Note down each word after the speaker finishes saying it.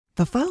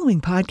The following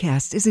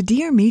podcast is a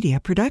Dear Media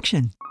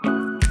production.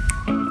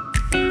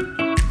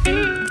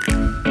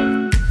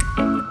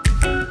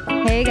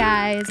 Hey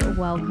guys,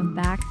 welcome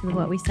back to the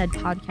What We Said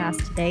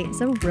podcast. Today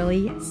is a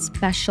really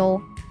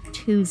special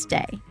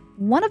Tuesday.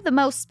 One of the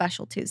most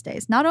special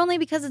Tuesdays, not only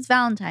because it's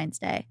Valentine's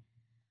Day,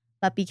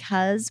 but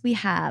because we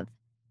have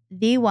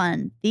the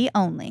one, the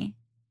only,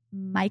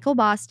 Michael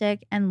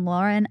Bosstick and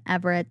Lauren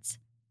Everett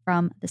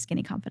from The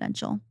Skinny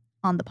Confidential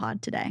on the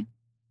pod today.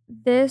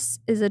 This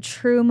is a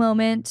true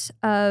moment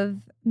of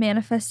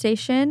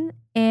manifestation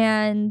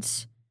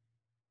and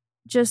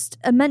just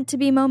a meant to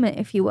be moment,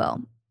 if you will.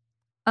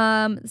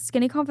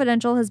 Skinny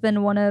Confidential has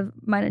been one of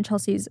mine and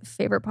Chelsea's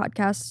favorite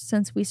podcasts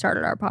since we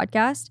started our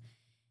podcast.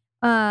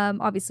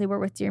 Obviously, we're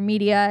with Dear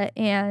Media,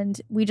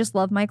 and we just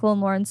love Michael and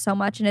Lauren so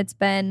much, and it's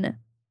been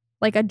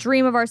like a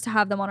dream of ours to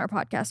have them on our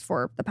podcast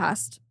for the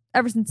past,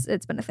 ever since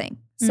it's been a thing.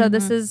 So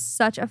this is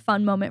such a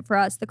fun moment for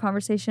us. The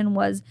conversation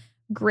was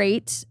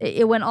great.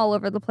 It went all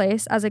over the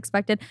place as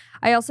expected.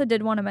 I also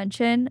did want to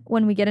mention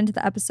when we get into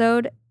the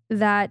episode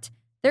that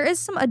there is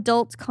some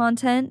adult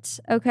content,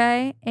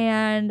 okay?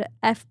 And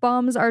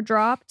F-bombs are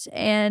dropped,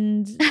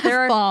 and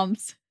there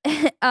F-bombs.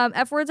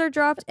 F-words are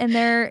dropped, and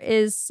there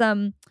is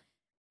some,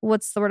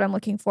 what's the word I'm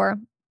looking for?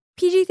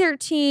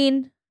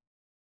 PG-13,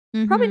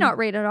 probably not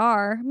rated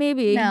R,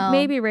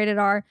 maybe rated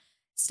R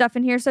stuff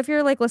in here. So if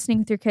you're like listening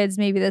with your kids,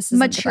 maybe this is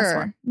the best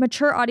one.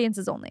 Mature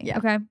audiences only,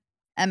 okay?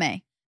 MA.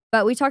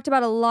 But we talked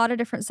about a lot of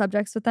different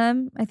subjects with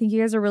them. I think you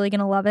guys are really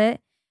going to love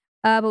it.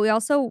 But we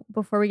also,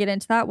 before we get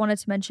into that, wanted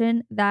to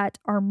mention that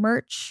our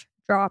merch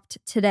dropped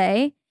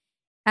today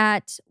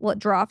it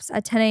drops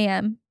at 10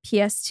 a.m.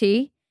 PST.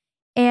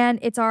 And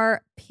it's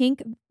our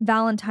pink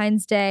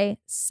Valentine's Day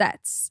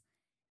sets.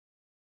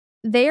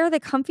 They are the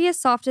comfiest,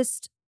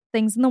 softest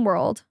things in the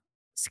world.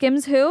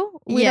 Skims who?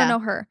 We don't know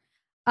her.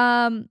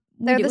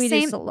 They're the we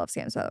same. do still love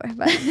Skims, by the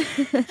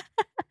way.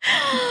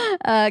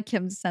 But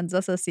Kim sends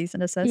us a cease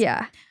and desist.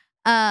 yeah.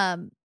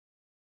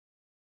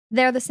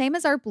 They're the same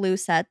as our blue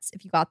sets,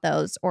 if you got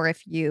those or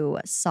if you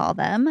saw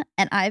them.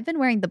 And I've been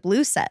wearing the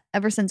blue set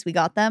ever since we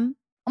got them.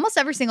 Almost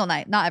every single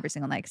night. Not every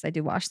single night because I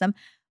do wash them.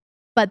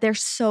 But they're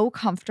so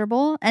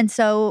comfortable. And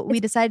so we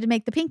decided to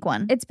make the pink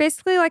one. It's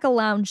basically like a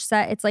lounge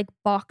set. It's like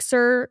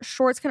boxer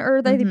shorts,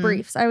 or the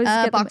briefs. I always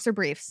get boxer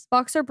briefs.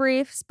 Boxer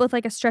briefs with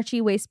like a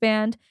stretchy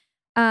waistband.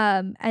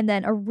 And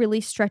then a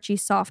really stretchy,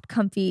 soft,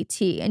 comfy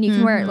tee. And you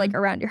can wear it like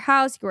around your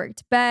house. You can wear it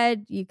to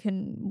bed. You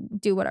can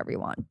do whatever you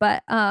want.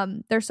 But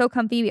they're so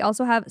comfy. We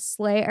also have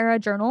Slay era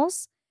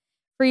journals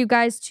for you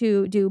guys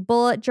to do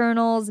bullet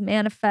journals,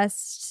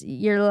 manifest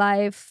your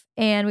life.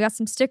 And we got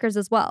some stickers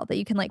as well that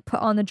you can like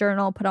put on the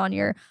journal, put on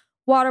your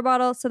water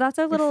bottle. So that's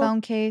our little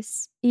phone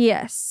case.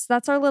 Yes,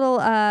 that's our little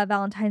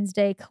Valentine's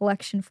Day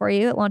collection for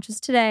you. It launches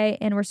today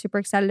and we're super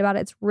excited about it.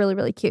 It's really,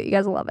 really cute. You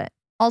guys will love it.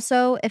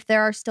 Also, if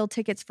there are still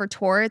tickets for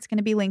tour, it's going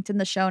to be linked in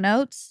the show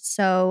notes.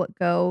 So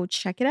go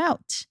check it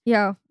out.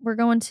 Yeah, we're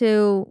going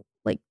to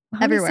like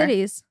everywhere. Many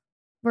cities?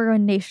 We're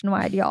going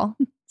nationwide, y'all.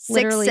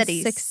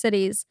 Literally 6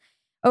 cities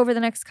over the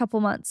next couple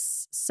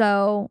months.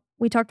 So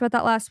we talked about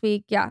that last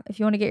week. Yeah, if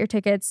you want to get your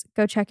tickets,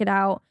 go check it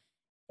out.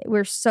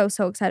 We're so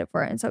excited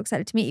for it and so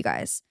excited to meet you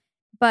guys.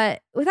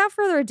 But without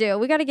further ado,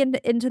 we got to get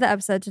into the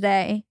episode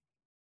today.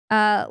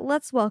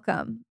 Let's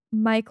welcome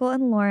Michael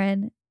and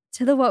Lauren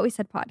to the What We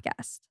Said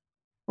podcast.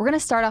 We're going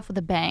to start off with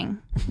a bang.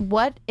 Do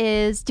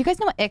you guys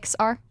know what icks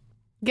are?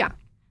 Yeah.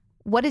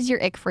 What is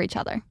your ick for each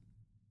other?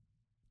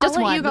 Just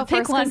I'll let one. you go Pick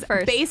first, one 'cause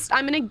first.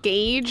 I'm going to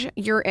gauge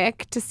your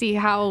ick to see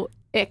how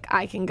ick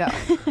I can go.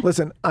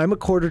 Listen, I'm a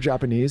quarter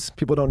Japanese.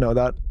 People don't know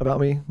that about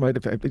me, right?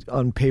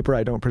 On paper,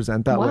 I don't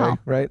present that way,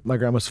 right? My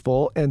grandma's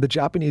full. And the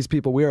Japanese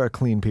people, we are a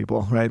clean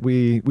people, right?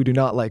 We do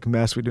not like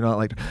mess. We do not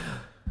like...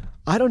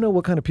 I don't know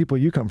what kind of people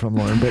you come from,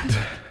 Lauren,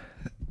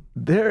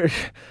 but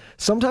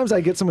sometimes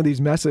I get some of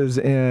these messes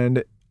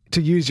and...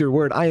 To use your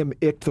word, I am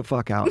icked the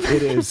fuck out.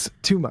 It is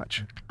too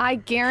much. I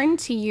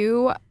guarantee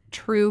you,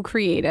 true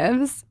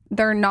creatives,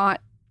 they're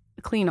not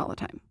clean all the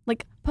time.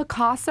 Like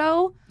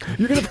Picasso.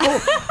 You're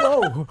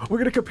gonna we're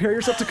gonna compare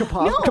yourself to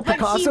Picasso No, but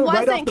he right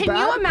wasn't. off the Can bat?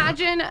 you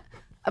imagine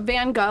a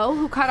Van Gogh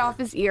who cut off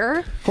his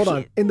ear? Hold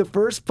on. In the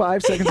first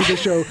 5 seconds of the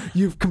show,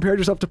 you've compared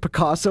yourself to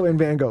Picasso and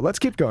Van Gogh. Let's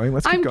keep going.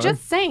 I'm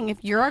just saying,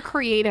 if you're a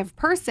creative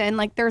person,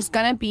 like there's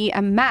gonna be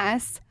a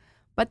mess.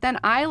 But then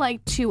I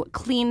like to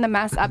clean the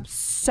mess up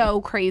so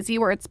crazy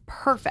where it's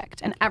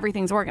perfect and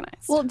everything's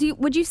organized. Well,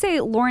 would you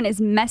say Lauren is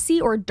messy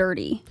or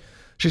dirty?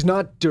 She's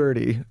not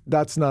dirty.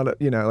 That's not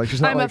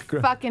she's not I'm like... a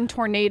fucking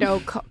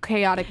tornado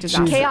chaotic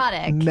disaster. She's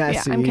chaotic.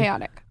 Messy. Yeah, I'm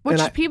chaotic.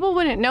 Which people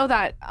wouldn't know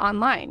that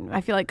online, I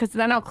feel like, because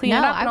then I'll clean it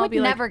up and I I'll would be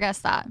never like, guess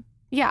that.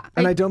 Yeah.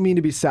 And I don't mean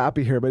to be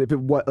sappy here,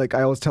 but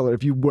I always tell her,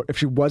 if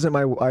she wasn't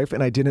my wife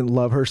and I didn't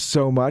love her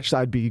so much,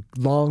 I'd be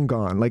long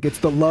gone. Like, it's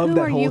the love Who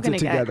that are you holds it gonna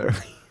get? together.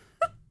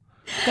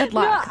 Good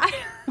luck.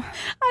 No,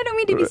 I I don't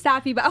mean to be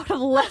sappy, but I would have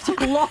left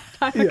a long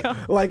time ago.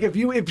 Like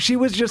if she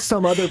was just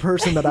some other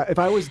person that if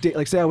I was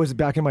like say I was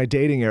back in my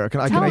dating era,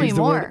 can I use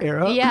the word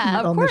era?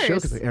 Yeah, on this show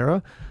because the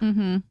era,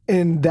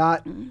 and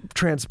that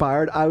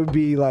transpired, I would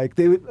be like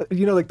they would,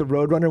 like the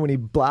Roadrunner when he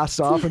blasts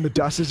off and the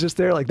dust is just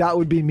there. Like that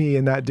would be me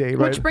in that day,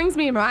 right? Which brings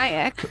me to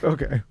my ick.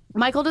 Okay.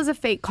 Michael does a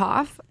fake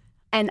cough,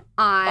 and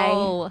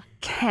I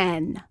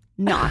can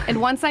not. And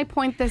once I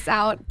point this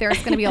out, there's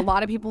going to be a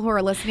lot of people who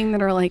are listening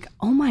that are like,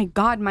 oh my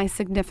God, my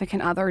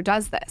significant other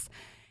does this.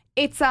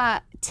 It's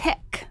a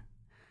tick.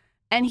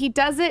 And he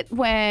does it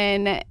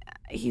when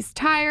he's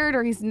tired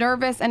or he's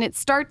nervous, and it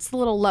starts a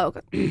little low.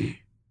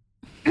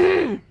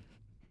 And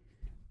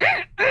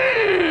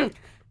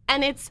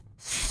it's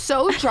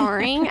so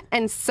jarring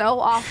and so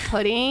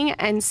off-putting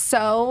and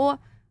so,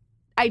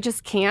 I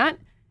just can't.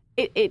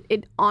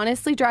 It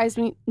honestly drives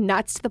me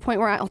nuts to the point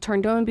where I'll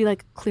turn to him and be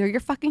like, clear your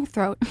fucking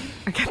throat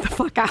or get the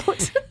fuck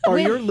out. Are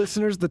your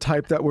listeners the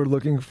type that were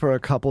looking for a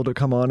couple to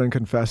come on and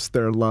confess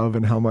their love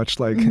and how much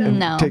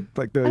and take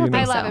like the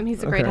I love him.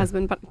 He's a great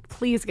husband, but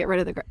please get rid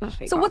of the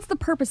fake So cough. what's the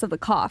purpose of the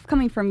cough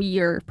coming from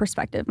your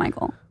perspective,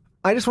 Michael?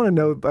 I just want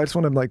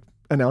to like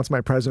announce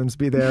my presence,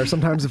 be there.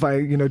 Sometimes if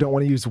I, don't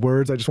want to use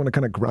words, I just want to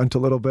kind of grunt a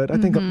little bit. I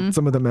think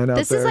some of the men out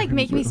there. This is like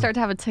making me start to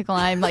have a tickle.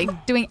 I'm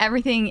like doing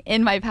everything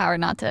in my power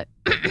not to.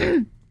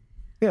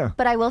 Yeah.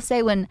 But I will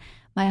say when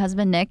my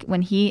husband, Nick,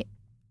 when he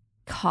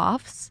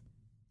coughs,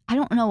 I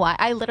don't know why.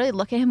 I literally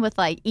look at him with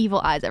like evil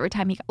eyes every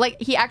time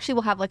he actually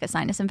will have like a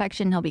sinus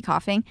infection and he'll be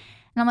coughing.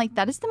 And I'm like,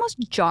 that is the most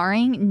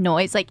jarring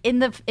noise, like in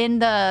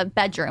the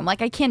bedroom.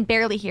 Like I can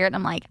barely hear it. And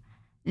I'm like,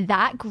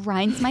 that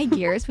grinds my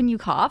gears when you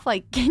cough.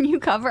 Like, can you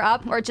cover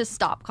up or just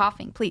stop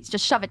coughing? Please,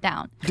 just shove it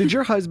down. Did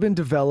your husband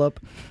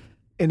develop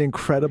an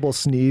incredible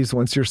sneeze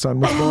once your son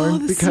was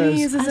born? The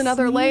sneeze is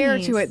another layer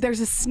to it.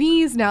 There's a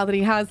sneeze now that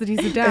he has that he's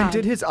a dad. And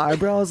did his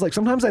eyebrows, like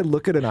sometimes I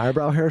look at an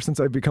eyebrow hair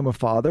since I've become a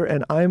father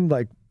and I'm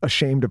like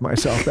ashamed of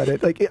myself that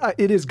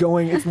it is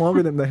going, it's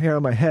longer than the hair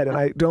on my head. And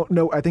I don't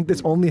know, I think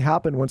this only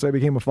happened once I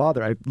became a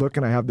father. I look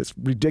and I have this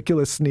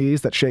ridiculous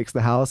sneeze that shakes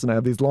the house and I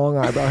have these long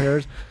eyebrow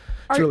hairs.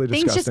 It's really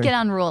Things disgusting. just get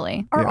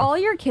unruly. Are all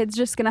your kids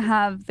just going to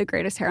have the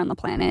greatest hair on the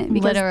planet?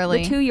 Because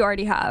Literally. the two you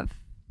already have.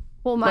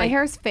 Well, my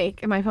hair's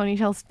fake and my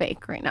ponytail's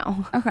fake right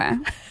now. Okay.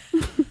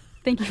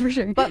 Thank you for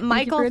sharing. But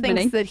Michael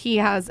thinks that he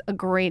has a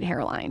great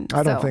hairline.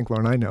 I don't think,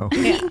 Lauren, I know.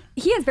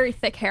 He has very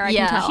thick hair, I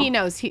can tell. He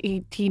knows.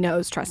 He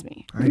knows, trust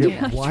me.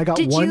 I got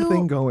one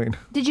thing going.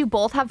 Did you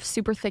both have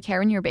super thick hair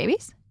when you were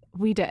babies?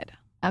 We did.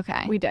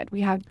 Okay. We did.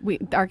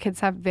 Our kids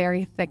have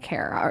very thick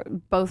hair.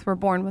 Both were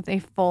born with a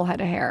full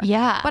head of hair.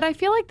 Yeah. But I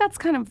feel like that's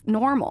kind of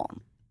normal.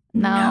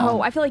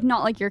 No, I feel like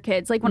not like your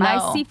kids. Like when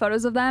I see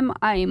photos of them,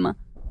 I'm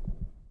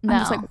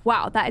just like,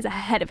 wow, that is a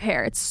head of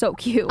hair. It's so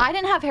cute. I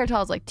didn't have hair till I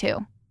was like 2.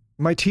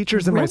 My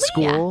teachers in my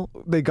school,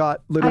 they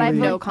got literally. I have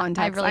no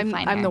context.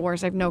 I'm the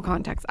worst. I have no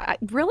context.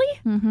 Really?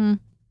 Mm-hmm.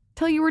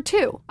 Till you were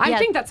 2. I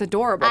think that's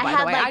adorable, by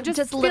the way. Like, I just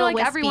feel little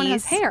like everyone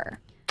has wispies. hair.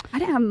 I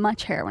didn't have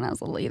much hair when I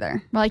was little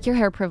either. Well, like your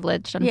hair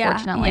privileged,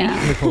 unfortunately.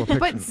 Yeah.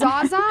 But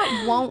Zaza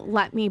won't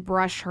let me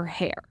brush her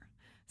hair.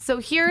 So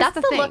here's That's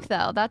the the thing. look,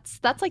 though.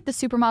 That's like the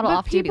supermodel But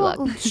off-duty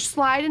people look.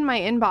 slide in my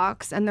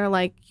inbox and they're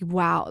like,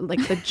 wow,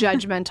 like the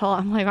judgmental.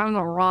 I'm like, I'm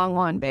the wrong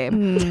one, babe.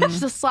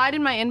 Just slide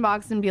in my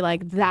inbox and be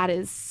like, that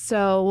is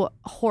so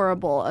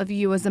horrible of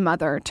you as a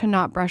mother to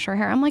not brush her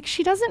hair. I'm like,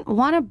 she doesn't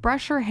want to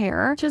brush her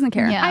hair. She doesn't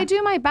care. Yeah. I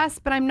do my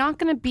best, but I'm not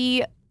going to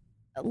be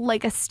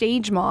like a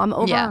stage mom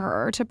over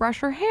her to brush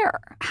her hair.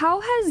 How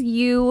has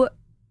you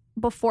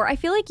before? I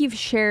feel like you've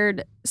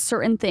shared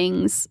certain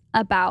things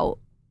about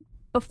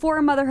before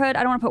motherhood.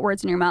 I don't want to put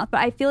words in your mouth, but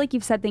I feel like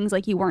you've said things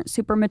like you weren't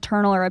super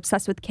maternal or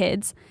obsessed with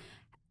kids.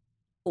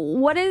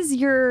 What are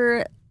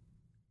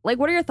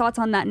your thoughts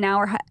on that now?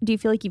 Or do you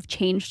feel like you've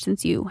changed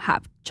since you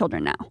have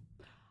children now?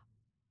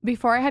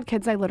 Before I had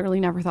kids, I literally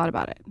never thought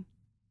about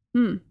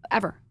it.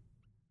 Ever.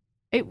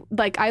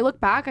 Like I look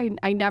back,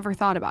 I never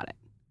thought about it.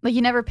 Like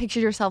you never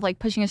pictured yourself like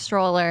pushing a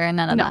stroller and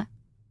none of that.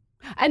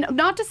 And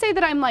not to say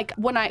that I'm like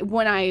when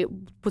I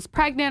was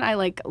pregnant,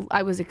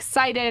 I was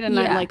excited and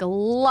I like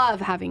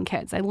love having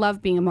kids. I love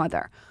being a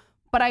mother,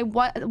 but I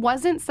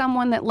wasn't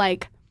someone that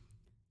like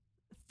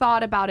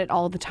thought about it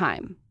all the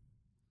time.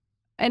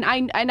 And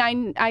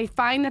I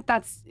find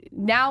that's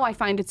now I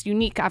find it's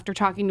unique after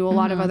talking to a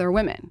lot of other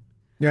women.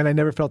 Yeah, and I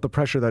never felt the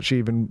pressure that she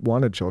even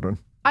wanted children.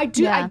 I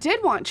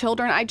did want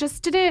children. I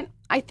just didn't.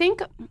 I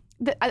think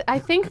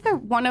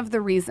that one of the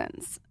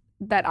reasons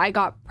that I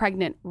got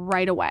pregnant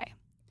right away.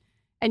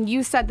 And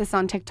you said this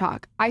on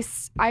TikTok. I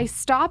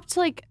stopped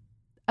like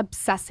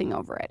obsessing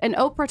over it. And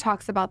Oprah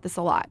talks about this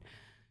a lot.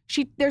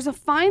 There's a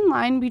fine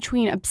line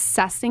between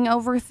obsessing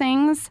over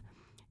things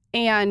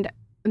and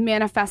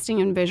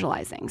manifesting and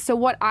visualizing. So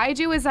what I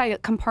do is I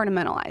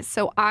compartmentalize.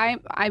 So I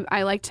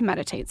like to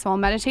meditate. So I'll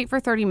meditate for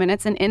 30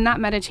 minutes. And in that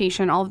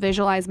meditation, I'll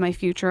visualize my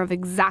future of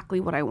exactly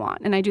what I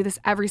want. And I do this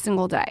every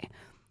single day.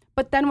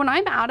 But then when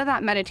I'm out of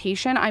that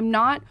meditation, I'm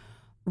not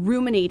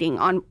ruminating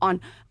on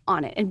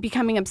it and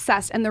becoming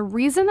obsessed. And the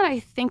reason that I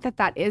think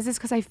that is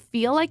because I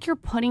feel like you're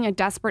putting a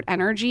desperate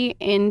energy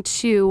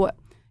into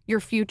your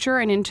future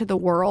and into the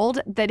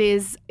world that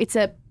it's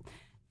a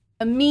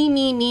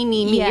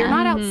me. Yeah. You're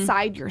not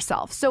outside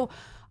yourself. So,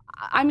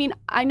 I mean,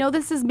 I know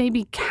this is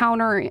maybe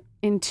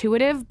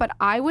counterintuitive, but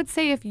I would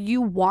say if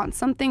you want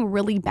something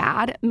really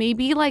bad,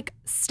 maybe like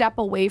step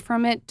away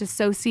from it,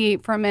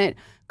 dissociate from it,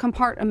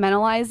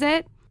 compartmentalize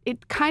it.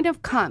 It kind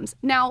of comes.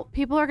 Now,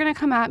 people are going to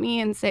come at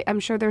me and say, I'm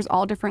sure there's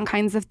all different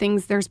kinds of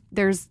things. There's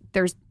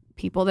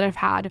people that have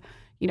had,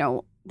 you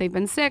know, they've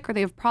been sick or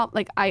they have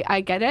like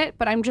I get it,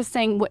 but I'm just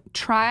saying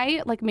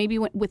try like maybe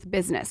with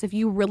business. If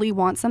you really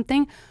want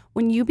something,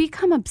 when you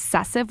become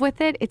obsessive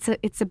with it,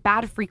 it's a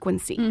bad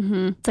frequency.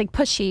 Mm-hmm. It's like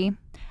pushy.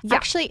 Yeah.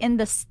 Actually, in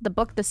the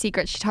book, The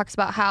Secret, she talks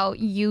about how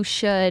you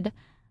should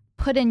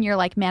put in your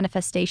like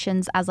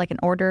manifestations as like an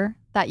order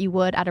that you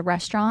would at a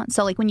restaurant.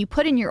 So like when you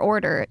put in your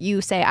order, you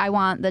say, I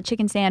want the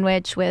chicken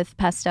sandwich with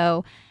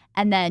pesto.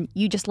 And then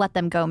you just let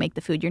them go make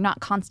the food. You're not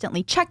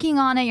constantly checking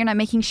on it. You're not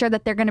making sure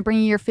that they're going to bring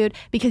you your food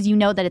because you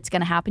know that it's going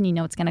to happen. You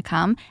know it's going to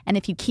come. And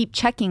if you keep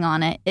checking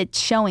on it, it's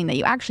showing that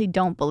you actually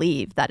don't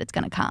believe that it's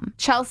going to come.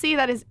 Chelsea,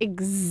 that is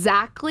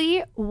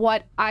exactly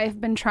what I've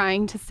been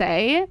trying to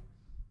say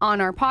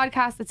on our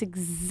podcast. That's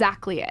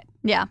exactly it.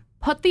 Yeah.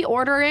 Put the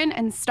order in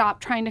and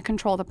stop trying to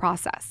control the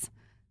process.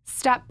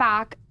 Step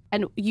back.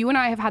 And you and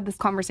I have had this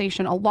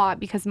conversation a lot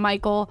because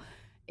Michael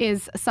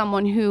is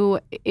someone who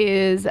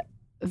is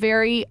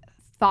very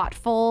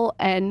thoughtful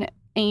and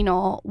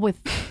anal with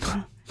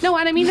no,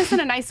 and I mean this in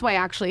a nice way,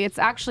 actually. It's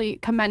actually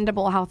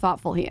commendable how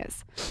thoughtful he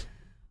is.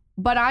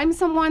 But I'm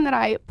someone that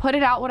I put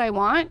it out what I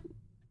want,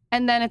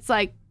 and then it's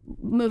like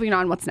moving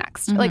on, what's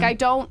next? Mm-hmm. Like I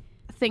don't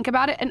think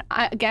about it. And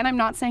again, I'm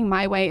not saying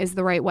my way is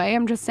the right way.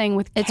 I'm just saying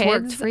with kids. It's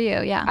worked for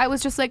you, yeah. I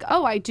was just like,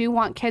 oh, I do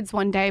want kids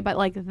one day, but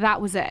like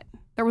that was it.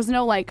 There was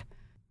no like,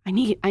 I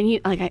need,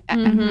 like, I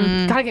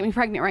gotta get me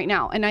pregnant right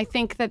now. And I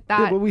think that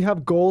Yeah, but we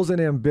have goals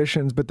and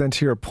ambitions, but then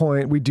to your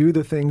point, we do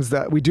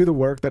the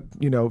work that,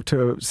 you know,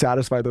 to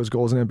satisfy those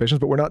goals and ambitions,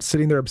 but we're not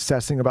sitting there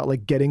obsessing about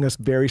like getting us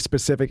very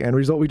specific end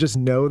result. We just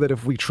know that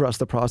if we trust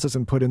the process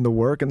and put in the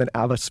work and then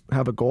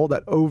have a goal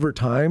that over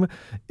time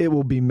it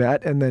will be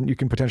met, and then you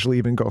can potentially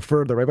even go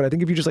further, right? But I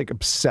think if you just like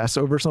obsess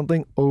over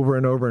something over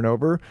and over and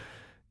over,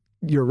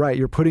 you're right.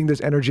 You're putting this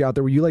energy out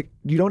there where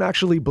you don't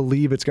actually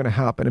believe it's going to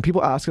happen. And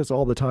people ask us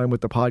all the time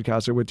with the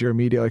podcast or with your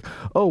media, like,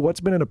 oh, what's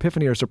been an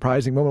epiphany or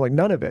surprising moment? Like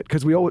none of it.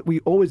 Because we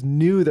always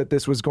knew that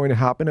this was going to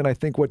happen. And I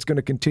think what's going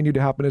to continue to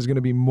happen is going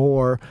to be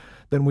more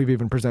than we've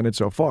even presented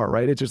so far,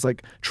 right? It's just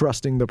like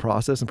trusting the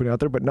process and putting it out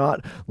there, but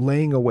not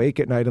laying awake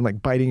at night and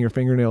like biting your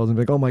fingernails and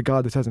be like, oh my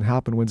God, this hasn't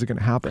happened. When's it going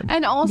to happen?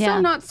 And also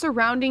not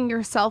surrounding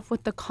yourself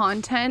with the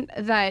content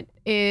that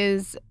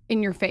is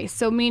in your face.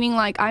 So meaning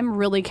like I'm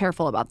really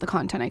careful about the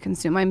content I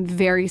consume. I'm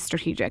very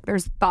strategic.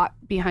 There's thought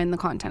behind the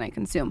content I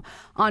consume.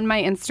 On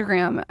my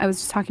Instagram, I was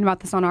just talking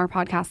about this on our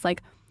podcast,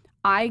 like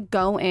I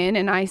go in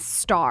and I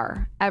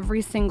star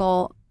every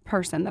single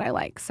person that I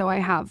like. So I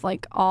have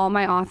like all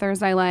my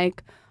authors I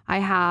like. I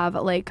have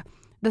like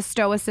the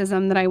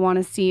stoicism that I want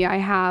to see. I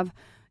have,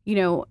 you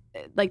know,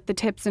 like the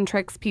tips and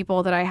tricks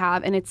people that I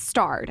have, and it's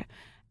starred.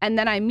 And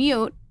then I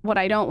mute what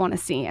I don't want to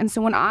see. And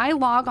so when I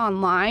log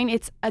online,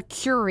 it's a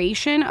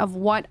curation of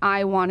what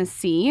I want to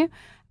see.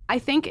 I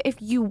think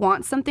if you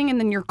want something and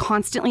then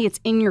it's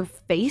in your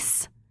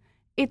face,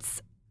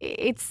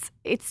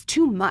 it's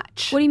too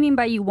much. What do you mean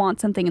by you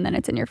want something and then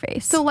it's in your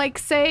face? So like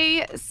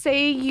say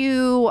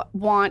you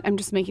want, I'm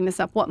just making this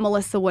up, what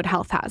Melissa Wood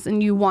Health has,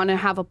 and you want to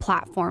have a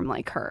platform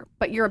like her,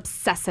 but you're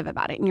obsessive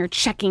about it and you're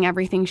checking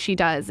everything she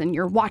does and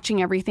you're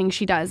watching everything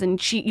she does,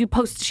 and she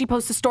posts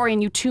a story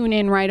and you tune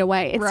in right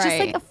away. It's just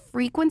like a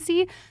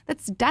frequency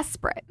that's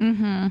desperate.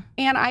 Mm-hmm.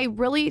 And I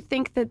really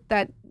think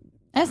that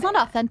And it's not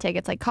authentic.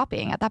 It's like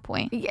copying at that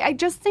point. I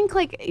just think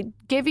like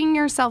giving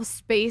yourself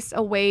space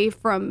away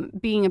from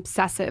being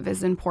obsessive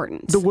is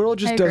important. The world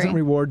just I doesn't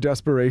agree. reward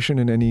desperation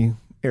in any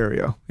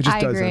area. It just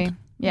I doesn't. agree.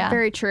 Yeah.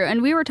 Very true.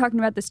 And we were talking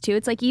about this too.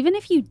 It's like even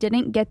if you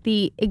didn't get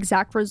the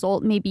exact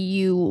result maybe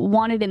you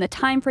wanted in the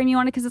time frame you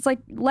wanted, because it's like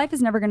life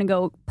is never going to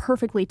go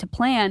perfectly to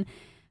plan,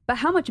 but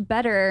how much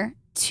better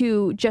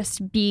to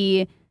just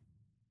be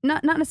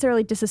not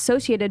necessarily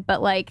disassociated,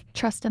 but like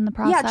Trust in the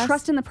process. Yeah,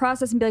 trust in the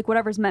process and be like,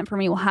 whatever's meant for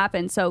me will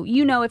happen. So,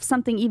 you know, if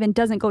something even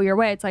doesn't go your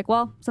way, it's like,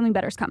 well, something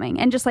better's coming.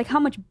 And just like how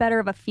much better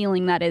of a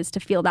feeling that is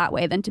to feel that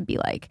way than to be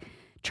like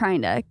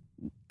trying to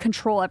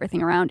control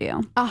everything around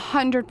you.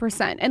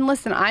 100%. And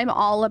listen, I'm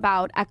all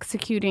about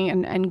executing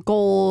and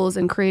goals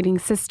and creating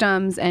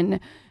systems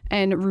and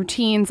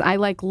routines. I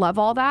like love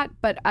all that.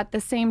 But at the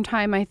same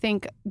time, I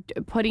think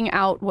putting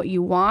out what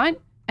you want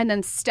and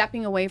then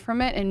stepping away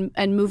from it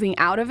and moving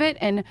out of it.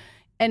 And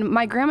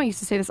my grandma used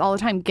to say this all the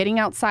time, getting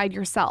outside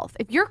yourself.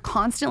 If you're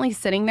constantly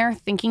sitting there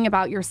thinking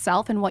about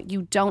yourself and what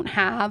you don't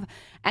have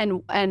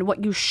and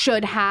what you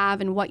should have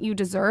and what you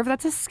deserve,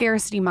 that's a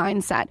scarcity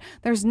mindset.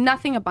 There's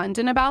nothing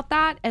abundant about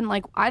that. And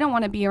like, I don't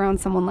want to be around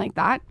someone like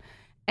that.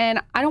 And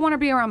I don't want to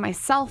be around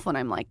myself when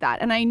I'm like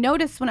that. And I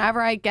notice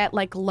whenever I get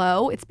like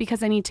low, it's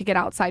because I need to get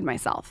outside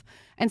myself.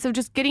 And so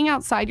just getting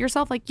outside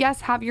yourself, like,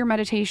 yes, have your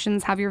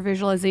meditations, have your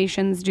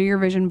visualizations, do your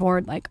vision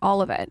board, like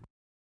all of it.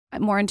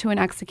 more into an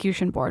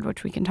execution board,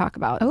 which we can talk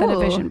about, than a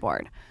vision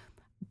board.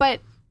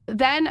 But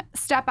then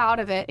step out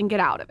of it and get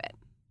out of it.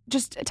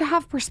 Just to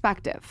have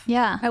perspective.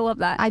 Yeah. I love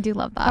that. I do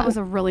love that. That was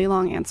a really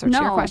long answer to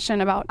your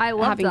question about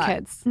having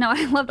kids. No,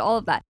 I loved all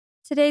of that.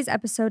 Today's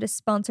episode is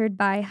sponsored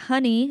by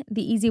Honey,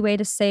 the easy way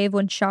to save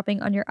when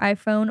shopping on your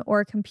iPhone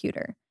or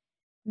computer.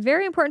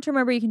 Very important to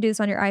remember you can do this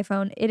on your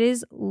iPhone. It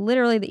is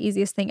literally the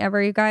easiest thing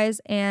ever, you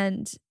guys.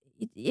 And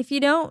if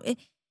you don't,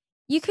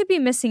 you could be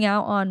missing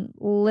out on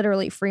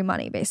literally free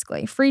money,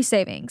 basically, free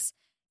savings.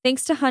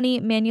 Thanks to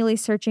Honey, manually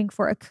searching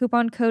for a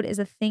coupon code is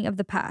a thing of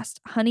the past.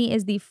 Honey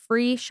is the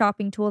free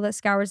shopping tool that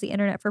scours the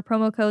internet for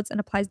promo codes and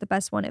applies the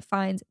best one it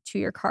finds to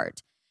your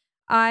cart.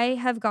 I've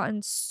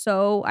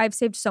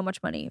saved so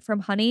much money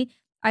from Honey.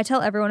 I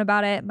tell everyone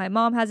about it. My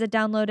mom has it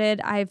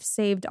downloaded. I've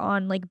saved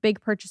on like big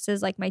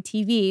purchases like my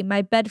TV,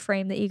 my bed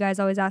frame that you guys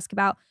always ask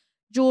about,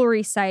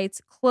 jewelry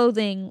sites,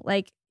 clothing,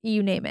 like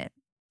you name it.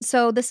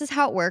 So this is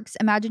how it works.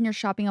 Imagine you're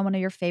shopping on one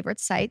of your favorite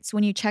sites.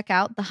 When you check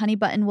out, the Honey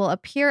button will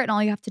appear and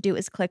all you have to do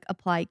is click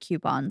apply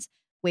coupons.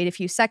 Wait a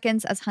few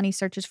seconds as Honey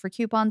searches for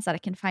coupons that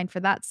it can find for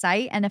that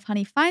site. And if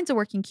Honey finds a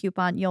working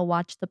coupon, you'll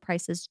watch the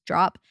prices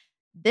drop.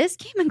 This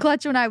came in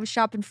clutch when I was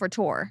shopping for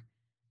tour.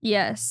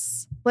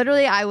 Yes.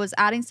 Literally, I was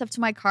adding stuff to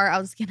my cart. I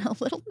was getting a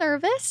little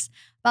nervous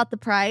about the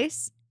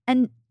price.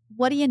 And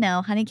what do you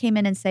know? Honey came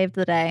in and saved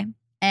the day.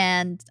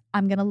 And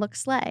I'm going to look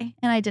slay.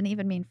 And I didn't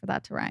even mean for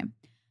that to rhyme.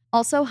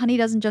 Also, Honey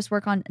doesn't just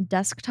work on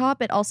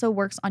desktop. It also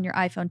works on your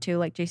iPhone too.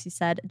 Like JC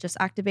said, just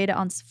activate it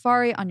on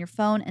Safari on your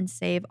phone and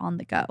save on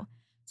the go.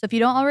 So if you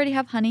don't already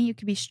have Honey, you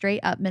could be straight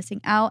up missing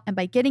out. And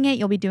by getting it,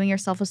 you'll be doing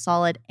yourself a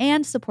solid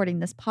and supporting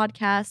this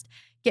podcast.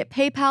 Get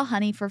PayPal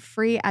Honey for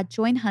free at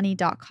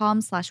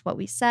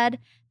joinhoney.com/whatwesaid.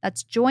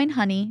 That's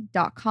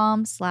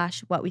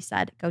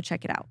joinhoney.com/whatwesaid. Go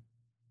check it out.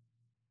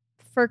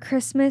 For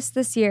Christmas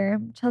this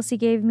year, Chelsea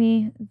gave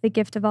me the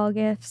gift of all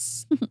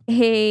gifts,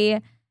 a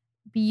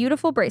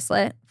beautiful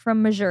bracelet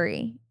from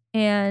Mejuri.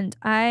 And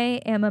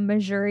I am a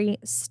Mejuri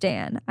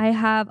stan. I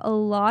have a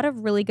lot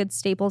of really good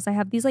staples. I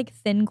have these like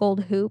thin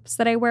gold hoops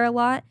that I wear a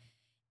lot.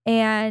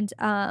 And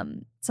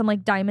some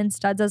like diamond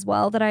studs as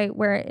well that I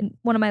wear in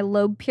one of my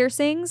lobe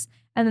piercings.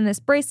 And then this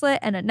bracelet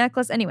and a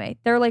necklace. Anyway,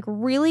 they're like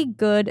really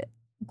good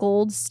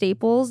gold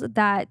staples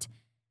that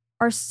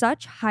are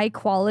such high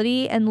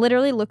quality and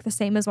literally look the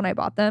same as when I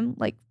bought them,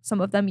 like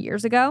some of them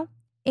years ago.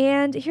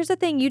 And here's the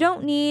thing, you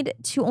don't need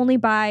to only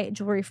buy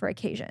jewelry for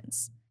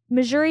occasions.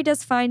 Mejuri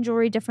does fine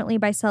jewelry differently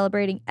by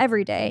celebrating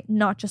every day,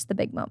 not just the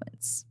big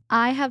moments.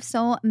 I have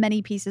so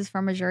many pieces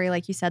from Mejuri,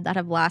 like you said, that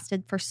have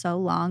lasted for so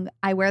long.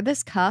 I wear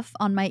this cuff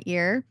on my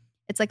ear.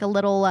 It's like a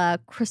little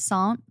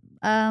croissant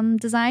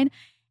design.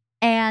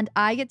 And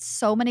I get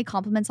so many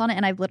compliments on it.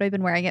 And I've literally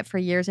been wearing it for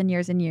years and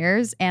years and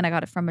years. And I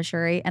got it from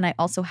Mejuri. And I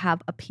also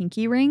have a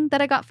pinky ring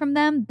that I got from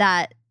them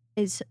that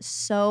is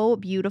so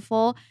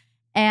beautiful.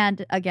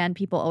 And again,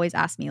 people always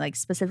ask me, like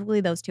specifically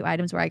those two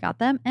items where I got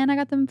them. And I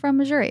got them from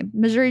Mejuri.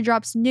 Mejuri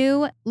drops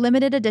new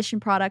limited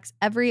edition products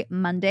every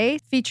Monday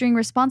featuring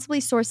responsibly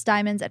sourced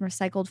diamonds and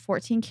recycled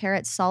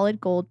 14-karat solid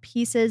gold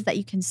pieces that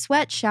you can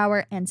sweat,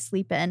 shower, and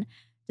sleep in.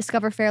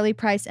 Discover fairly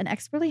priced and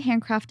expertly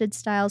handcrafted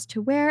styles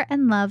to wear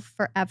and love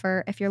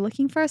forever. If you're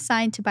looking for a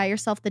sign to buy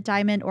yourself the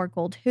diamond or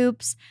gold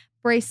hoops,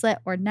 bracelet,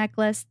 or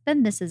necklace,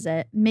 then this is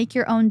it. Make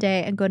your own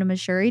day and go to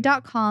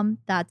mejuri.com.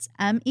 That's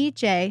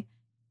MEJ.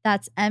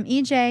 That's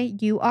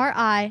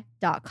MEJURI.com.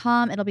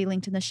 It'll be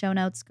linked in the show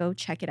notes. Go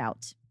check it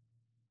out.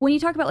 When you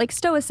talk about like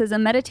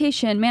stoicism,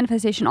 meditation,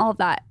 manifestation, all of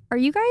that, are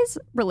you guys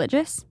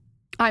religious?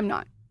 I'm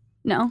not.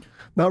 No?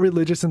 Not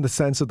religious in the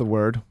sense of the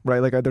word, right?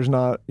 Like there's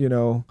not,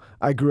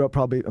 I grew up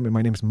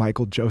my name's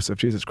Michael Joseph.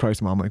 Jesus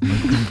Christ, Mom. Like,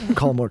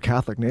 call a more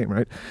Catholic name,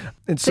 right?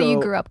 And so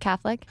you grew up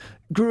Catholic?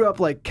 Grew up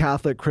like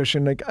Catholic,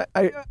 Christian. Like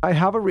I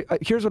have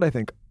here's what I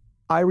think.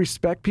 I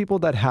respect people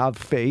that have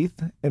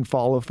faith and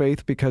follow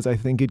faith because I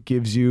think it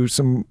gives you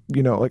some,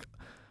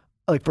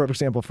 like for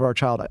example, for our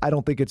child, I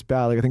don't think it's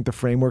bad. Like I think the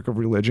framework of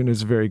religion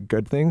is a very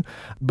good thing.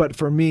 But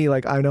for me,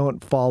 like I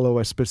don't follow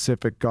a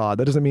specific God.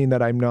 That doesn't mean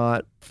that I'm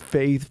not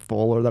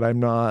faithful or that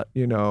I'm not,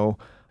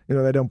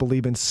 I don't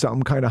believe in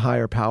some kind of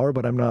higher power,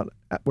 but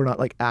we're not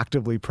like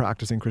actively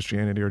practicing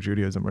Christianity or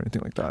Judaism or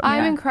anything like that.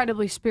 I'm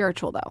incredibly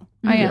spiritual though.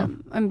 I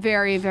am. I'm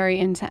very, very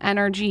into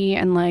energy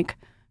and like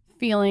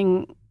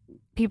feeling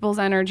people's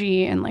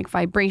energy and like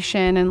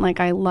vibration. And like,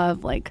 I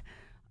love like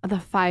the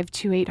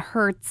 528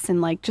 hertz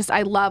and like just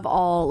I love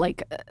all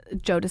like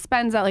Joe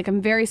Dispenza. Like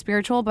I'm very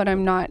spiritual, but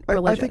I'm not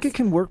religious. I think it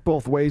can work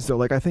both ways though.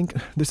 Like I think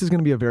this is going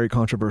to be a very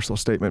controversial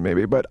statement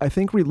maybe, but I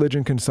think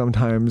religion can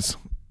sometimes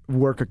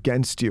work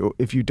against you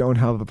if you don't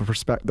have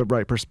the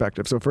right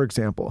perspective. So for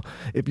example,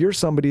 if you're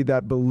somebody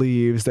that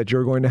believes that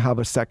you're going to have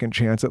a second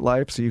chance at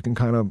life, so you can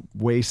kind of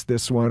waste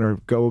this one or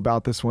go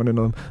about this one in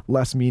a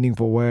less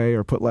meaningful way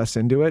or put less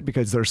into it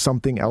because there's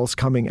something else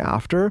coming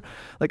after,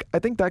 like I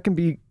think that can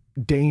be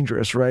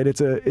dangerous, right?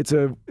 It's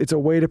a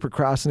way to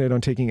procrastinate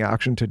on taking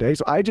action today.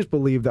 So I just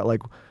believe that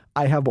like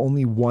I have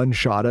only one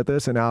shot at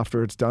this, and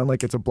after it's done,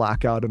 like it's a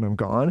blackout and I'm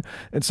gone.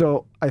 And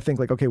so I think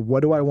like, okay,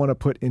 what do I want to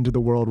put into the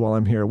world while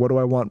I'm here? What do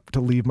I want to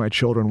leave my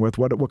children with?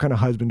 What kind of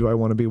husband do I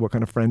want to be? What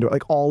kind of friend do I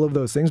like? All of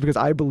those things, because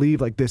I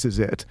believe like this is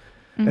it.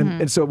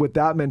 And so with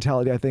that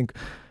mentality, I think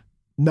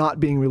not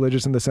being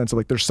religious in the sense of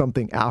like there's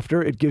something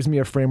after, it gives me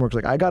a framework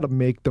like I got to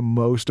make the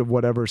most of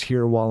whatever's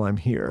here while I'm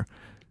here,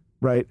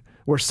 right?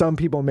 Where some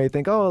people may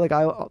think, oh, like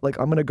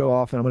I'm gonna go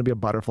off and I'm gonna be a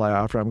butterfly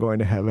after I'm going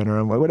to heaven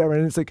or whatever,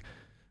 and it's like,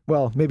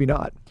 well, maybe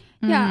not.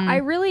 Yeah,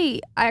 I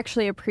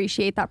actually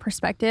appreciate that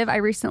perspective. I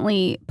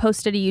recently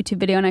posted a YouTube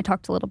video and I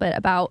talked a little bit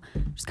about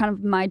just kind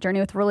of my journey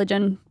with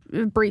religion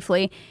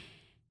briefly.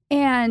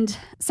 And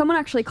someone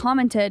actually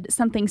commented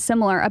something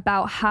similar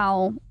about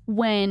how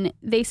when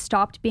they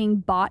stopped being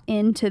bought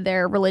into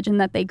their religion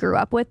that they grew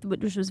up with,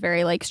 which was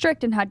very like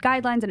strict and had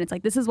guidelines, and it's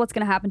like, this is what's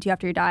going to happen to you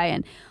after you die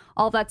and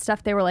all that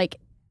stuff. They were like,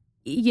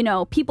 you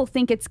know, people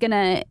think it's going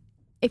to,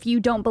 if you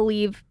don't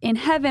believe in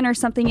heaven or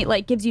something, it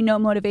like gives you no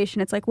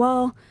motivation. It's like,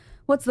 well,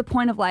 what's the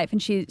point of life?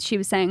 And she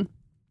was saying,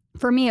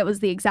 for me, it was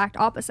the exact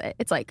opposite.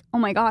 It's like, oh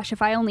my gosh,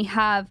 if I only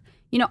have,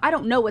 you know, I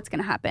don't know what's going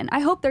to happen.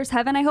 I hope there's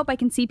heaven. I hope I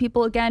can see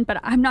people again, but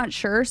I'm not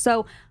sure.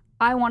 So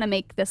I want to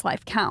make this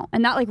life count.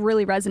 And that like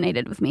really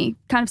resonated with me,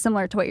 kind of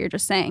similar to what you're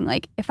just saying.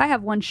 Like if I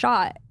have one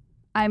shot,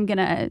 I'm going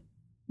to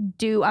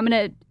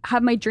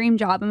have my dream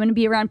job. I'm going to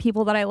be around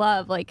people that I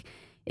love. Like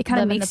it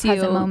kind of makes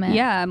you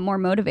more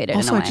motivated.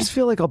 Also, in a way. I just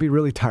feel like I'll be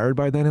really tired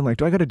by then, and like,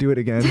 do I got to do it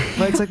again?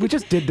 Like, it's like we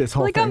just did this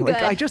whole like, thing. I'm Like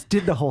good. I just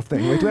did the whole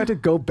thing. Like, do I have to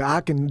go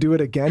back and do it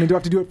again? And do I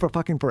have to do it for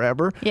fucking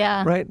forever?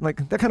 Yeah. Right.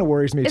 Like that kind of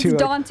worries me It's too.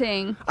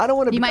 daunting. Like, I don't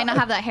want to. You might not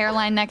have that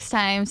hairline next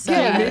time. So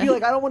Yeah, maybe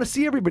like I don't want to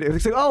see everybody.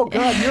 It's like, oh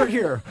God, you're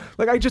here.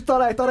 Like I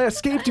thought I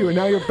escaped you, and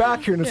now you're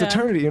back here in this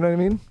eternity. You know what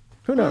I mean?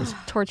 Who knows?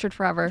 tortured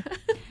forever.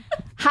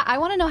 I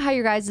want to know how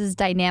your guys'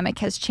 dynamic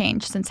has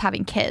changed since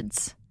having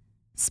kids.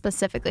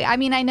 Specifically, I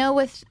mean, I know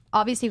with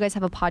obviously you guys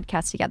have a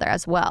podcast together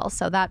as well,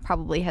 so that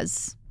probably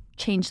has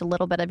changed a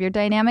little bit of your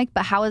dynamic.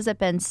 But how has it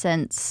been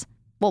since,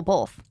 well,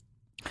 both,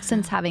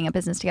 since having a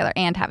business together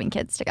and having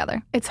kids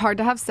together? It's hard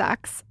to have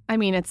sex. I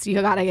mean,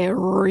 you gotta get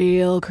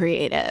real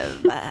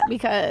creative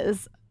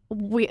because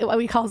we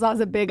call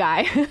Zaz a big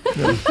eye.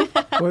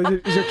 Well,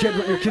 is your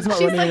kid's not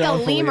She's running like a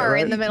around for you, lemur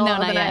right? in the middle No, of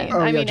not the yet. night. Oh,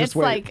 I yeah, mean, just it's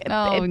wait. like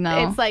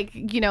it's like,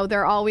 you know,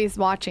 they're always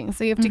watching,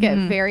 so you have to get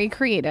very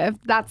creative.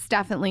 That's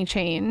definitely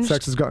changed.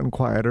 Sex has gotten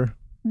quieter.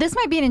 This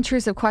might be an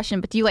intrusive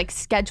question, but do you like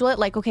schedule it?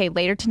 Like, okay,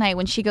 later tonight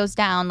when she goes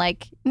down,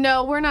 like,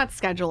 No, we're not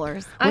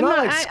schedulers. We're not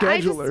like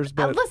schedulers,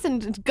 but-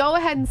 listen, go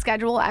ahead and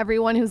schedule.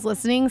 Everyone who's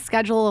listening,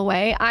 schedule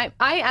away. I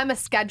am a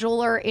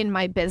scheduler in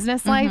my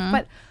business life,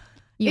 but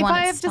you if want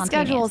I it have to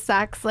schedule spontaneous.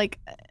 sex, like,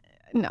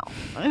 no,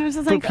 it's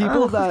just For like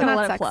people that- it's Gonna not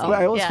let it sexy. flow.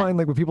 I always Yeah. find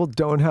like when people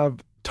don't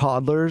have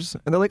toddlers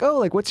and they're like, oh,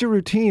 like what's your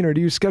routine or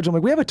do you schedule? I'm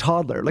like, we have a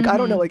toddler. Like I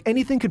don't know, like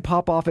anything could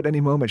pop off at any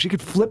moment. She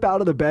could flip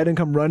out of the bed and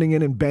come running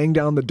in and bang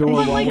down the door But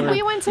while like we're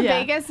we went to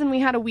Vegas and we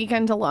had a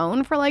weekend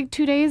alone for like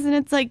 2 days, and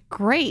it's like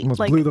great. almost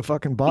like blew the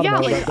fucking bottom yeah,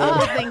 out of like that bed.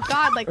 oh, thank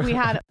God, like we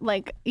had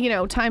like, you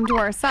know, time to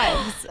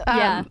ourselves.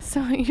 Yeah.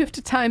 So you have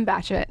to time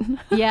batch it.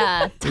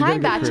 yeah, time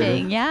get creative.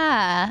 batching.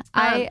 Yeah,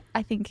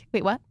 I think.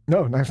 Wait, what?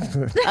 No, nice.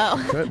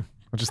 Oh, Good.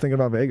 I'm just thinking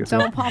about Vegas.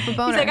 Don't pop a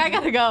boner. he's like, I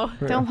gotta go.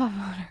 Don't pop a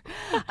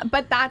boner.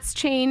 But that's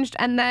changed.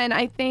 And then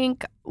I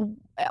think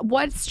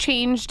what's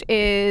changed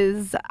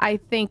is I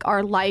think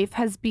our life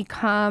has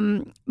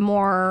become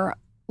more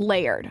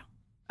layered.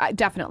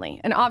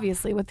 Definitely. And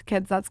obviously with the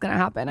kids, that's going to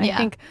happen. I Yeah.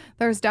 think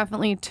there's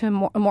definitely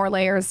more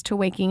layers to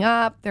waking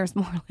up. There's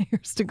more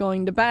layers to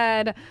going to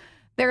bed.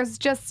 There's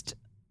just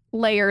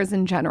layers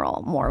in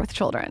general more with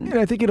children. And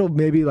I think it'll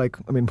maybe like,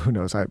 I mean, who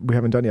knows? We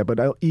haven't done yet, but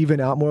I'll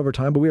even out more over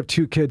time. But we have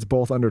 2 kids,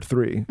 both under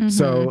 3.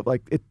 So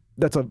like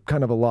that's a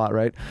kind of a lot,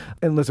 right?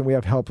 And listen, we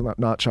have help. I'm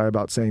not shy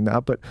about saying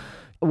that. But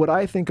what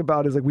I think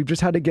about is like we've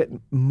just had to get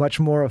much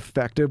more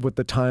effective with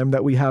the time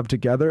that we have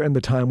together and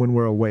the time when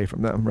we're away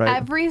from them, right?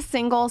 Every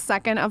single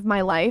second of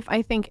my life,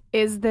 I think,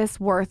 is this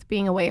worth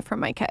being away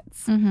from my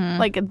kids?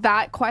 Like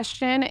that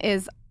question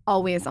is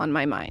always on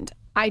my mind.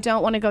 I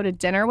don't want to go to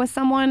dinner with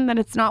someone that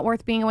it's not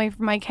worth being away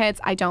from my kids.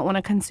 I don't want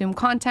to consume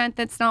content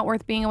that's not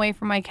worth being away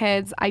from my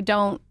kids. I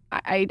don't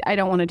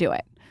want to do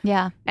it.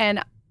 Yeah.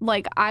 And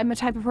like, I'm a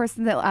type of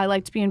person that I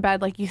like to be in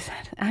bed. Like you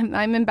said,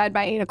 I'm in bed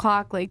by 8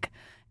 o'clock. Like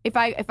if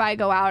I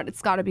go out,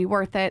 it's got to be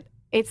worth it.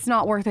 It's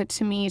not worth it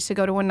to me to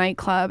go to a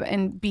nightclub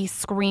and be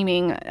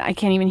screaming. I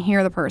can't even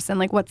hear the person.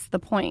 Like, what's the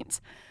point?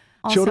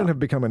 Children have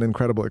become an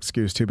incredible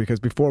excuse too, because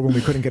before when we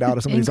couldn't get out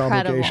of some of these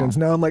Incredible. obligations,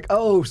 now I'm like,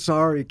 oh,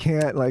 sorry,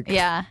 can't like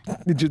Yeah.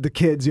 the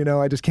kids, you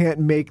know, I just can't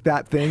make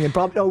that thing. And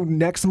probably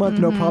next month,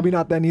 no, probably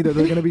not then either.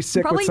 They're gonna be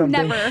sick Probably with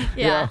something. never.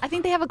 Yeah. I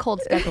think they have a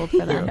cold scheduled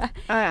for them.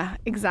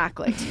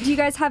 Exactly. Do you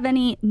guys have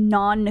any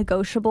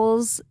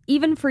non-negotiables,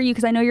 even for you?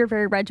 Because I know you're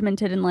very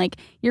regimented in like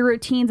your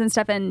routines and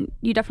stuff, and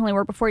you definitely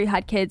were before you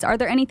had kids. Are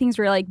there any things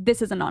where you're like,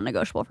 this is a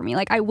non-negotiable for me?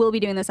 Like I will be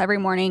doing this every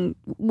morning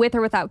with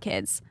or without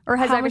kids, or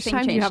has How much everything time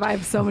changed? do you have? I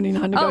have so many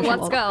many non-negotiables. Oh,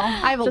 let's go.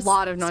 I have a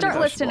lot of non-negotiables. Start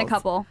listing a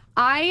couple.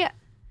 I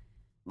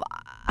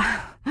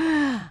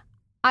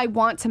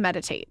want to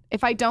meditate.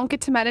 If I don't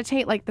get to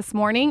meditate like this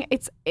morning,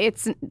 it's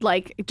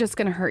like just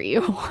gonna hurt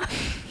you.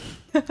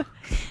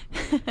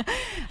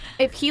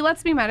 If he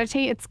lets me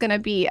meditate, it's gonna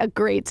be a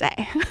great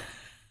day.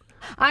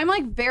 I'm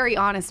like very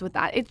honest with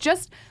that. It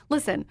just,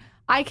 listen,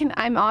 I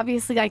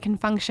can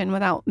function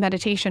without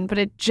meditation, but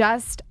it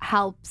just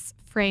helps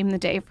frame the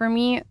day for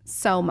me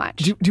so much.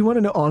 Do you want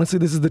to know, honestly,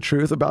 this is the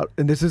truth about,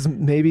 and this is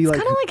maybe It's like...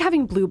 kind of like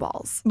having blue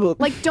balls. Look,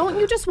 like, don't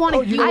you just want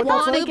to I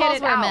thought to blue get balls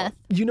it were a out? myth.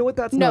 you know what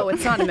that's No, not?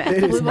 it's not a myth.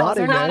 It is Blue balls not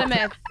are a not a myth.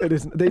 myth. It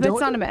is. But it's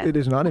not a myth. It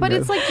is not a But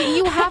myth. it's like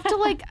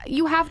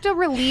you have to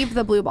relieve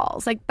the blue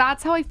balls. Like,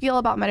 that's how I feel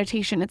about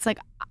meditation. It's like,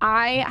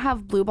 I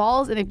have blue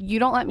balls, and if you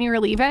don't let me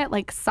relieve it,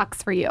 like,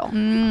 sucks for you.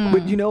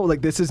 But you know,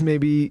 like, this is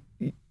maybe...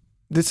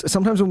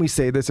 Sometimes when we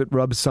say this, it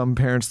rubs some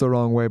parents the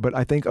wrong way. But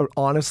I think,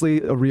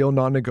 honestly, a real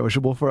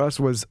non-negotiable for us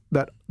was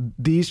that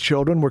these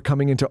children were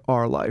coming into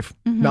our life,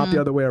 not the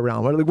other way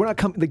around. Right? Like, we're not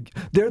coming. Like,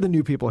 they're the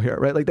new people here,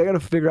 right? Like, they got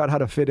to figure out how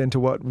to fit into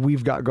what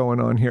we've got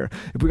going on here.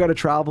 If we got to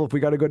travel, if we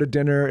got to go to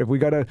dinner, if we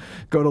got to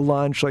go to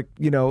lunch, like,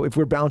 you know, if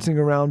we're bouncing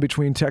around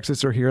between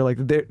Texas or here, like,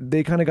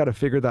 they kind of got to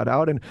figure that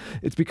out. And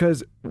it's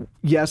because,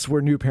 yes,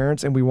 we're new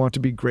parents and we want to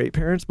be great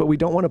parents, but we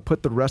don't want to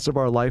put the rest of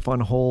our life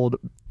on hold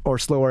or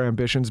slow our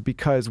ambitions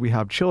because we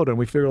have children.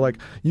 We figure like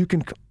you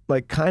can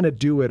like kind of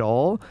do it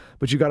all,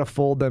 but you got to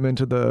fold them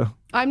into the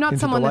I'm not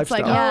someone that's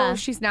like, lifestyle. oh,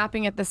 she's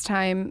napping at this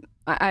time.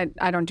 I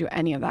don't do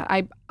any of that.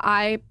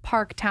 I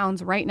park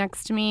Towns right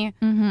next to me,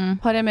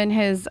 put him in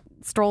his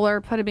stroller,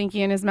 put a binky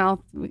in his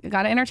mouth. We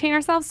got to entertain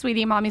ourselves,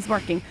 sweetie. Mommy's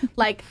working.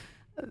 Like,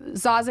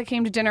 Zaza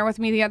came to dinner with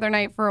me the other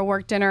night for a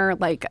work dinner.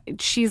 Like,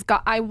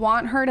 I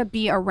want her to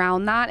be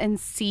around that and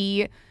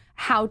see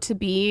how to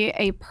be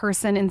a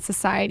person in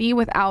society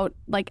without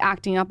like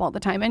acting up all the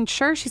time. And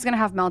sure, she's going to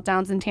have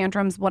meltdowns and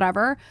tantrums,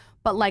 whatever.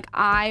 But like,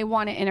 I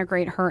want to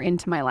integrate her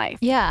into my life.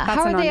 Yeah.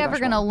 That's How a are they ever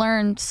non-negotiable. going to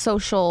learn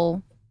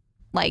social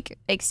like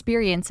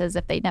experiences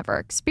if they never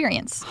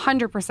experience?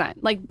 100%.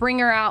 Like, bring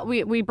her out.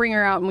 We bring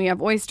her out and we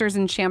have oysters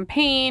and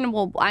champagne.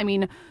 Well, I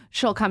mean,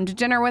 she'll come to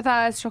dinner with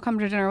us. She'll come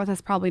to dinner with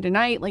us probably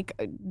tonight. Like,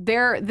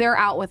 they're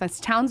out with us.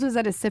 Towns was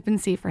at a sip and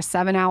see for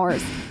 7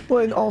 hours.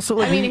 well, and also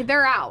like I mean,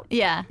 they're out.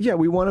 Yeah. yeah,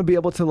 we want to be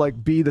able to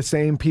like be the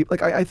same people.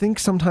 Like I think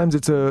sometimes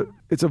it's a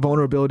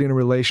vulnerability in a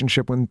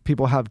relationship when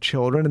people have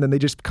children and then they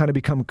just kind of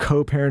become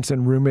co-parents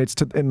and roommates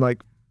to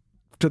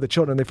the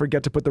children. They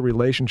forget to put the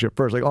relationship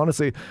first. Like,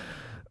 honestly,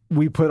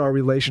 we put our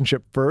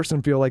relationship first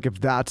and feel like if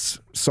that's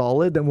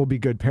solid, then we'll be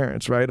good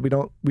parents, right?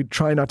 We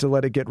try not to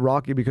let it get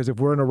rocky, because if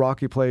we're in a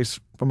rocky place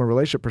from a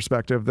relationship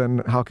perspective,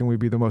 then how can we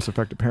be the most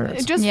effective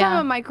parents? Just Yeah. from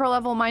a micro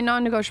level, my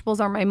non-negotiables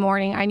are my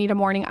morning. I need a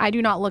morning. I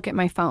do not look at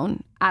my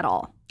phone at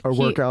all. Or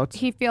workouts.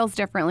 He feels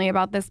differently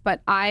about this,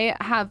 but I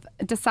have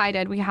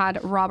decided. We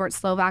had Robert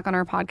Slovak on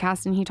our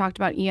podcast, and he talked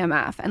about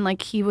EMF, and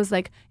like, he was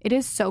like, it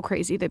is so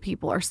crazy that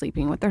people are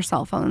sleeping with their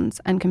cell phones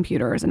and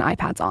computers and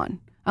iPads on.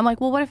 I'm like,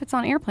 well, what if it's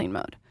on airplane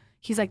mode?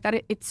 He's like,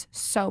 it's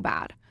so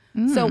bad.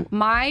 So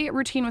my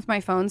routine with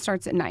my phone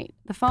starts at night.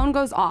 The phone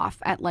goes off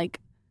at like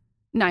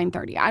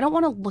 9:30. I don't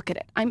want to look at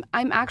it. I'm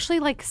actually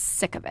like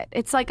sick of it.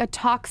 It's like a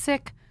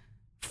toxic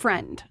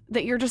friend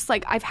that you're just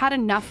like, I've had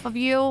enough of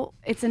you.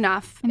 It's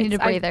enough. I need a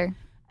It's- breather.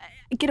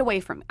 Get away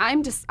from me.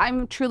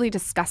 I'm truly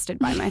disgusted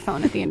by my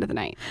phone at the end of the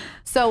night.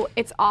 So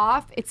it's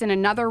off. It's in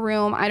another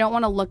room. I don't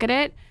want to look at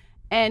it.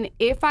 And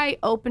if I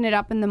open it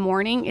up in the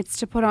morning, it's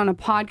to put on a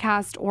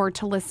podcast or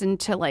to listen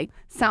to like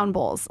sound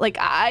bowls. Like,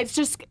 it's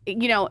just,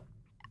 you know,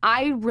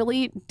 I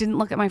really didn't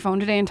look at my phone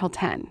today until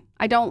 10.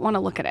 I don't want to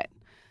look at it.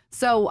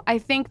 So I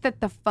think that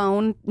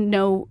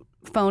no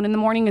phone in the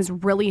morning has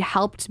really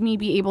helped me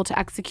be able to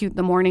execute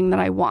the morning that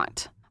I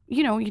want.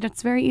 You know,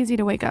 it's very easy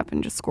to wake up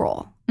and just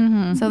scroll.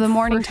 So the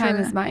morning time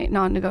is my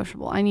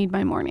non-negotiable. I need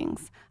my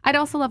mornings. I'd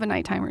also love a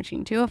nighttime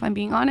routine too, if I'm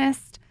being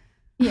honest.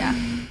 Yeah.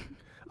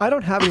 I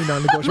don't have any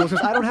non-negotiables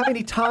because I don't have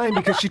any time,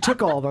 because she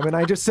took all of them, and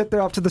I just sit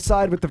there off to the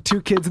side with the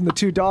 2 kids and the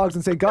 2 dogs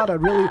and say, God,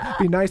 I'd really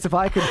be nice if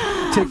I could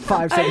take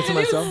 5 seconds to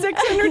myself.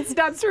 600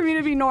 steps for me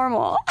to be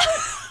normal.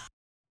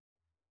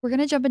 We're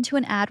going to jump into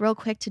an ad real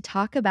quick to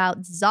talk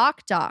about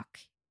ZocDoc.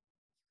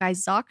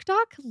 Guys,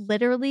 ZocDoc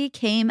literally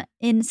came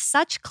in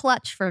such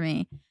clutch for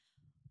me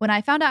when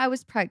I found out I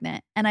was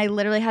pregnant, and I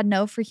literally had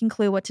no freaking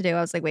clue what to do.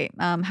 I was like, wait,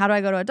 how do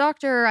I go to a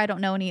doctor? I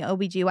don't know any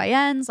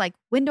OBGYNs. Like,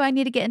 when do I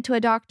need to get into a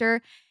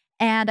doctor?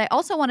 And I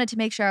also wanted to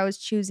make sure I was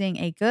choosing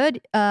a good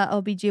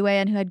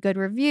OBGYN who had good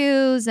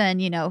reviews and,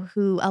 you know,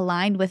 who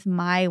aligned with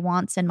my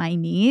wants and my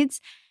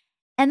needs.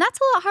 And that's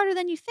a lot harder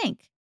than you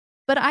think.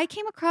 But I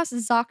came across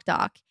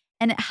ZocDoc,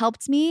 and it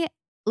helped me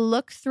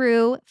look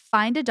through,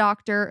 find a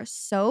doctor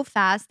so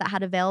fast that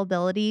had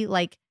availability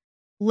like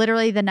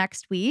literally the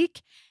next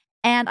week.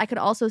 And I could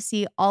also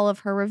see all of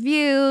her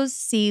reviews,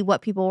 see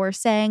what people were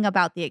saying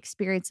about the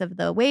experience of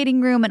the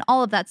waiting room and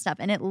all of that stuff.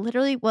 And it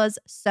literally was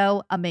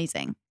so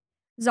amazing.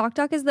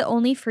 ZocDoc is the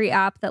only free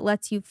app that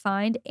lets you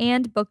find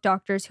and book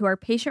doctors who are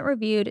patient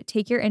reviewed,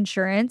 take your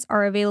insurance,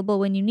 are available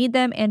when you need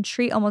them, and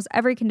treat almost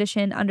every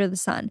condition under the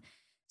sun.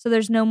 So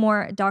there's no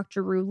more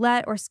doctor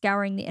roulette or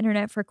scouring the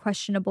internet for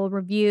questionable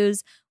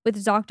reviews. With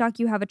ZocDoc,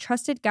 you have a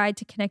trusted guide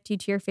to connect you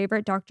to your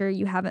favorite doctor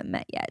you haven't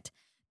met yet.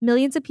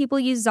 Millions of people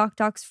use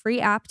ZocDoc's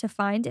free app to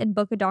find and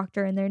book a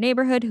doctor in their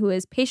neighborhood who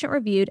is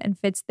patient-reviewed and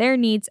fits their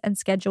needs and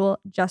schedule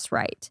just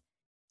right.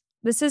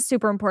 This is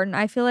super important.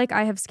 I feel like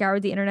I have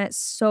scoured the internet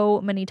so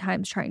many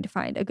times trying to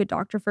find a good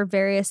doctor for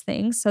various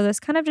things. So this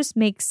kind of just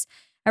makes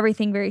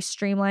everything very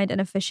streamlined and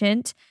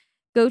efficient.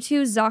 Go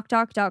to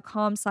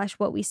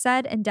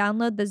ZocDoc.com/whatwesaid and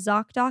download the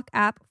ZocDoc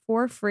app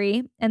for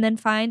free, and then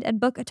find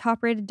and book a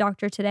top-rated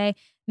doctor today.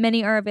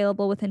 Many are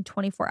available within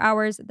 24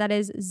 hours. That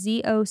is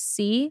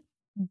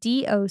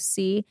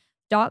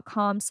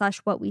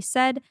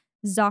ZocDoc.com/whatwesaid,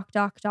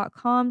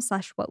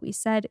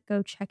 ZocDoc.com/whatwesaid.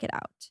 Go check it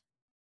out.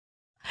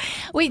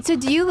 Wait, so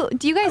do you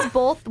guys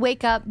both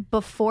wake up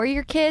before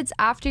your kids,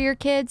 after your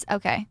kids?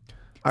 Okay.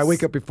 I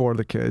wake up before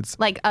the kids,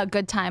 Like a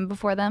good time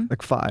before them?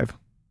 like 5.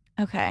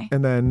 Okay.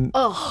 And then,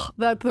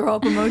 That throw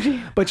up emoji.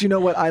 but you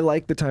know what? I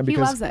like the time He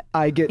because loves it.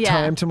 I get Yeah.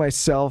 time to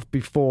myself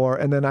before,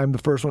 and then I'm the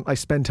first one. I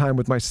spend time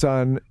with my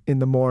son in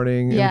the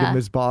morning and give Yeah. him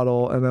his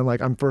bottle, and then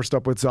like I'm first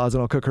up with Zaz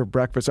and I'll cook her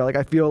breakfast. So, like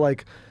I feel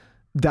like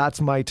that's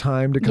my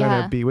time to kind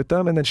Yeah. of be with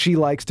them. And then she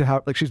likes to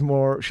have she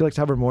likes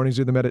to have her mornings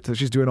do the meditation. So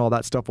she's doing all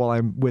that stuff while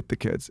I'm with the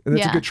kids, and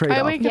it's a Yeah. good trade I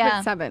off. wake up Yeah.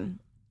 at 7.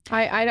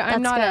 I'm That's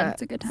not good.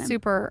 It's a good time.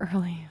 super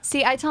early.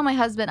 See, I tell my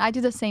husband I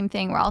do the same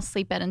thing where I'll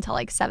sleep in until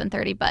like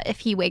 7:30, but if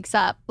he wakes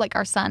up, like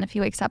our son, if he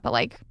wakes up at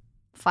like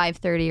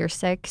 5:30 or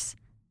 6,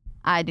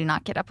 I do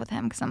not get up with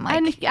him because I'm like,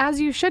 And as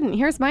you shouldn't.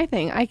 Here's my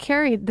thing. I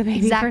carried the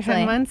baby for Exactly.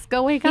 10 months.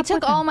 Go wake he up took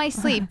with all him. my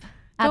sleep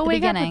at Go the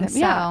wake up beginning. with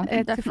him. Yeah, So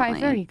at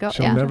Definitely. 5:30. Go.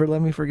 She'll Yeah. never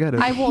let me forget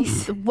it. I will.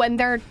 When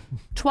they're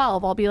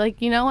 12, I'll be like,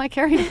 I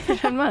carried it for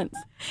 10 months.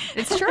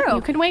 it's true. You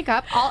can wake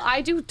up.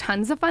 I do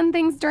tons of fun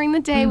things during the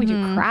day. We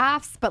do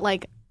crafts, but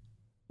like,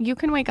 you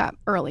can wake up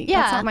early.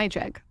 Yeah. That's not my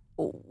jig.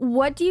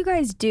 What do you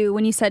guys do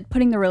when you said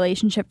putting the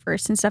relationship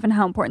first and stuff and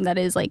how important that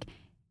is? Like,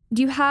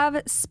 do you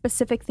have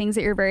specific things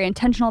that you're very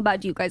intentional about?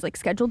 Do you guys like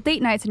schedule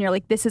date nights and you're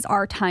like, this is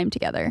our time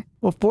together?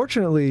 Well,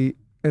 fortunately,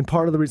 and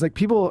part of the reason, like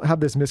people have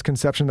this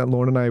misconception that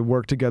Lauren and I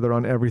work together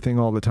on everything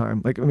all the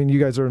time. Like, I mean,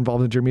 you guys are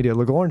involved in Jure Media.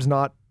 Like, Lauren's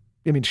not,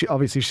 I mean,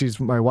 she's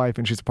my wife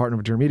and she's a partner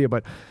with Jure Media,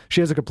 but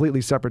she has a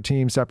completely separate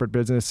team, separate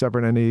business,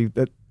 separate entity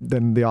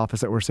than the office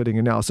that we're sitting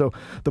in now. So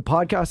the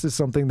podcast is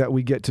something that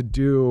we get to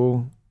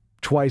do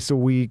twice a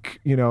week,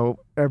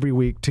 every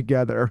week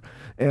together.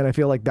 And I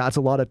feel like that's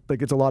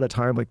it's a lot of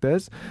time like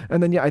this.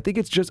 And then, I think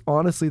it's just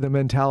honestly the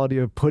mentality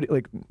of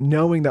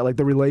knowing that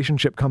the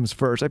relationship comes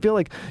first. I feel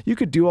like you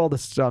could do all the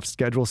stuff,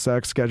 schedule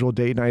sex, schedule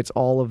date nights,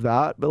 all of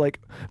that. But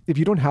if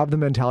you don't have the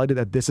mentality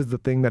that this is the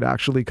thing that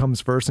actually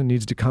comes first and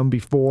needs to come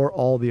before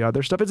all the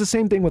other stuff, it's the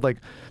same thing with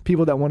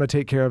people that want to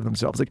take care of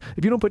themselves.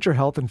 If you don't put your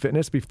health and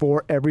fitness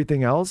before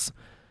everything else,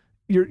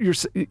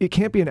 it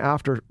can't be an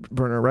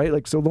afterburner,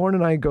 right? So Lauren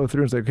and I go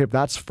through and say, okay, if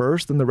that's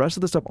first, then the rest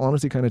of the stuff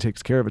honestly kind of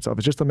takes care of itself.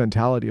 It's just the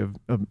mentality of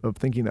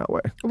thinking that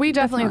way. We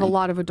definitely have a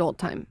lot of adult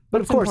time.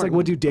 But of course,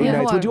 we'll do date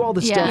nights, we'll do all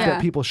the stuff Yeah.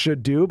 that people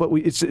should do, but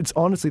it's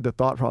honestly the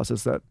thought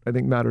process that I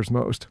think matters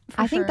most.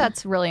 I think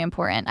that's really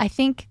important. I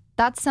think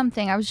that's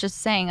something I was just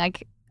saying,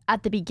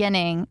 at the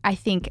beginning, I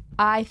think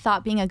I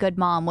thought being a good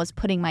mom was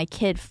putting my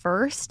kid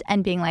first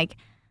and being like,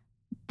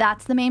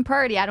 that's the main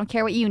priority. I don't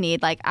care what you need.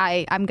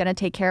 I'm going to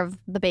take care of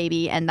the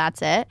baby and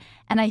that's it.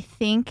 And I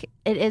think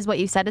it is what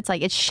you said. It's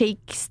it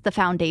shakes the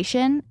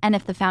foundation. And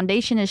if the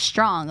foundation is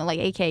strong,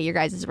 aka your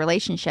guys'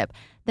 relationship,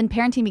 then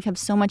parenting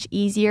becomes so much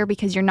easier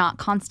because you're not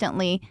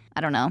constantly,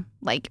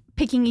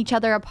 picking each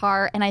other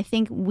apart. And I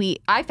think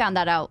I found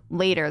that out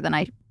later than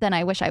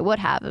I wish I would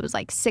have. It was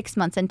 6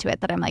 months into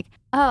it that I'm like,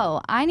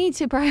 oh, I need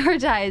to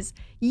prioritize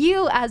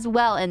you as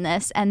well in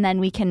this. And then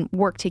we can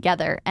work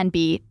together and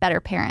be better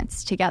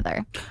parents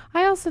together.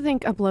 I also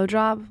think a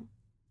blowjob,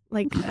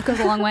 Goes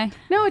a long way.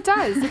 no, it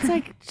does.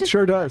 It's It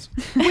sure does.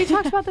 we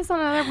talked about this on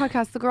another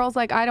podcast. The girl's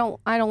like, I don't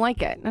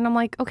like it, and I'm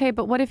like, okay,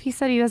 but what if he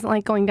said he doesn't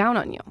like going down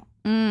on you?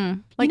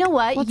 You know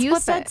what? let's You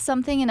flip said it.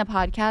 something in a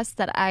podcast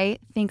that I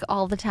think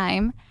all the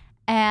time.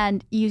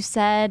 And you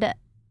said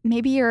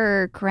maybe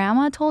your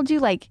grandma told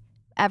you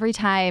every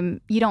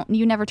time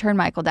you never turn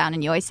Michael down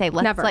and you always say,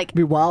 let's Never. It'd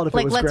be wild if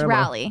it was let's grandma.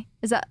 rally.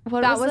 Is that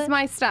what That was was it?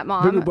 my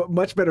stepmom. But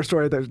much better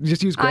story.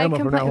 Just use grandma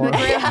from now on.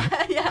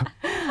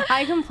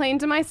 I complained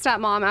to my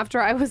stepmom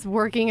after I was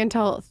working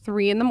until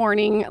 3 in the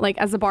morning,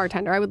 as a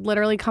bartender. I would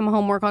literally come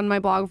home, work on my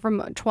blog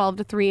from 12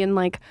 to 3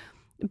 and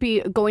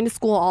be going to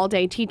school all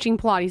day, teaching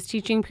Pilates,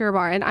 teaching Pure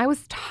Barre. And I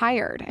was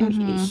tired. And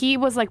he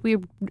was we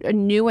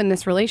knew in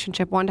this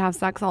relationship, wanted to have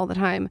sex all the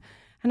time.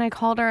 And I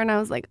called her and I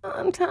was like, oh,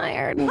 I'm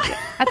tired. And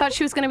I thought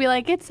she was going to be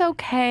like, it's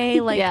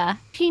okay. Yeah.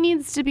 He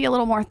needs to be a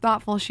little more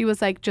thoughtful. She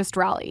was like, just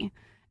rally.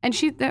 And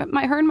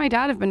her and my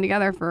dad have been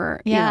together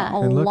for Yeah. a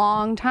And look-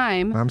 long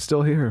time. I'm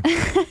still here.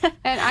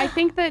 And I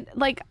think that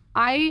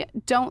I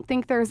don't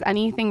think there's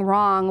anything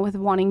wrong with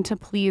wanting to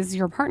please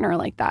your partner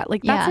like that.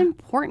 That's Yeah.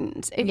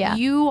 important. If Yeah.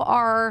 you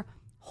are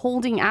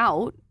holding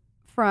out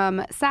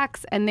from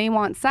sex and they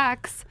want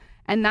sex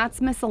and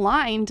that's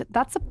misaligned,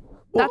 that's a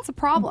That's a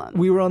problem.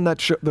 We were on that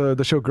show,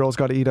 the show Girls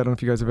Gotta Eat. I don't know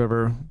if you guys have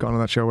ever gone on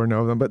that show or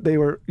know them, but they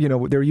were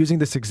using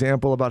this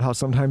example about how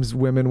sometimes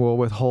women will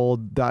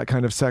withhold that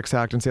kind of sex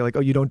act and say like,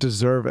 oh, you don't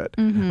deserve it,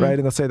 right?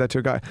 And they'll say that to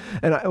a guy.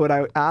 And when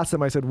I asked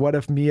them, I said, what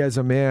if me as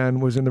a man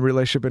was in the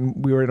relationship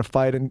and we were in a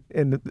fight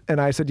and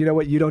I said, you know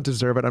what, you don't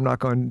deserve it. I'm not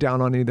going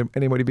down on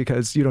anybody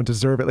because you don't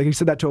deserve it. Like he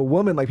said that to a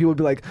woman, like people would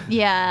be like,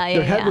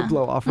 their head would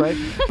blow off, right?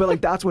 But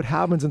like that's what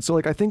happens. And so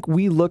like I think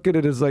we look at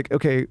it as like,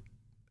 okay,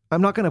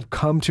 I'm not going to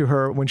come to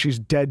her when she's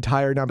dead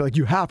tired and I'll be like,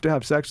 you have to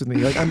have sex with me.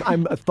 Like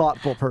I'm a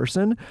thoughtful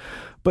person,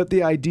 but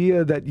the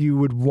idea that you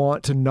would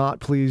want to not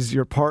please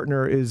your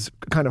partner is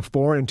kind of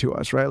foreign to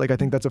us, right? Like I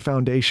think that's a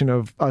foundation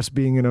of us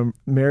being in a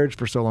marriage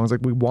for so long. It's like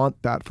we want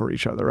that for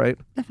each other, right?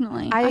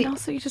 Definitely. And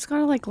also you just got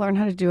to like learn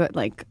how to do it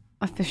like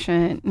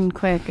efficient and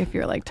quick. If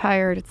you're like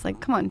tired, it's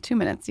like, come on, 2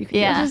 minutes. You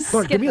can just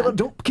Lauren,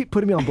 don't keep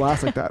putting me on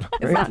blast like that.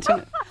 It's not 2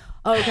 minutes.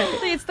 Okay.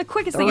 It's the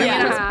quickest thing.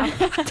 I'm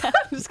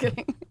just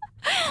kidding.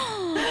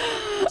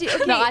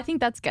 No, I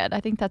think that's good. I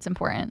think that's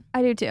important.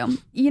 I do too.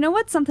 You know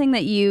what's something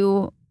that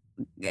you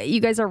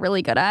guys are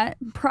really good at?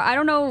 I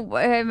don't know.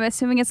 I'm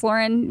assuming it's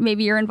Lauren.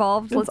 Maybe you're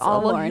involved. It's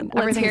all Lauren.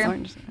 Everything's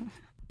Lauren.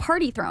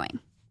 Party throwing.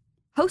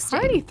 Hosting.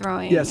 Party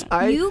throwing. Yes,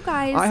 you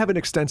guys. I have an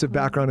extensive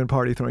background in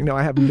party throwing. No,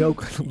 I have no.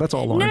 That's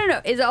all Lauren.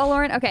 No. Is it all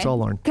Lauren? Okay. It's all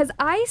Lauren. Because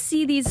I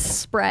see these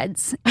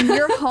spreads in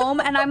your home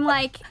and I'm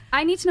like,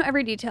 I need to know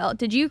every detail.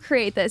 Did you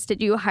create this?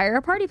 Did you hire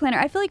a party planner?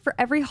 I feel like for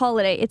every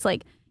holiday, it's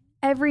like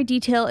every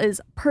detail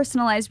is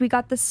personalized. We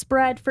got the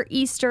spread for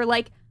Easter.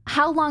 Like,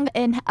 how long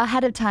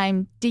ahead of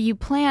time do you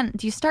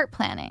start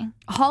planning?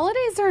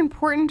 Holidays are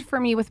important for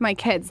me with my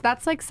kids.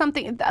 That's like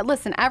something,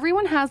 listen,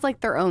 everyone has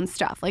like their own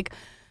stuff. Like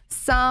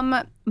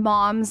some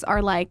moms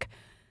are like,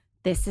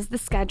 this is the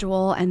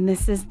schedule and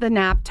this is the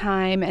nap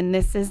time and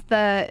this is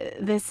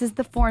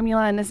the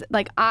formula and this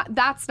like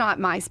that's not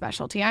my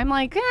specialty. I'm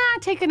like,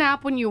 take a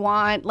nap when you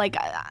want, like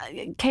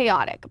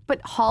chaotic.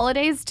 But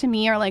holidays to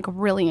me are like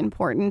really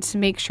important to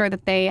make sure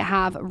that they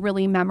have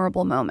really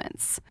memorable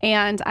moments.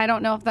 And I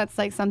don't know if that's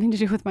like something to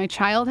do with my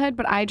childhood,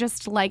 but I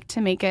just like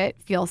to make it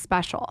feel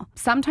special.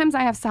 Sometimes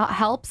I have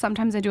help,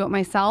 sometimes I do it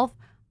myself.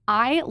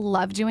 I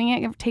love doing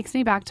it. It takes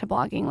me back to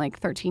blogging like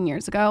 13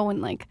 years ago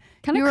when like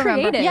kind of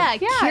creative. Yeah,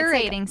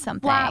 curating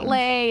something. Flat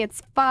lay,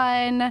 it's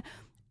fun.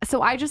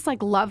 So I just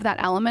like love that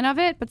element of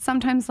it. But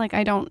sometimes like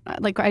I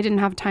didn't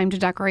have time to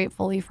decorate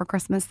fully for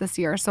Christmas this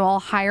year. So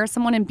I'll hire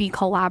someone and be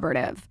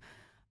collaborative.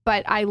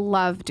 But I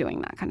love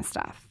doing that kind of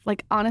stuff.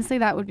 Like honestly,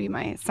 that would be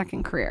my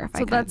second career if I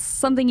could. So that's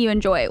something you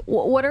enjoy.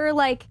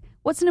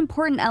 What's an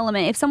important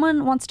element if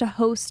someone wants to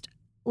host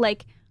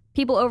like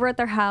people over at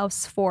their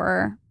house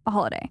for a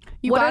holiday?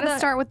 You got to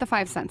start with the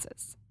 5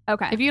 senses.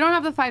 Okay. If you don't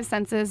have the 5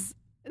 senses,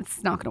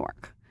 it's not going to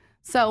work.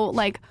 So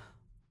like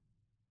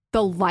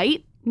the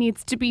light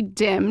needs to be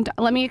dimmed.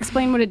 Let me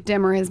explain what a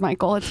dimmer is,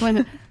 Michael. It's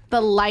when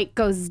the light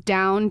goes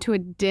down to a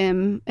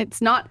dim.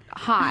 It's not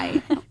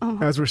high.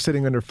 As we're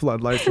sitting under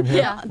floodlights in here.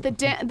 Yeah. The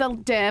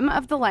dim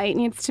of the light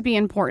needs to be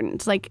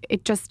important. Like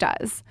it just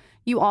does.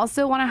 You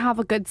also want to have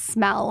a good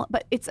smell,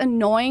 but it's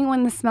annoying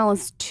when the smell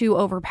is too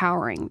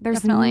overpowering.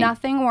 There's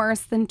nothing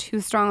worse than too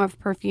strong of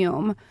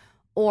perfume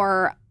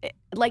or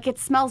like it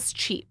smells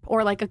cheap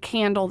or like a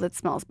candle that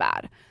smells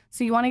bad.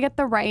 So you want to get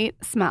the right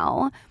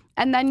smell.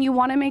 And then you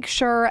want to make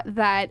sure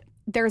that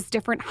there's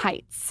different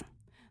heights.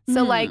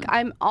 So like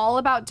I'm all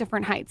about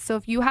different heights. So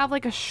if you have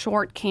like a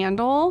short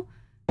candle,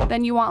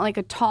 then you want like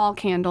a tall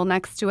candle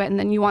next to it. And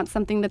then you want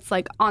something that's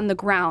like on the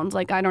ground.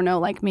 Like, I don't know,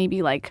 like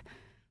maybe like,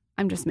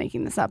 I'm just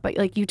making this up, but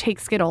like you take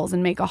Skittles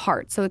and make a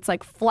heart. So it's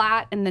like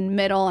flat and then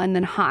middle and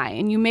then high.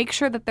 And you make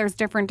sure that there's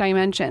different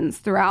dimensions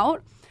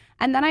throughout.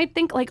 And then I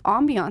think like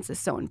ambiance is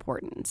so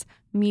important.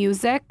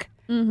 Music.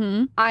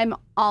 I'm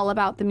all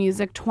about the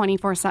music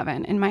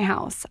 24/7 in my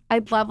house.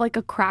 I'd love like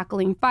a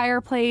crackling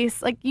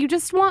fireplace. Like you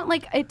just want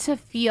like it to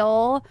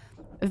feel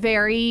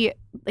very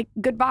like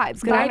good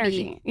vibes, good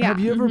energy. Yeah. Have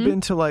you ever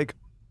been to like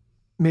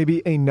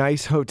maybe a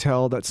nice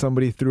hotel that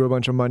somebody threw a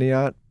bunch of money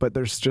at, but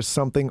there's just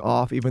something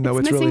off, even though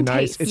it's really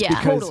nice? Taste. It's Yeah,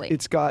 because totally.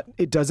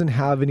 it doesn't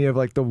have any of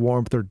like the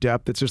warmth or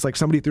depth. It's just like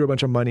somebody threw a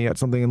bunch of money at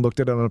something and looked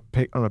at it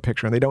on a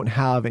picture, and they don't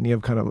have any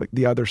of kind of like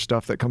the other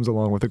stuff that comes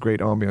along with a great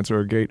ambiance or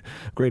a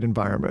great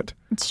environment.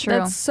 It's true.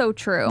 That's so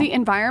true. The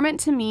environment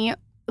to me,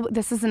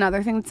 this is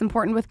another thing that's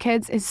important with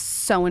kids, is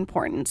so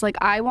important. Like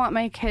I want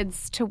my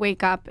kids to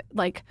wake up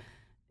like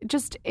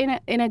just in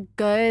a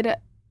good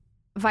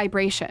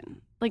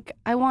vibration. Like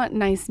I want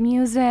nice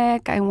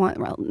music, I want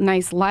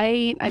nice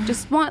light. I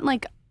just want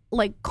like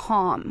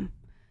calm.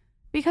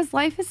 Because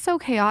life is so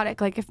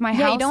chaotic. Like if my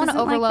house you don't want to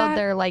isn't like overload that-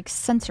 their like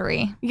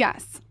sensory.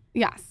 Yes,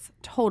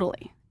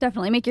 totally.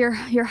 Definitely make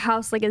your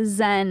house like a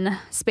zen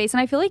space. And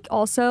I feel like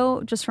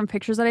also just from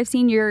pictures that I've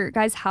seen, your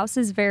guys' house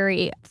is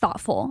very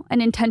thoughtful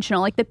and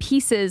intentional. Like the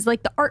pieces,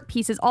 like the art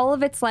pieces, all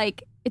of it's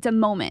like, it's a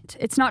moment.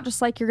 It's not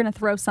just like you're going to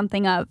throw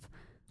something of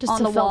Just on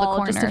to the fill the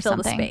wall just corner to fill or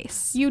the something.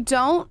 space. You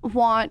don't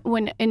want,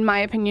 in my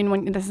opinion,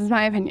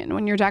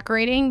 when you're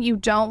decorating, you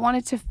don't want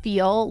it to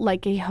feel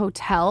like a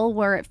hotel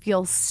where it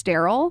feels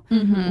sterile.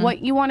 Mm-hmm. What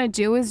you want to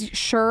do is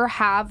sure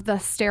have the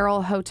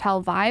sterile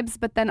hotel vibes,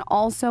 but then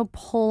also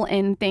pull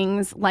in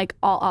things like,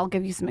 I'll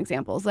give you some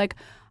examples. Like,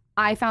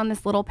 I found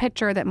this little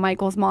picture that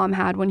Michael's mom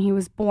had when he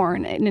was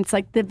born, and it's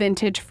like the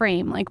vintage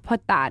frame, like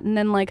put that. And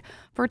then like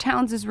for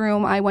Towns'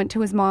 room, I went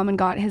to his mom and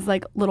got his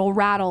like little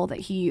rattle that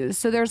he used.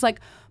 So there's like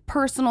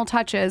personal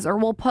touches, or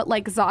we'll put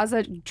like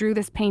Zaza drew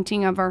this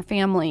painting of our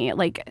family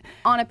like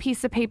on a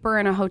piece of paper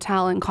in a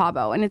hotel in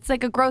Cabo. And it's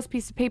like a gross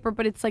piece of paper,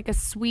 but it's like a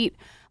sweet,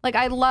 like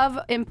I love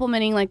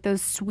implementing like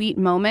those sweet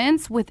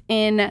moments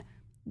within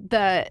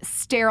the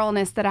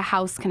sterileness that a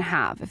house can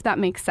have, if that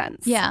makes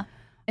sense. Yeah.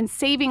 And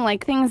saving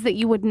like things that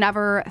you would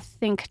never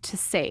think to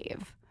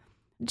save.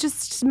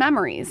 Just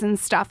memories and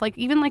stuff, like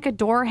even like a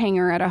door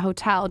hanger at a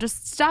hotel,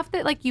 just stuff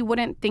that like you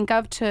wouldn't think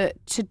of to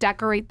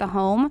decorate the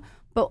home,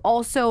 but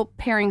also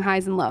pairing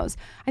highs and lows.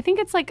 I think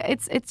it's like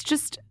it's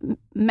just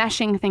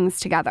meshing things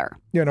together.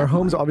 Yeah, and our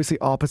home's obviously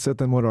opposite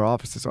than what our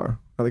offices are.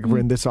 Like if we're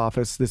in this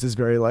office, this is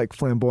very like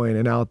flamboyant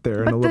and out there.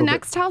 But and a the little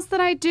next house that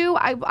I do,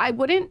 I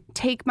wouldn't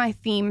take my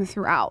theme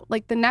throughout.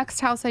 Like the next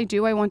house I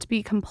do, I want to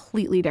be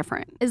completely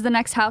different. Is the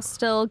next house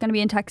still going to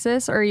be in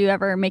Texas, or are you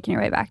ever making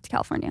your way back to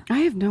California? I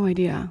have no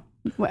idea.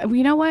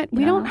 You know what?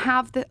 We don't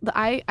have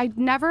I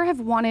never have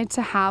wanted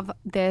to have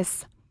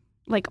this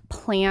like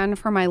plan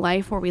for my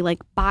life where we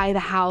like buy the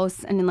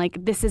house and then like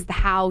this is the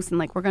house and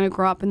like we're gonna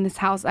grow up in this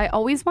house. I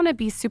always want to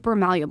be super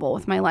malleable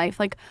with my life.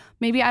 Like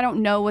maybe I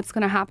don't know what's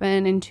gonna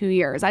happen in 2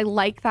 years. I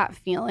like that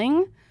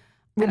feeling.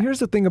 And here's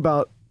the thing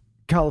about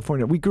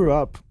California. We grew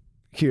up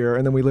here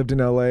and then we lived in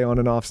LA on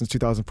and off since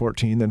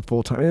 2014, then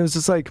full time. It was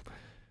just like,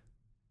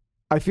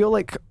 I feel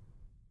like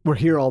we're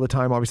here all the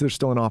time. Obviously, there's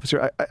still an office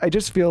here. I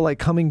just feel like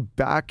coming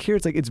back here,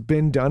 it's like it's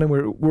been done and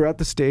we're at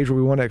the stage where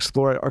we want to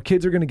explore it. Our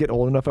kids are going to get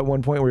old enough at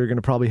one point where you're going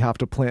to probably have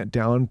to plant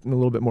down a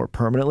little bit more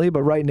permanently.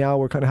 But right now,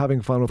 we're kind of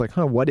having fun with like,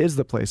 what is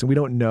the place? And we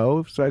don't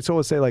know. So I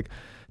always say like,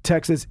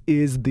 Texas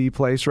is the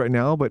place right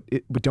now, but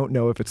we don't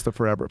know if it's the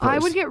forever place. I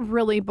would get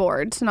really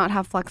bored to not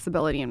have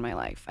flexibility in my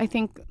life. I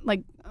think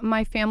like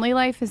my family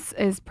life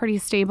is pretty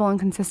stable and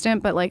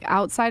consistent, but like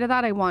outside of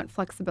that, I want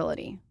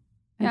flexibility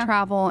and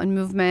travel and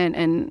movement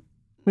and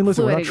I mean,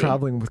 listen, fluidity. we're not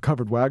traveling with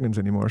covered wagons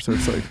anymore, so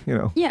it's like, you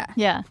know. Yeah.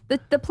 Yeah.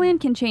 The plan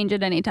can change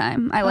at any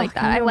time. I like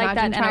that. Can I you like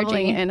that imagine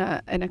traveling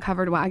energy. in a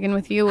covered wagon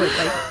with you with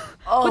like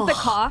With the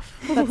cough.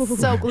 that's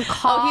so cool.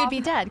 Oh, he would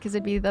be dead because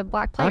it'd be the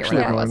black plague. Actually,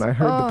 or whatever it everyone, was. I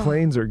heard the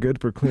planes are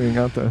good for cleaning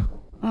out the...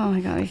 Oh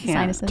my god, I can't.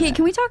 Sinuses. Okay,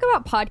 can we talk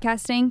about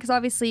podcasting? Because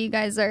obviously you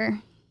guys are,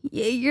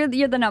 you're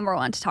the number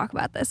one to talk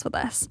about this with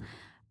us.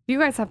 You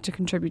guys have to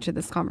contribute to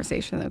this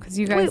conversation though, because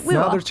you guys. We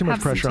now will there's too much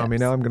have some pressure on me.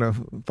 tips. Now I'm going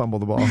to fumble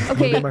the ball.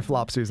 Okay. It'll be my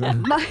flop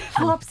season. My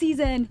flop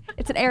season.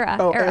 It's an era.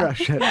 Oh, era,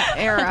 shit.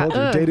 Era. Told you,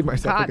 Ugh. dated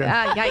myself God,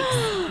 again.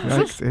 yikes.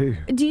 Yikes,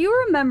 hey. Do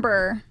you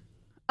remember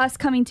us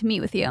coming to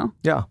meet with you?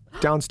 Yeah,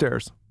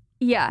 downstairs.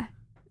 Yeah.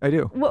 I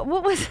do. What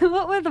were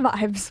the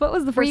vibes? What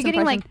was the first Were you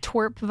getting impression? like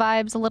twerp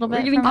vibes a little bit?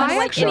 you getting from us? kind of I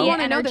like actually idiot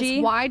want to know energy?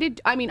 this. Why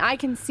did I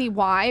can see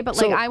why, but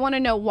So- like I want to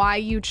know why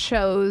you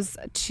chose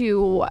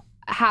to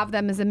have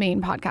them as a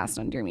main podcast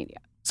on Dear Media.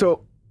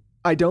 So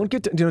I don't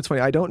get to, you know, it's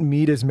funny. I don't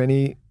meet as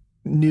many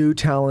new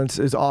talents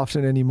as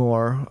often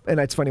anymore. And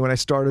it's funny, when I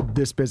started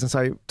this business,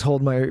 I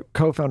told my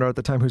co-founder at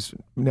the time, who's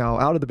now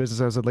out of the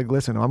business, I was like,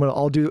 listen,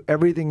 I'll do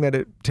everything that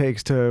it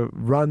takes to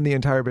run the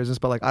entire business,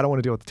 but like, I don't want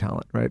to deal with the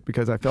talent, right?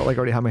 Because I felt like I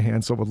already had my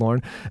hands full with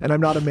Lauren, and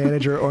I'm not a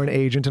manager or an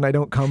agent, and I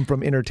don't come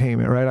from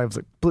entertainment, right? I was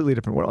a completely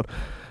different world.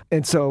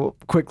 And so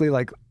quickly,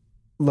 like,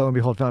 lo and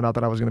behold, found out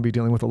that I was going to be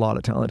dealing with a lot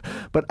of talent.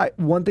 But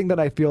one thing that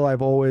I feel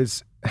I've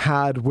always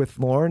had with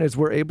Lauren is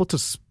we're able to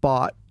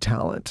spot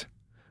talent,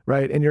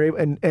 right? And you're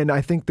able, and I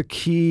think the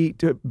key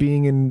to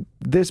being in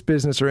this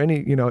business or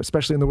any, you know,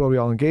 especially in the world we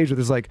all engage with,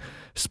 is like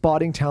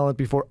spotting talent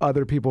before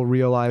other people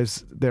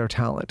realize their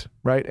talent,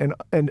 right?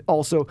 And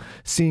also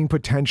seeing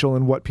potential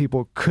in what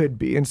people could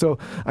be. And so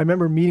I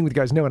remember meeting with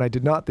you guys, and I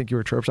did not think you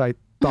were chirps. I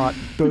thought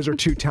those are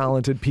two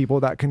talented people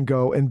that can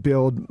go and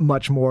build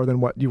much more than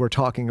what you were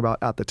talking about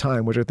at the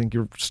time, which I think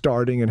you're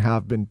starting and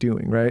have been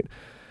doing, right?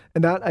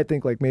 And that, I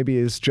think, like, maybe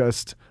is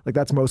just like,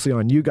 that's mostly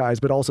on you guys,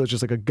 but also it's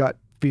just like a gut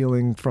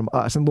feeling from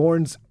us. And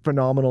Lauren's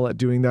phenomenal at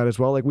doing that as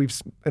well. Like,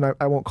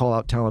 I won't call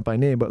out talent by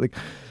name, but like,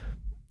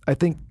 I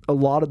think a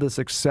lot of the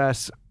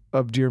success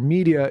of Dear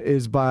Media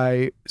is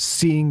by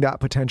seeing that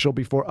potential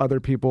before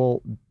other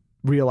people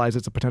realize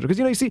it's a potential. Because,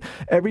 you know, you see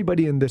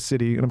everybody in this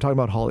city, and I'm talking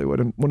about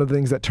Hollywood, and one of the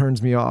things that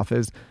turns me off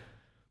is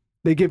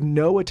they give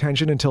no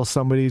attention until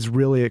somebody's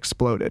really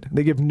exploded.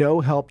 They give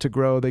no help to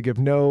grow. They give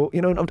no,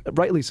 you know,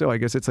 rightly so, I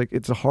guess. It's like,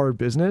 it's a hard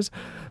business.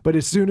 But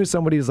as soon as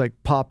somebody's like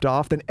popped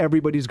off, then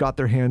everybody's got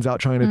their hands out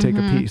trying to take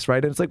a piece,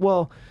 right? And it's like,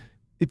 well,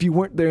 if you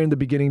weren't there in the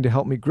beginning to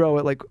help me grow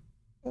it, like,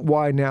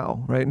 why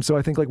now, right? And so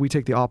I think like we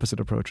take the opposite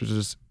approach, which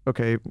is,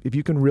 okay, if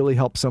you can really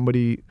help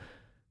somebody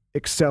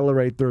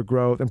accelerate their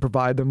growth and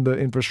provide them the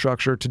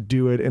infrastructure to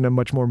do it in a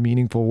much more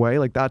meaningful way,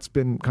 like that's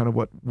been kind of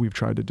what we've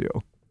tried to do.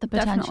 the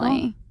potential.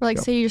 Definitely. We're like,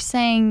 Yep. so you're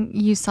saying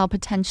you saw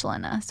potential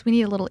in us. We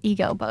need a little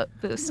ego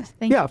boost.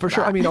 Thank Yeah, you for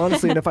sure. that. I mean,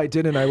 honestly, and if I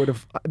didn't, I would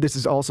have. This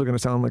is also going to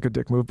sound like a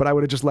dick move, but I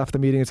would have just left the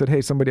meeting and said,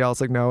 "Hey, somebody else."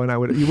 Like, no, and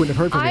you wouldn't have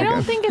heard from me I again.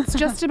 don't think it's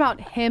just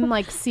about him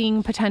like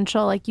seeing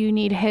potential. Like you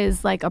need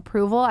his like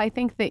approval. I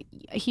think that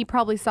he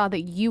probably saw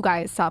that you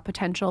guys saw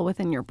potential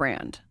within your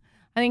brand.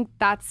 I think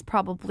that's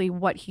probably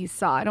what he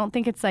saw. I don't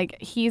think it's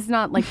like he's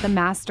not like the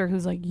master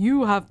who's like,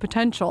 you have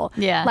potential.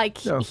 Yeah.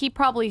 Like No. he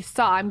probably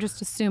saw. I'm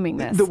just assuming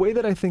this. The way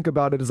that I think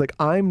about it is like,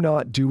 I'm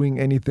not doing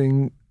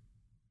anything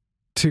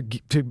to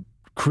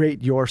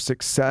create your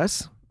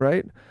success,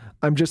 right?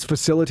 I'm just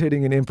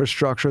facilitating an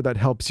infrastructure that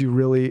helps you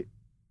really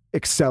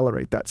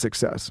accelerate that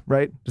success,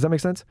 right? Does that make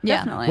sense? Yeah.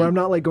 Definitely. Where I'm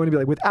not like going to be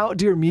like, without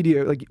Dear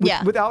Media, like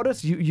Yeah. without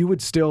us, you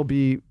would still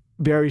be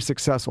very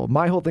successful.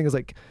 My whole thing is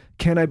like,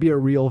 can I be a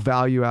real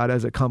value add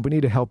as a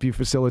company to help you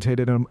facilitate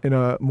it in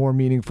a more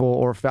meaningful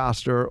or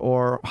faster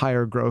or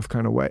higher growth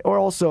kind of way? Or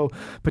also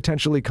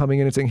potentially coming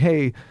in and saying,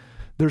 hey,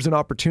 there's an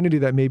opportunity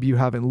that maybe you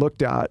haven't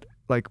looked at.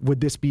 Like, would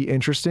this be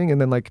interesting?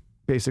 And then like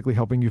basically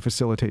helping you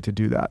facilitate to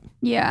do that.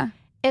 Yeah.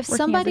 If Working as a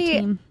somebody,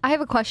 team. I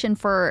have a question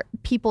for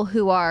people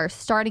who are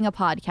starting a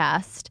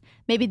podcast.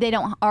 Maybe they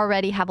don't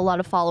already have a lot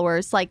of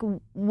followers. Like,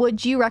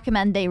 would you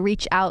recommend they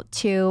reach out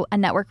to a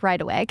network right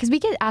away? Because we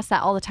get asked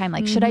that all the time.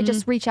 Like, should I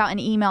just reach out and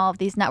email of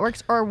these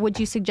networks? Or would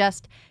you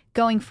suggest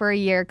going for a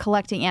year,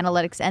 collecting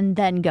analytics, and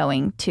then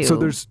going to? So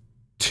there's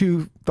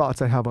two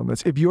thoughts I have on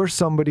this. If you're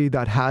somebody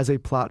that has a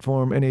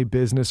platform and a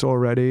business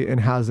already and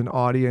has an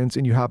audience,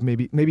 and you have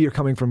maybe you're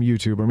coming from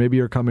YouTube or maybe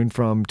you're coming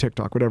from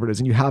TikTok, whatever it is,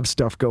 and you have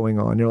stuff going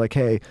on, you're like,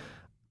 hey,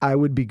 I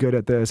would be good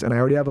at this and I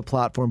already have a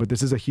platform, but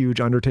this is a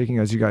huge undertaking.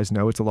 As you guys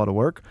know, it's a lot of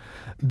work.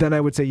 Then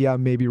I would say, yeah,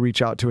 maybe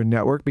reach out to a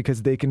network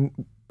because they can,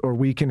 or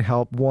we can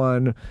help,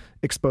 one,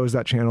 expose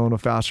that channel in a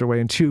faster way,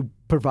 and two,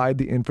 provide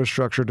the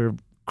infrastructure to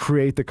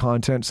create the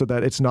content so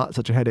that it's not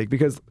such a headache.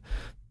 Because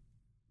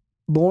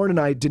Lauren and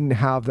I didn't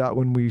have that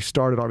when we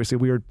started. Obviously,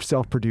 we were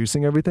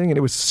self-producing everything, and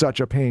it was such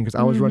a pain because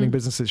I was running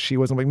businesses. She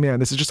wasn't. Like, man,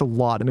 this is just a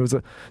lot. And it was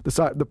the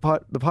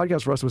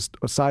podcast for us was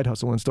a side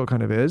hustle and still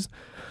kind of is.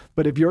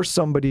 But if you're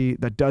somebody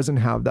that doesn't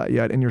have that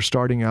yet and you're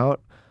starting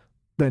out,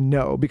 then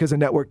no, because a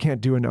network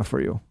can't do enough for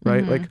you,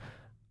 right? Like,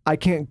 I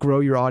can't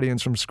grow your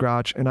audience from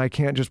scratch, and I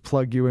can't just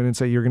plug you in and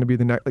say you're going to be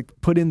the next. Like,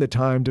 put in the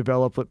time,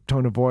 develop a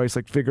tone of voice,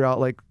 like figure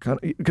out like kind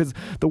of, because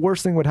the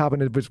worst thing would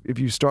happen if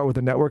you start with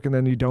a network and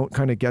then you don't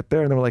kind of get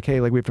there, and then we're like, hey,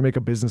 like we have to make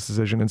a business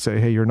decision and say,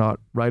 hey, you're not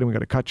right, and we got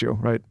to cut you,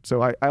 right?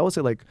 So I always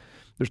say like,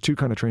 there's two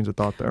kind of trains of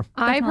thought there.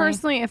 I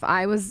personally, if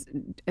I was,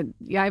 I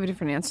have a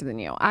different answer than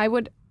you. I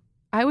would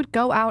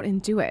go out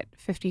and do it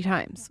 50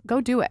 times. Go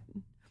do it.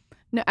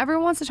 No,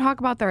 everyone wants to talk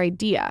about their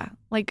idea.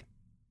 Like,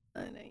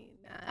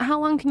 how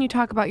long can you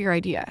talk about your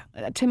idea?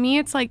 To me,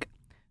 it's like,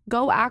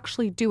 go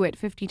actually do it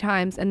 50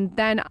 times. And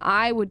then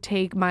I would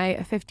take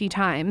my 50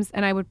 times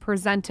and I would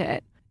present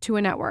it to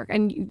a network.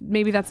 And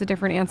maybe that's a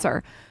different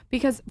answer.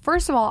 Because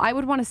first of all, I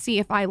would want to see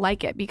if I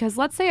like it. Because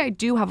let's say I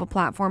do have a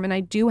platform and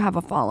I do have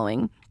a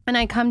following, and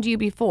I come to you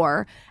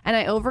before and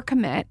I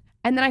overcommit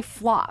and then I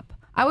flop.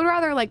 I would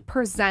rather like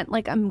present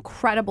like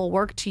incredible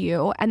work to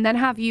you and then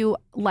have you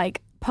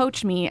like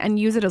poach me and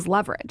use it as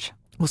leverage.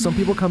 Well, some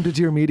people come to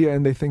Dear Media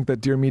and they think that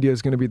Dear Media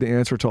is going to be the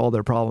answer to all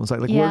their problems.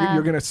 Like Yeah.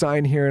 you're going to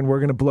sign here and we're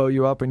going to blow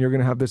you up and you're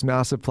going to have this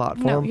massive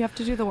platform. No, you have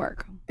to do the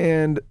work.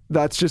 And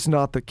that's just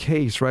not the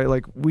case, right?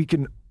 Like, we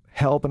can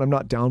help, and I'm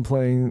not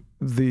downplaying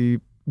the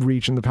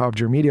reach and the power of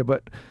Dear Media,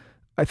 but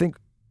I think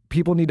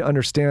people need to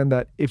understand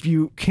that if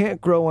you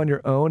can't grow on your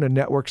own, a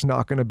network's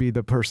not going to be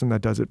the person that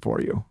does it for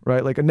you,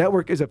 right? Like, a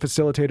network is a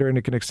facilitator and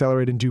it can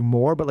accelerate and do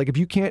more, but like, if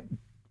you can't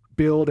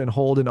build and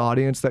hold an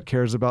audience that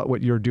cares about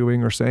what you're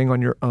doing or saying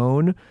on your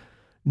own,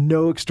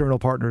 no external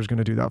partner is going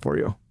to do that for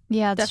you.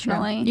 Yeah, that's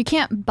Definitely. true. You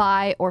can't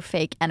buy or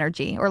fake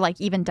energy or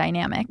like even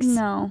dynamics.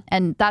 No.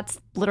 And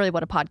that's literally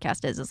what a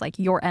podcast is like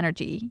your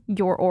energy,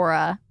 your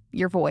aura,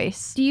 your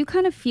voice. Do you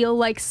kind of feel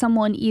like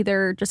someone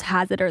either just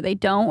has it or they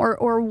don't?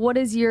 Or what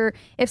is your,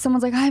 if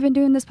someone's like, I've been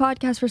doing this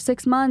podcast for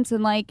 6 months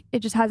and like it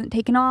just hasn't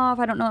taken off,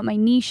 I don't know what my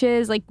niche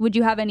is, like, would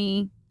you have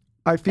any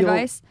I feel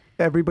advice?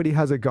 everybody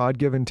has a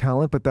God-given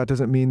talent, but that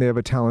doesn't mean they have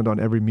a talent on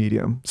every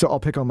medium. So I'll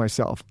pick on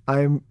myself.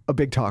 I'm a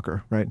big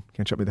talker, right?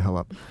 Can't shut me the hell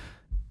up.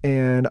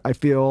 And I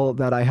feel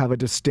that I have a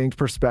distinct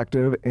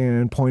perspective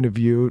and point of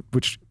view,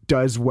 which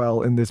does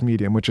well in this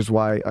medium, which is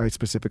why I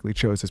specifically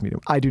chose this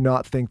medium. I do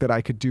not think that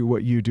I could do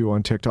what you do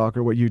on TikTok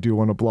or what you do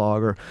on a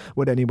blog or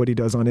what anybody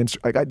does on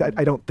Instagram.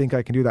 I don't think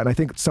I can do that. And I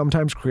think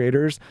sometimes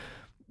creators,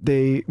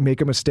 they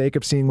make a mistake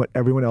of seeing what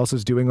everyone else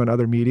is doing on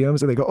other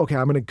mediums, and they go, okay,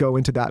 I'm going to go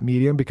into that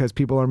medium because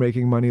people are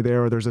making money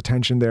there or there's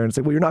attention there, and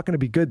say, well, you're not going to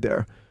be good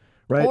there,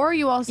 right? Or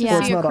you also Yeah. Or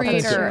it's see a not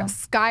authentic. creator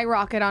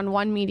skyrocket on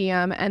one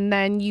medium and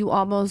then you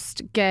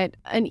almost get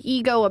an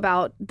ego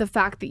about the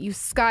fact that you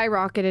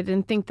skyrocketed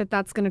and think that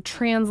that's going to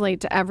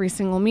translate to every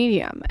single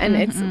medium. And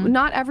it's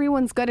not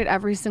everyone's good at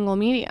every single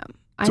medium.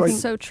 I So I- think,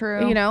 So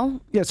true. you know,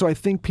 Yeah, so I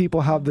think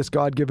people have this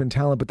God-given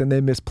talent, but then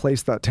they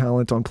misplace that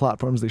talent on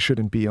platforms they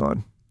shouldn't be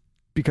on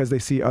because they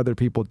see other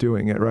people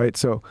doing it, right?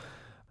 So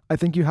I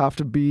think you have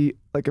to be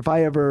like, if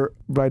I ever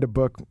write a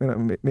book,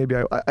 maybe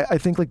I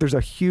think like there's a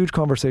huge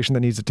conversation that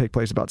needs to take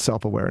place about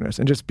self-awareness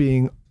and just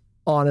being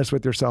honest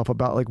with yourself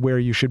about like where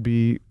you should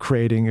be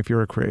creating if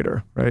you're a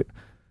creator, right?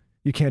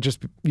 You can't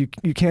just you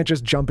can't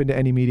just jump into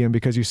any medium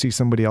because you see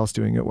somebody else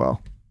doing it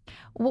well.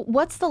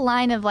 What's the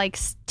line of like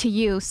to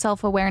you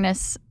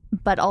self-awareness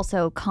but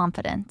also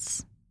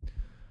confidence?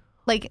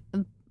 Like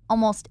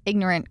almost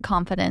ignorant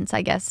confidence,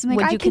 I guess. Like,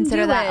 Would you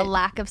consider that it. a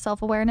lack of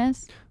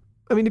self-awareness?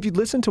 I mean, if you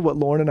listen to what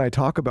Lauren and I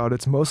talk about,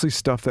 it's mostly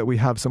stuff that we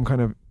have some kind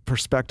of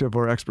perspective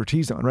or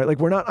expertise on, right? Like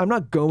I'm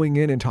not going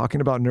in and talking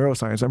about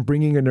neuroscience. I'm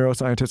bringing a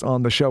neuroscientist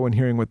on the show and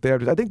hearing what they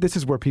have. I think this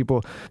is where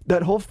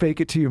that whole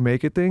fake it till you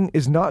make it thing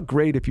is not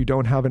great if you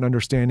don't have an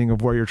understanding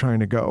of where you're trying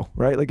to go,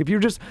 right? Like if you're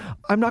just,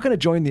 I'm not going to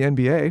join the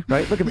NBA,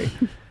 right? Look at me.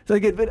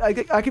 Like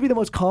I could be the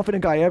most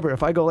confident guy ever.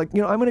 If I go like,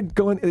 I'm going to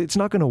go in, it's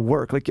not going to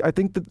work. Like I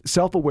think that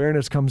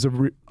self-awareness comes of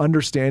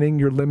understanding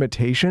your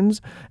limitations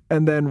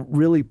and then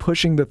really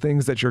pushing the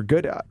things that you're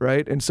good at,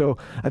 right? And so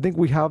I think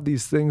we have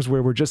these things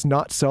where we're just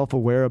not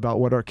self-aware about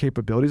what our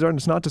capabilities are. And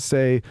it's not to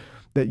say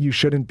that you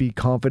shouldn't be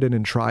confident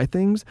and try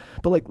things,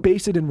 but like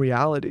base it in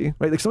reality,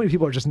 right? Like so many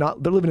people are just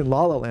they're living in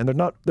la la land.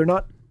 They're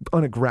not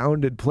on a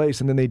grounded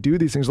place. And then they do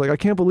these things like, I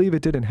can't believe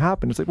it didn't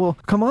happen. It's like, well,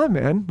 come on,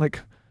 man.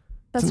 Like,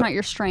 That's not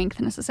your strength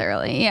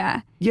necessarily.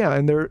 Yeah. Yeah,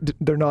 and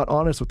they're not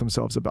honest with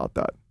themselves about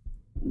that.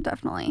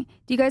 Definitely.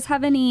 Do you guys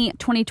have any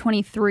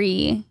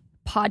 2023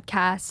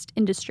 podcast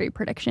industry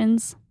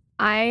predictions?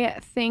 I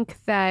think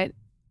that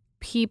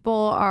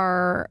people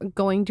are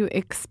going to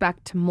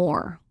expect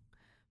more.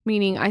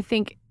 Meaning, I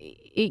think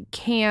it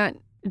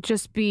can't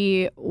just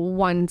be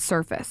one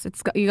surface.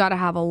 You got to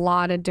have a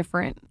lot of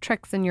different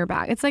tricks in your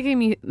bag. It's like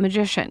a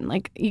magician.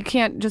 Like you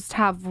can't just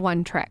have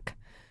one trick.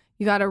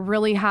 You got to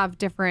really have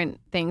different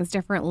things,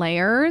 different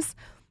layers.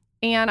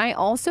 And I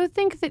also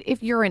think that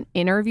if you're an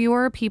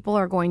interviewer, people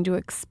are going to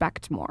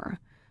expect more.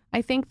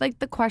 I think like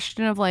the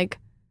question of like,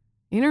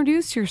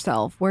 introduce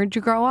yourself. Where'd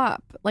you grow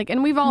up? Like,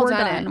 and we've all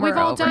done it. We've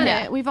all done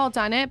it. We've all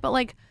done it. But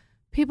like,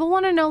 people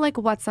want to know like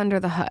what's under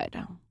the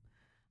hood.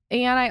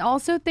 And I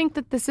also think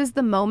that this is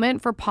the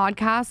moment for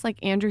podcasts like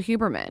Andrew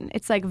Huberman.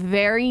 It's like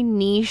very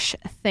niche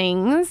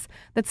things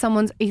that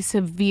someone's a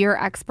severe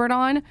expert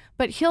on,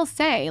 but he'll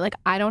say like,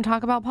 I don't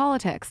talk about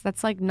politics.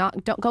 That's like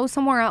don't go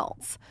somewhere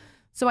else.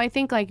 So I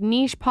think like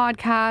niche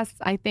podcasts,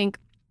 I think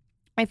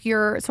if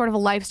you're sort of a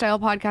lifestyle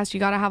podcast, you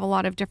got to have a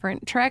lot of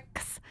different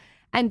tricks.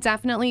 And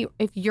definitely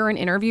if you're an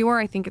interviewer,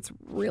 I think it's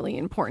really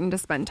important to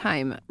spend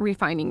time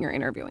refining your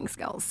interviewing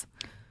skills.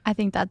 I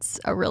think that's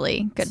a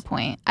really good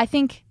point. I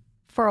think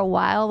for a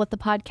while with the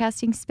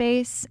podcasting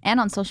space and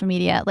on social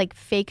media, like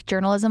fake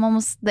journalism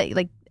almost,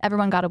 like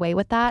everyone got away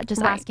with that,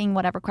 just asking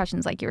whatever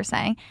questions like you were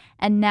saying.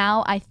 And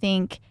now I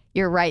think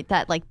you're right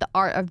that like the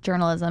art of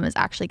journalism is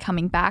actually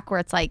coming back where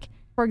it's like,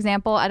 for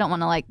example, I don't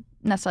want to like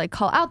necessarily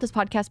call out this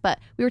podcast, but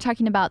we were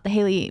talking about the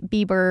Hailey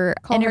Bieber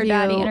interview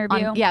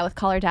with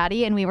Call Her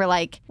Daddy. And we were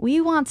like,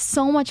 we want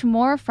so much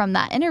more from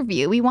that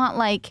interview. We want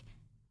like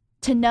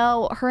to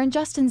know her and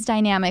Justin's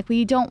dynamic.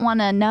 We don't want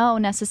to know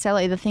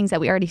necessarily the things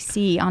that we already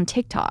see on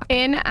TikTok.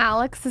 In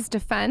Alex's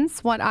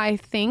defense, what I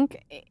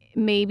think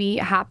maybe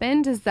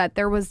happened is that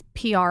there was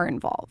PR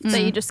involved. So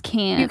you just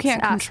can't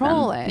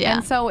control it. Yeah.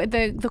 And so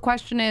the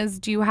question is,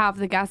 do you have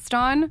the guest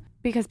on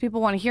because people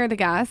want to hear the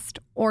guest,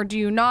 or do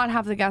you not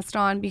have the guest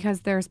on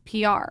because there's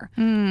PR?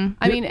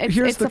 I mean,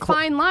 it's a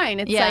fine line.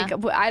 It's like,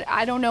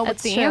 I don't know what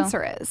the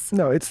answer is.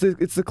 No, it's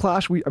the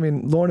clash.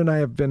 Lauren and I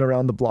have been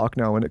around the block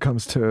now when it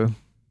comes to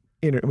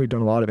we've done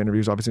a lot of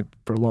interviews, obviously,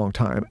 for a long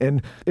time.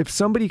 And if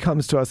somebody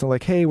comes to us and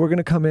like, hey, we're going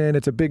to come in,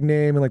 it's a big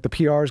name, and like the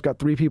PR's got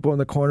 3 people in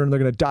the corner and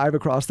they're going to dive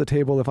across the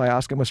table if I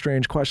ask them a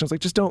strange question, it's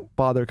like, just don't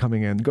bother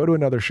coming in. Go to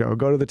another show.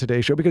 Go to the Today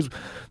Show. Because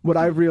what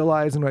I've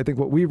realized, and I think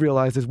what we've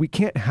realized, is we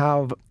can't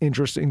have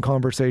interesting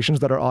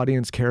conversations that our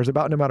audience cares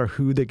about, no matter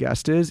who the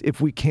guest is,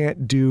 if we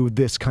can't do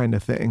this kind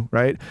of thing,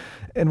 right?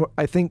 And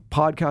I think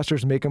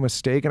podcasters make a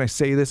mistake, and I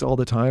say this all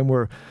the time,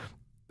 where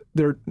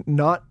they're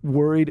not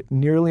worried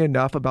nearly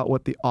enough about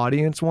what the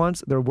audience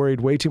wants. They're worried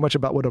way too much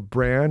about what a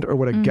brand or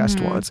what a guest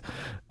wants.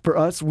 For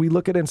us, we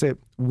look at it and say,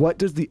 what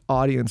does the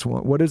audience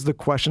want? What is the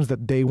questions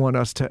that they want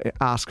us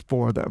to ask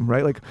for them,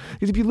 right? Like,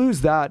 because if you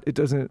lose that, it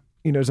doesn't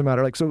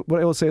matter. Like, so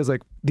what I will say is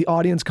like, the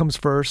audience comes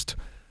first.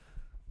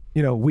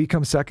 We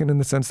come second in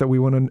the sense that we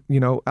want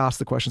to, ask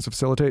the questions to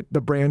facilitate.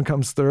 The brand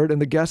comes third, and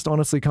the guest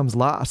honestly comes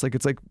last. Like,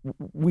 it's like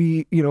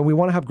we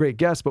want to have great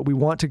guests, but we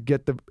want to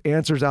get the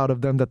answers out of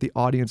them that the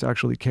audience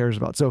actually cares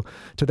about. So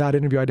to that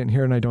interview, I didn't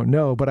hear and I don't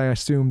know, but I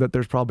assume that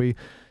there's probably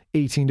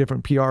 18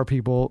 different PR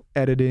people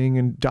editing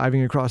and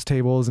diving across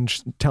tables and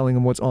telling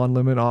them what's on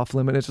limit, off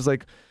limit. It's just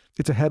like,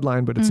 it's a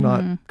headline, but it's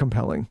not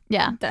compelling.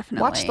 Yeah,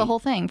 definitely. Watch the whole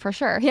thing for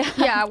sure.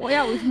 Yeah.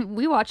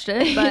 We watched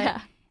it, but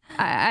yeah.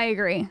 I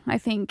agree. I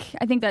think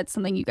that's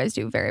something you guys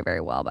do very,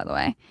 very well, by the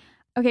way.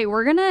 Okay,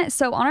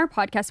 so on our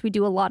podcast, we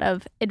do a lot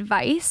of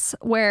advice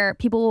where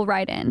people will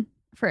write in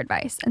for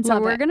advice. And so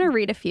Love we're it. going to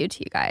read a few to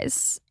you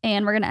guys,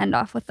 and we're going to end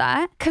off with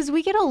that. Because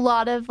we get a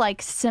lot of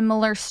like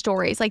similar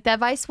stories. Like the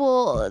advice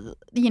will,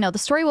 the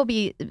story will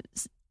be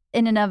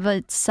in and of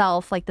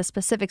itself, like the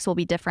specifics will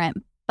be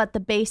different. But the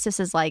basis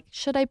is like,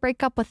 should I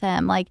break up with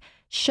him? Like,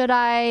 should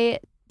I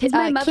Is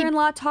my keep-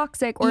 mother-in-law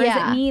toxic, or is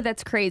Yeah. it me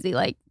that's crazy?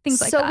 Like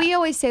things like so that. we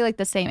always say like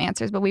the same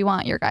answers, but we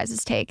want your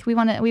guys' take. We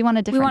want a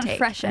different We want take.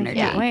 fresh energy.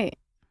 Yeah. Wait.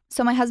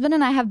 So my husband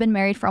and I have been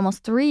married for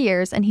almost 3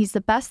 years, and he's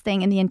the best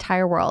thing in the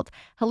entire world.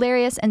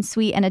 Hilarious and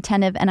sweet and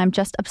attentive, and I'm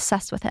just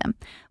obsessed with him.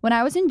 When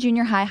I was in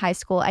junior high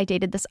school, I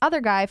dated this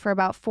other guy for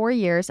about 4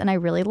 years, and I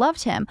really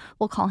loved him.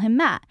 We'll call him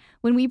Matt.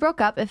 When we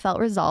broke up, it felt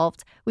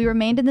resolved. We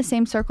remained in the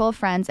same circle of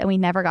friends, and we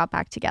never got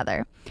back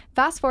together.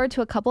 Fast forward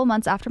to a couple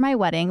months after my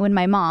wedding, when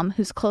my mom,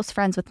 who's close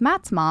friends with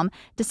Matt's mom,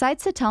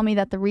 decides to tell me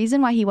that the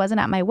reason why he wasn't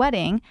at my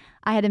wedding,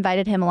 I had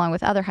invited him along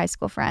with other high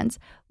school friends,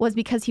 was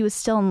because he was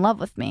still in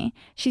love with me.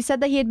 She said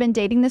that he had been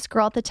dating this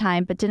girl at the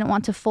time, but didn't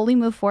want to fully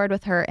move forward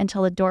with her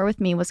until the door with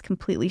me was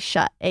completely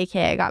shut,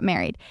 aka I got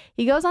married.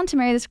 He goes on to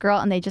marry this girl,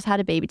 and they just had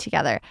a baby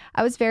together.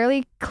 I was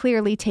very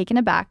clearly taken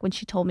aback when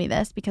she told me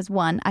this because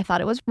 1, I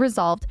thought it was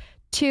resolved.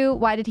 2,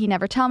 why did he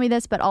never tell me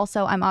this? But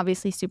also, I'm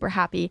obviously super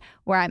happy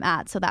where I'm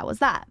at, so that was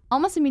that.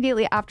 Almost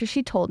immediately after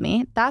she told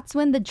me, that's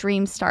when the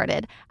dream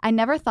started. I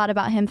never thought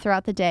about him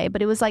throughout the day,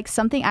 but it was like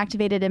something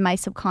activated in my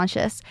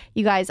subconscious.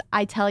 You guys,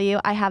 I tell you,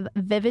 I have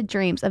vivid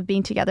dreams of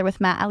being together with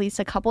Matt at least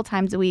a couple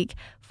times a week.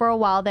 For a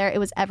while there, it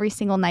was every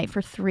single night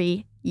for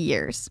 3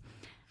 years.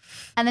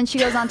 And then she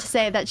goes on to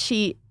say that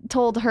she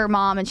told her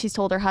mom and she's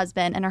told her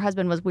husband, and her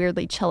husband was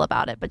weirdly chill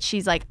about it. But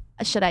she's like,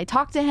 should I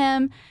talk to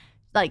him?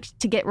 Like,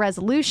 to get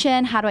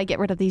resolution? How do I get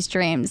rid of these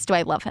dreams? Do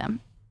I love him?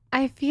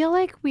 I feel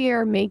like we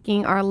are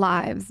making our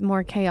lives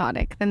more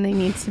chaotic than they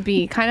need to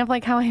be. Kind of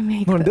like how I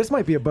make Lauren, this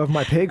might be above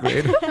my pay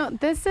grade. No,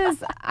 this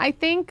is, I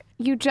think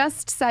you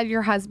just said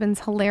your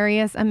husband's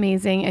hilarious,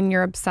 amazing, and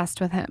you're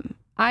obsessed with him.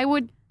 I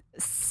would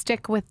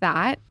stick with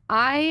that.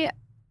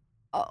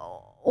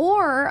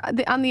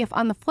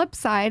 On the flip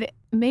side,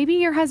 maybe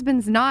your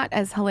husband's not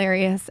as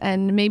hilarious,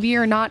 and maybe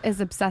you're not as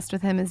obsessed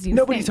with him as you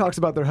Nobody think. talks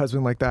about their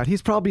husband like that.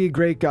 He's probably a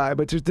great guy,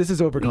 but this is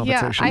overcompensation.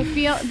 Yeah, I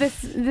feel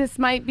this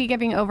might be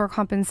giving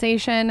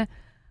overcompensation.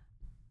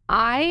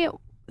 I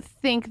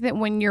think that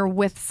when you're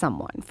with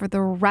someone for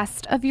the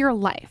rest of your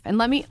life, and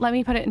let me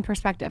put it in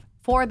perspective,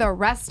 for the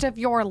rest of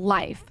your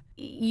life,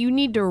 you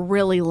need to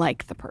really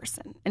like the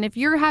person. And if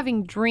you're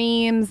having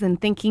dreams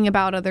and thinking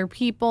about other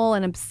people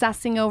and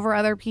obsessing over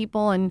other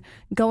people and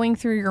going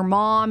through your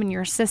mom and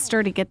your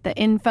sister to get the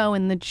info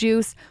and the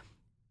juice,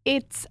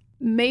 it's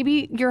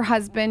maybe your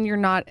husband, you're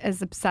not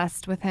as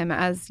obsessed with him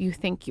as you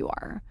think you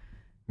are.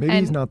 Maybe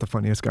he's not the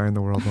funniest guy in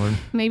the world, Lauren.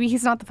 Maybe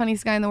he's not the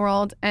funniest guy in the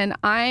world. And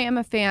I am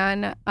a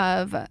fan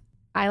of,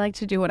 I like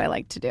to do what I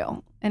like to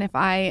do. And if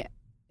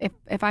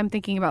I'm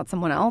thinking about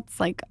someone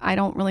else, like, I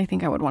don't really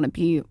think I would want to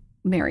be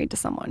married to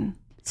someone.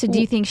 So do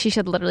you think she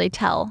should literally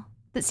tell?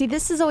 But see,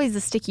 this is always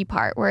the sticky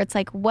part where it's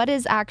like, what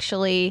is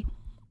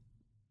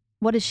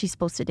she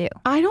supposed to do?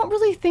 I don't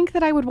really think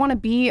that I would want to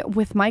be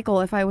with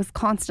Michael if I was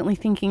constantly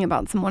thinking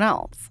about someone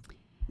else.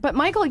 But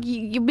Michael,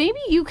 you maybe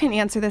you can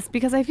answer this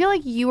because I feel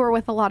like you were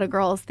with a lot of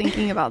girls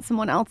thinking about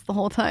someone else the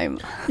whole time.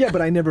 Yeah,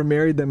 but I never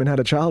married them and had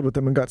a child with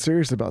them and got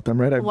serious about them,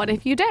 right? What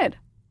if you did?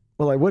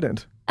 Well, I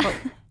wouldn't.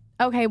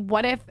 Okay,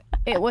 what if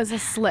it was a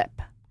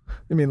slip?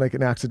 I mean, like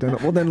an accidental.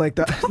 Well, then, like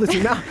that.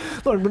 Listen, now,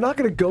 Lauren, we're not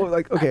going to go.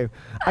 Like, okay,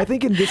 I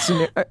think in this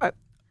scenario,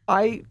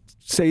 I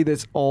say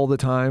this all the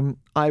time.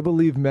 I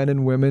believe men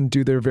and women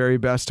do their very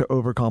best to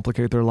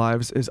overcomplicate their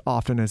lives as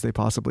often as they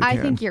possibly can.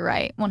 I think you're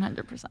right,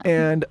 100%.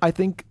 And I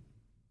think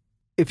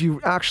if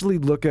you actually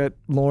look at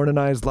Lauren and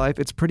I's life,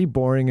 it's pretty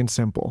boring and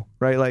simple,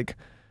 right? Like,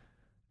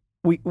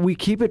 we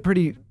keep it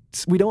pretty.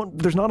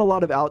 There's not a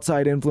lot of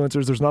outside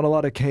influencers. There's not a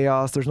lot of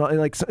chaos. There's not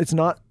like, it's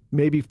not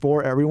maybe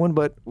for everyone,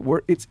 but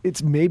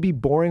it's maybe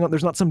boring.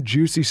 There's not some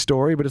juicy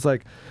story, but it's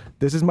like,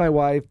 this is my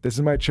wife, this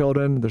is my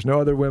children, there's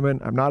no other women,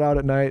 I'm not out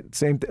at night,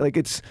 same thing. Like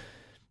it's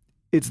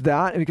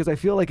that, and because I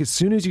feel like as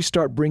soon as you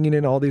start bringing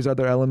in all these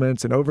other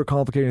elements and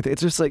overcomplicating it,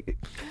 it's just like,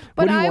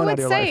 But what do you I want would out of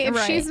your say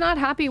life? if she's not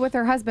happy with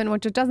her husband,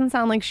 which it doesn't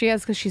sound like she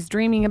is because she's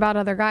dreaming about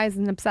other guys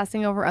and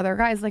obsessing over other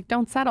guys, like,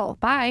 don't settle.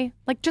 Bye.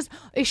 Like, just,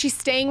 is she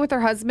staying with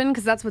her husband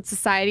because that's what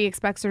society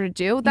expects her to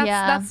do?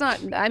 That's not,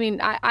 I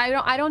mean,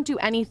 I don't do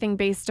anything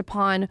based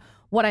upon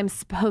what I'm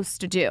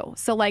supposed to do.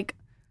 So, like,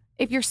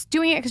 if you're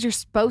doing it because you're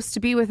supposed to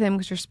be with him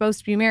because you're supposed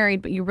to be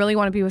married, but you really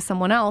want to be with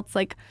someone else,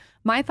 like,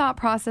 my thought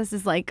process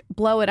is like,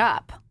 blow it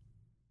up.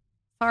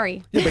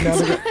 Sorry.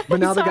 Yeah, but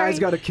now the guy's Sorry.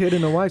 got a kid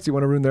and a wife. So you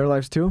want to ruin their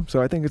lives too?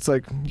 So I think it's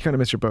like, you kind of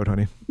miss your boat,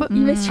 honey. But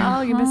you missed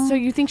so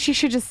you think she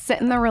should just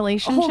sit in the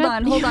relationship? Hold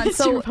on.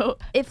 So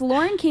if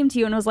Lauren came to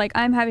you and was like,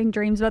 I'm having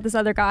dreams about this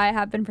other guy, I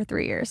have been for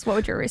 3 years, what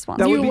would your response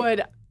That be? you be-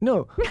 would.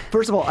 No.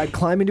 First of all, I'd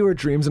climb into her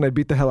dreams and I'd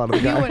beat the hell out of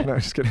the guy. would- No,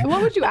 just kidding.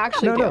 What would you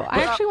actually do? I But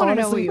actually want to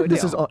know what honestly, you would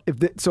this do.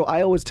 is so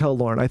I always tell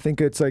Lauren, I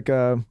think it's like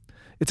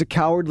it's a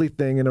cowardly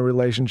thing in a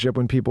relationship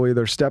when people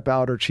either step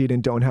out or cheat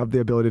and don't have the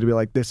ability to be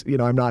like this,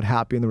 I'm not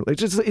happy in the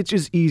relationship. It's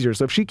just easier.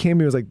 So if she came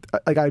to me and was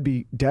like I'd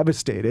be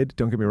devastated,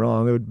 don't get me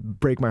wrong, it would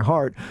break my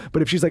heart.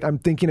 But if she's like, I'm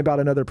thinking about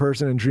another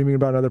person and dreaming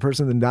about another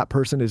person, then that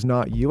person is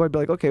not you, I'd be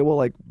like, okay, well,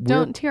 like,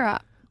 don't tear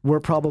up. We're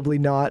probably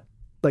not,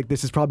 like,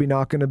 this is probably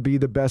not going to be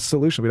the best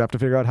solution. We'd have to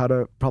figure out how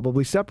to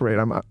probably separate.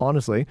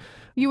 Honestly.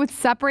 You would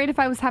separate if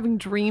I was having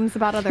dreams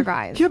about other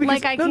guys. Yeah,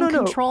 because, like I can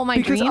control my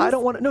because dreams. I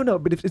don't want to. No,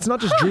 but if it's not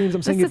just dreams.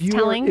 I'm saying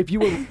if you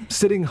were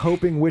sitting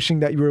hoping, wishing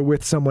that you were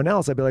with someone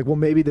else, I'd be like, well,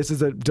 maybe this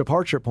is a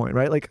departure point,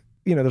 right? Like,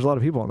 there's a lot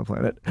of people on the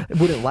planet. I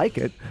wouldn't like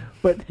it,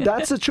 but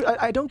that's the truth.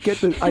 I don't get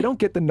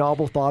the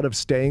novel thought of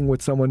staying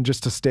with someone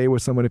just to stay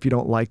with someone if you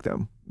don't like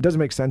them. It doesn't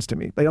make sense to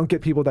me. I don't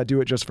get people that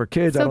do it just for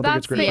kids. So I don't think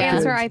it's great. The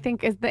answer, kids. I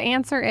think, is the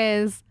answer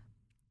is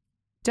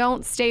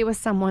don't stay with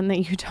someone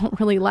that you don't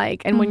really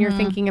like, and when you're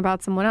thinking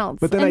about someone else.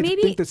 But then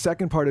think the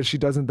second part is she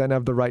doesn't then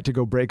have the right to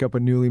go break up a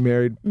newly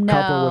married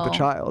couple with a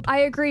child. I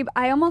agree.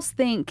 I almost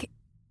think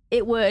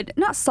it would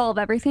not solve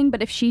everything,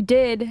 but if she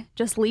did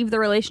just leave the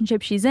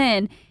relationship she's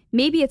in,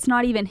 maybe it's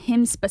not even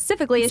him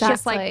specifically. It's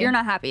just like you're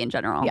not happy in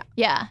general.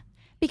 Yeah.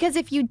 Because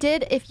if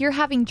you're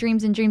having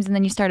dreams and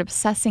then you start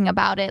obsessing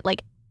about it,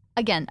 like,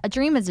 again, a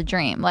dream is a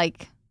dream.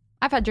 Like,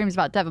 I've had dreams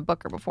about Devin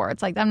Booker before.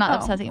 It's like, I'm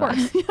not obsessing about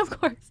it. Of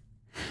course.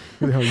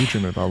 Who the hell are you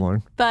dreaming about,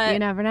 Lauren? But you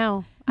never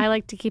know. I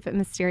like to keep it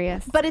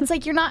mysterious. But it's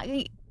like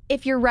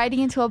if you're writing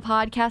into a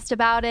podcast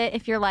about it,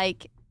 if you're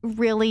like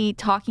really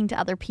talking to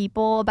other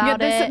people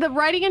about it. The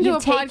writing into a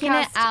podcast. You've taken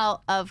it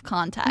out of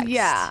context.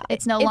 Yeah.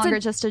 It's no longer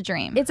just a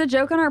dream. It's a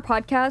joke on our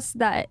podcast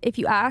that if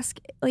you ask,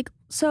 like,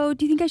 so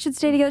do you think I should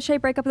stay together? Should I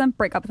break up with them?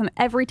 Break up with them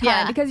every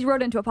time because you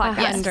wrote into a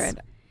podcast.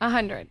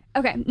 100.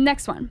 Okay,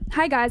 next one.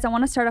 Hi, guys. I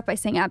want to start off by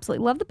saying I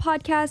absolutely love the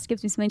podcast.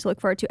 Gives me something to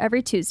look forward to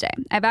every Tuesday.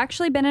 I've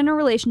actually been in a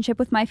relationship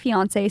with my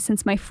fiance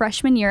since my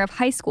freshman year of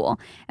high school,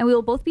 and we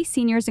will both be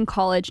seniors in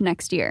college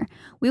next year.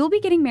 We will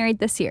be getting married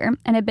this year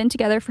and have been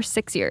together for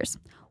 6 years.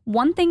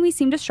 One thing we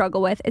seem to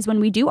struggle with is when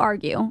we do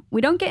argue.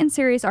 We don't get in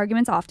serious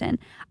arguments often.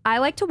 I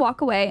like to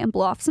walk away and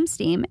blow off some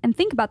steam and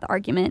think about the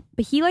argument,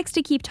 but he likes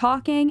to keep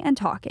talking and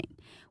talking.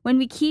 When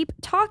we keep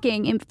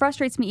talking, it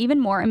frustrates me even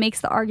more and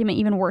makes the argument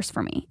even worse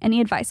for me. Any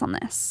advice on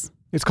this?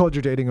 It's called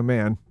you're dating a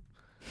man.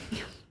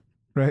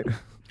 Right?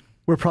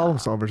 We're problem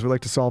solvers. We like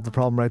to solve the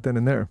problem right then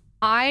and there.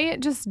 I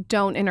just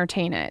don't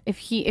entertain it. If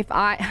he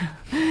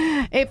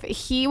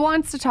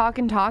wants to talk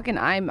and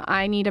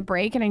I need a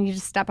break and I need to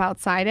step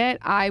outside it,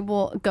 I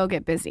will go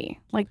get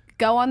busy. Like,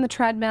 go on the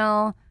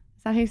treadmill.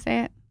 Is that how you say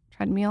it?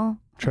 Treadmill?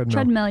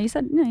 Treadmill. You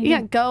said no.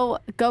 Yeah, go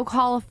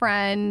call a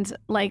friend.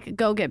 Like,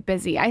 go get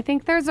busy. I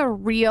think there's a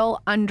real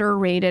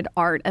underrated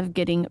art of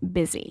getting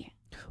busy.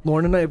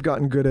 Lauren and I have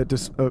gotten good at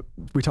just.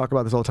 We talk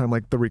about this all the time,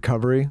 like the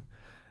recovery,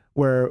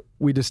 where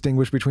we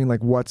distinguish between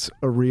like what's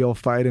a real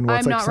fight and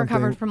what's I'm like not something.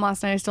 recovered from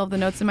last night. I still have the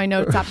notes in my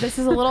notes app. This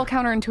is a little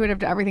counterintuitive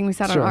to everything we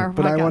said on our podcast.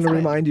 But I want to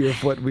remind you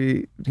of what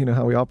we,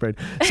 how we operate.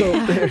 So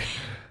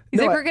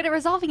we're good at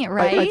resolving it,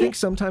 right? I think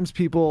sometimes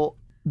people.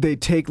 They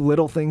take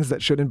little things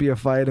that shouldn't be a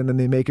fight and then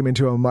they make them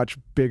into a much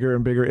bigger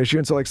and bigger issue.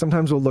 And so like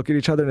sometimes we'll look at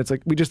each other and it's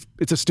like,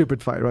 it's a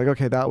stupid fight. We're like,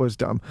 okay, that was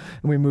dumb.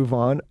 And we move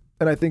on.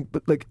 And I think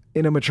like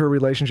in a mature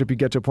relationship, you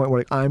get to a point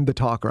where like, I'm the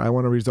talker. I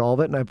want to resolve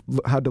it. And I've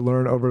had to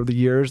learn over the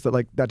years that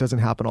like, that doesn't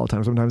happen all the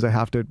time. Sometimes I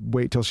have to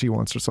wait till she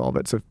wants to solve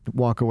it. So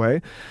walk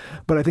away.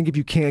 But I think if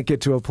you can't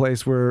get to a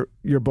place where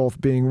you're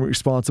both being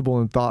responsible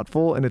and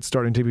thoughtful and it's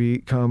starting to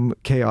become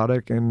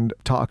chaotic and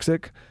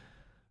toxic,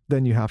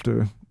 then you have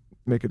to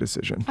make a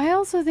decision. I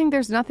also think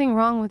there's nothing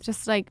wrong with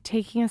just like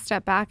taking a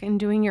step back and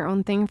doing your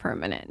own thing for a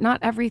minute. Not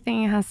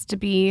everything has to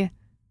be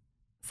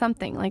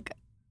something. Like,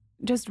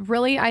 just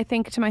really, I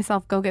think to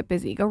myself, go get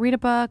busy. Go read a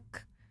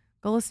book.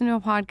 Go listen to a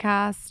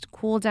podcast.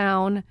 Cool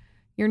down.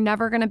 You're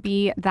never going to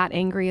be that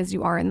angry as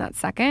you are in that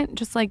second.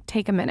 Just like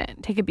take a minute.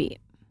 Take a beat.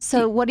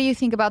 So what do you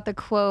think about the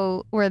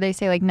quote where they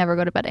say like never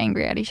go to bed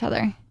angry at each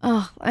other?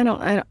 Oh,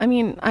 I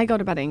mean, I go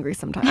to bed angry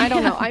sometimes. I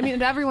don't know. I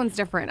mean, everyone's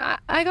different.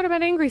 I go to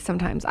bed angry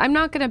sometimes. I'm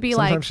not going to be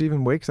sometimes she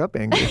even wakes up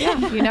angry. Yeah,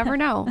 you never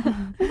know.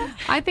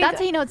 I think that's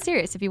how you know it's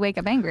serious, if you wake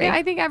up angry.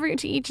 I think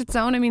to each its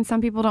own. I mean,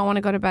 some people don't want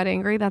to go to bed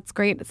angry. That's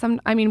great.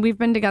 We've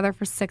been together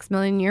for 6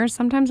 million years.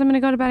 Sometimes I'm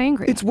going to go to bed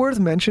angry. It's worth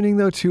mentioning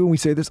though too, and we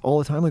say this all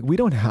the time, like we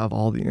don't have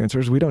all the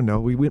answers. We don't know.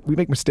 We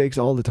make mistakes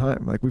all the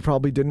time. Like we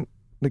probably didn't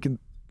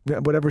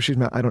whatever she's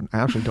mad, I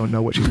actually don't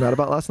know what she's mad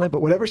about last night,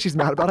 but whatever she's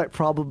mad about, I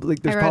probably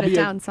there's I wrote probably it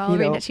down, so I'll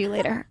read it to you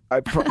later.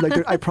 I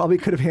probably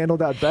could have handled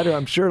that better.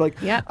 I'm sure. Like,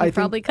 yeah, I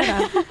probably could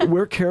have.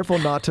 We're careful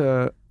not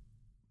to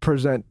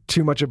present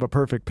too much of a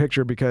perfect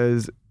picture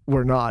because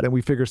we're not, and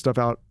we figure stuff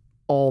out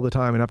all the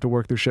time and have to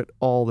work through shit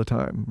all the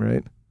time,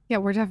 right? Yeah,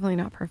 we're definitely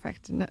not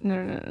perfect.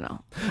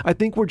 No. I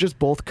think we're just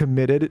both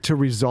committed to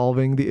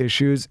resolving the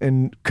issues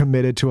and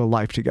committed to a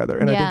life together.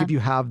 And I think if you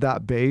have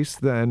that base,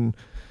 then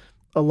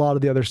a lot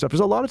of the other stuff is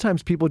a lot of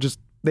times people just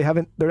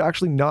they're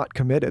actually not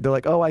committed. They're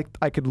like, oh,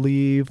 I could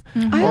leave.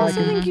 I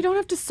also think you don't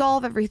have to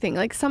solve everything.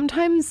 Like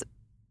sometimes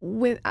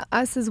with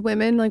us as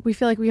women, like we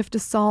feel like we have to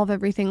solve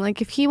everything.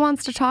 Like if he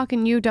wants to talk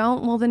and you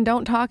don't, well then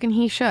don't talk and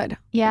he should.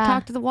 Yeah.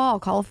 Talk to the wall,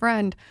 call a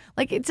friend.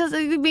 Like it does,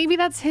 maybe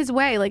that's his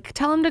way. Like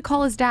tell him to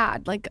call his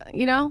dad. Like,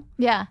 you know?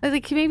 Yeah.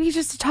 Like maybe he's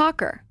just a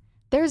talker.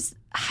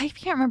 I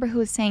can't remember who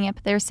was saying it,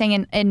 but they were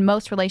saying in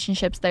most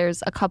relationships,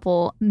 there's a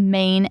couple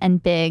main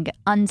and big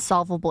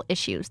unsolvable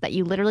issues that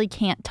you literally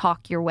can't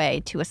talk your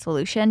way to a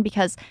solution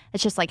because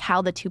it's just like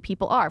how the two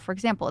people are. For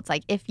example, it's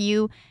like if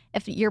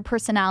your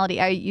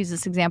personality, I use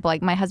this example,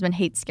 like my husband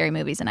hates scary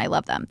movies and I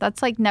love them.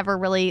 That's like never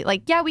really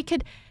like, yeah, we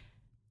could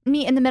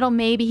meet in the middle.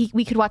 Maybe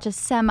we could watch a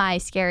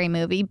semi-scary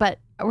movie, but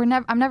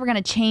I'm never going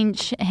to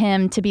change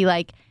him to be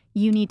like,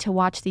 you need to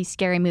watch these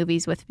scary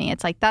movies with me.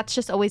 It's like, that's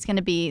just always going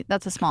to be,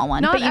 that's a small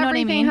one. Not but you know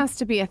everything what I mean? has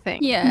to be a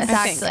thing. Yeah,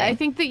 exactly. I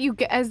think that you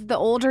get, as the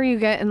older you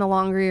get and the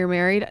longer you're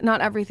married,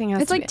 not everything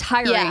has It's to like be.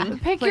 tiring. Yeah.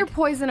 Pick your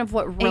poison of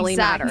what really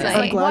Exactly. matters.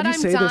 I'm Like glad what you I'm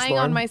say this, dying on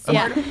Lauren. my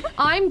sword.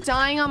 I'm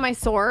dying on my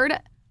sword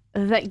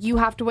that you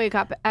have to wake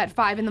up at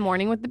 5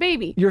 a.m. with the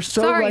baby. You're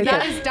so Sorry, right.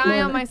 that is dying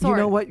Lauren, on my sword.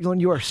 You know what, Lauren?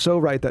 You are so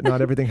right that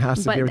not everything has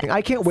to But be everything.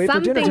 I can't wait for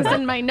some dinner things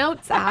tonight. in my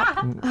notes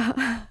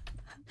app.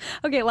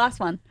 Okay, last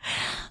one.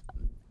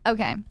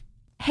 Okay.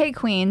 Hey,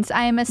 Queens.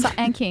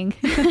 And King.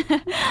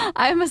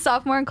 I am a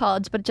sophomore in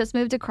college, but just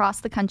moved across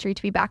the country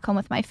to be back home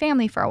with my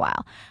family for a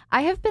while.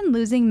 I have been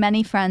losing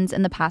many friends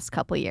in the past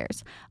couple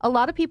years. A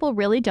lot of people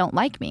really don't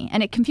like me,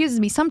 and it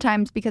confuses me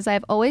sometimes because I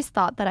have always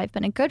thought that I've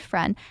been a good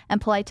friend and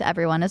polite to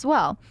everyone as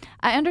well.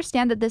 I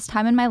understand that this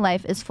time in my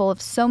life is full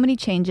of so many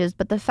changes,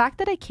 but the fact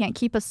that I can't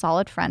keep a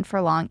solid friend for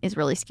long is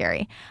really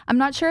scary. I'm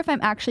not sure if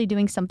I'm actually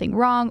doing something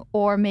wrong,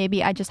 or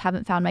maybe I just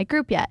haven't found my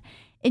group yet.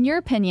 In your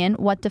opinion,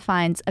 what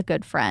defines a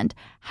good friend?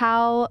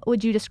 How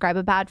would you describe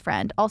a bad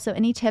friend? Also,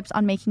 any tips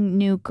on making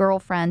new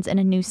girlfriends in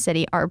a new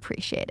city are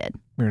appreciated.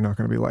 We're not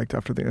going to be liked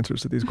after the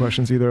answers to these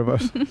questions, either of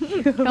us.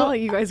 I'll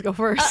let you guys go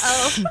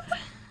first.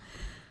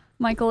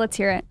 Michael, let's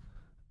hear it.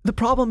 The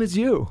problem is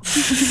you.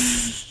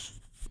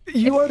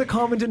 You are the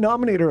common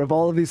denominator of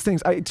all of these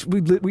things.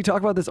 We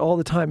talk about this all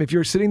the time. If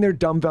you're sitting there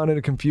dumbfounded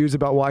and confused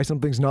about why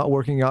something's not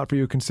working out for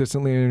you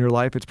consistently in your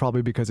life, it's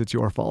probably because it's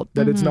your fault.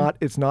 That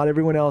it's not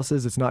everyone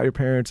else's, it's not your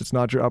parents, it's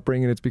not your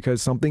upbringing, it's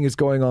because something is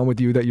going on with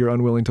you that you're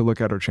unwilling to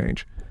look at or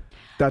change.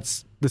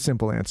 That's the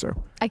simple answer.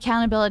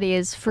 Accountability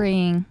is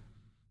freeing.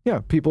 Yeah,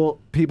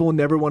 people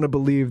never want to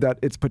believe that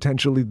it's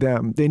potentially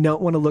them. They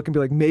don't want to look and be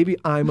like, maybe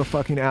I'm a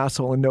fucking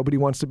asshole and nobody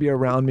wants to be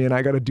around me and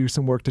I got to do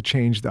some work to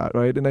change that,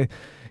 right? And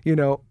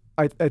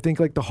I think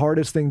like the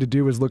hardest thing to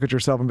do is look at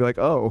yourself and be like,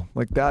 oh,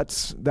 like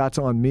that's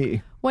on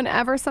me.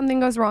 Whenever something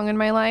goes wrong in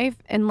my life,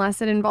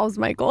 unless it involves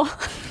Michael,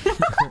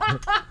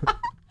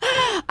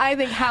 I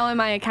think, how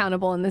am I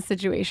accountable in this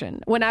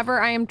situation?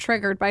 Whenever I am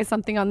triggered by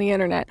something on the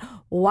internet,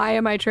 why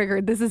am I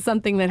triggered? This is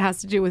something that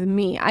has to do with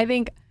me. I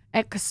think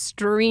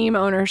extreme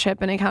ownership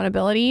and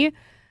accountability.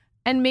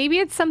 And maybe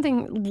it's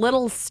something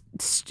little,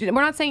 we're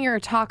not saying you're a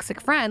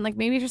toxic friend. Like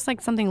maybe it's just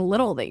like something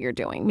little that you're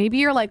doing. Maybe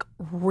you're like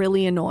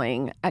really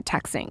annoying at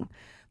texting.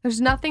 There's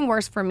nothing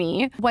worse for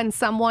me when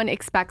someone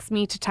expects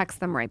me to text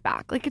them right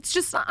back. Like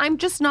I'm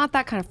just not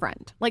that kind of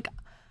friend. Like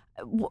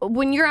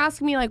when you're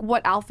asking me like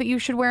what outfit you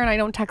should wear and I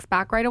don't text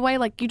back right away,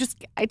 like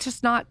it's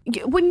just not,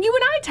 when you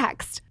and I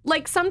text,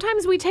 like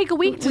sometimes we take a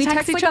week to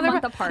text each like other. a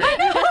month apart.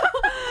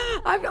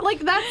 I'm like,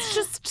 that's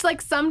just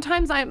like,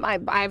 sometimes I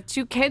have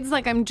 2 kids.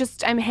 Like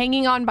I'm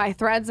hanging on by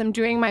threads. I'm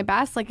doing my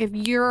best. Like if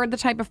you're the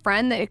type of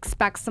friend that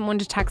expects someone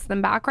to text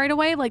them back right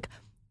away, like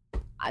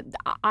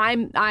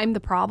I'm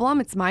the problem.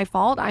 It's my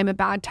fault. I'm a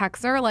bad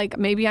texter. Like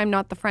maybe I'm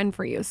not the friend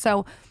for you.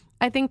 So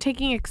I think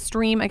taking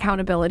extreme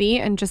accountability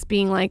and just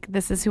being like,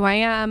 this is who I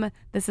am.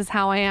 This is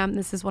how I am.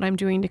 This is what I'm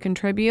doing to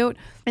contribute.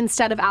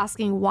 Instead of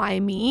asking why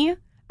me,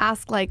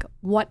 ask like,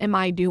 what am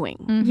I doing?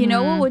 Mm-hmm. You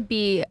know what would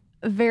be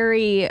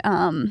very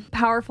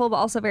powerful, but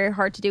also very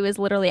hard to do is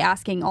literally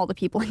asking all the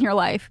people in your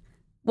life,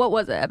 what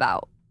was it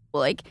about?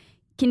 Like,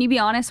 can you be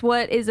honest?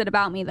 What is it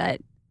about me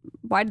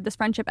why did this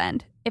friendship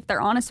end? If they're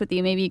honest with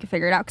you, maybe you can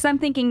figure it out. Because I'm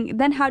thinking,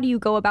 then how do you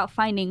go about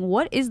finding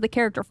what is the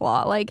character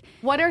flaw? Like,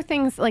 what are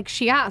things, like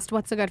she asked,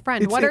 what's a good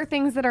friend? What are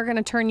things that are going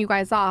to turn you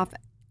guys off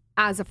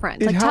as a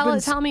friend? Like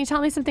tell me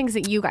some things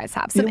that you guys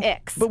have, some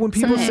icks. But when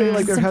people say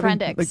like they're having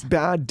friend icks. like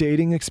bad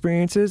dating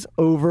experiences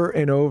over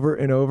and over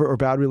and over, or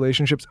bad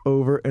relationships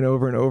over and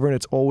over and over, and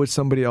it's always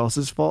somebody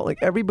else's fault, like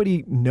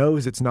everybody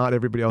knows it's not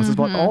everybody else's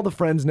fault. All the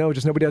friends know,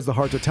 just nobody has the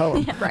heart to tell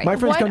them. Right. My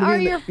friends What come to me are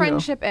and, your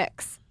friendship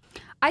icks?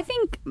 I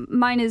think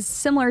mine is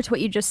similar to what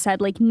you just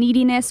said, like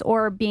neediness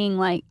or being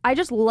like, I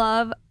just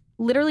love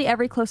literally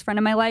every close friend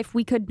in my life.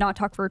 We could not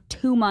talk for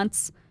 2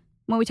 months.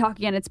 When we talk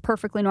again, it's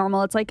perfectly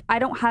normal. It's like, I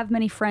don't have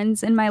many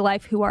friends in my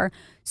life who are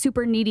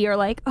super needy or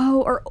like,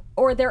 oh,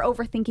 or they're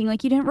overthinking,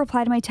 like, you didn't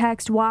reply to my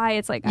text. Why?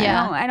 It's like,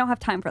 Yeah. I don't have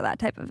time for that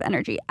type of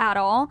energy at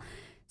all.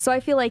 So I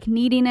feel like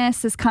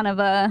neediness is kind of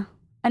an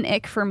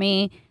ick for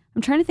me.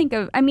 I'm trying to think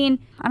of, I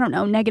don't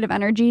know, negative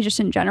energy just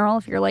in general.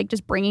 If you're like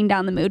just bringing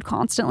down the mood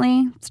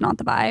constantly, it's not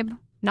the vibe.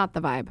 Not the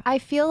vibe. I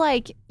feel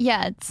like,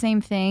 yeah,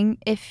 same thing.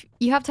 If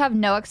you have to have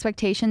no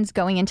expectations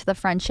going into the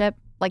friendship,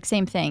 like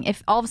same thing.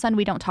 If all of a sudden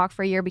we don't talk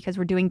for a year because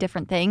we're doing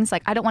different things,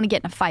 like I don't want to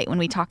get in a fight when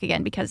we talk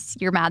again because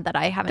you're mad that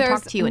I haven't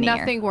talked to you in a year.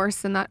 There's nothing worse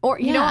than that. Or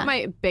you know what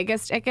my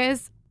biggest ick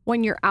is?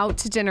 When you're out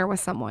to dinner with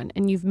someone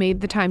and you've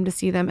made the time to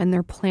see them and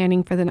they're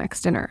planning for the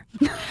next dinner.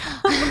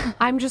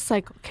 I'm just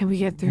like, can we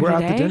get through We're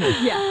today? at the dinner.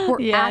 Yeah.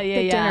 We're at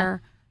the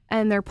dinner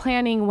and they're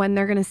planning when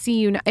they're going to see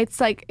you.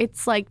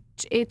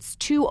 It's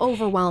too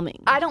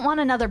overwhelming. I don't want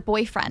another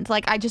boyfriend.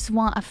 Like I just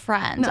want a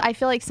friend. No. I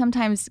feel like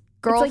sometimes It's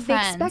girlfriends like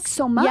they expect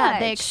so much. Yeah,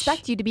 they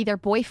expect you to be their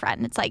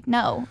boyfriend. It's like,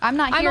 no, I'm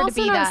not here to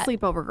be I'm that. also not a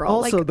sleepover girl.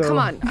 Also, like, though- come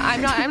on.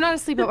 I'm not a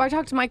sleepover. I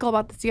talked to Michael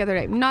about this the other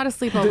day. I'm not a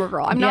sleepover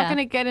girl. I'm not Yeah. going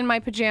to get in my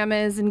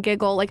pajamas and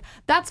giggle. Like,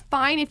 that's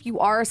fine if you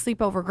are a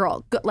sleepover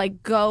girl.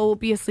 Go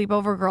be a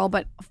sleepover girl.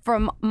 But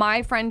from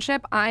my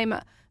friendship, I'm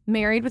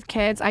married with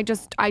kids. I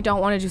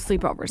don't want to do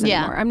sleepovers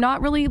anymore. I'm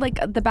not really like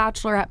the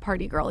bachelorette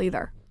party girl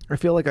either. I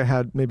feel like I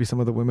had maybe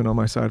some of the women on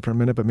my side for a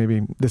minute, but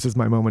maybe this is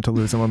my moment to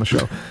lose them on the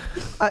show.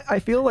 I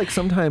feel like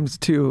sometimes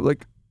too,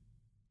 like,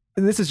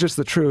 and this is just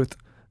the truth,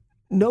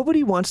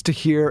 nobody wants to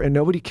hear and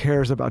nobody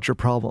cares about your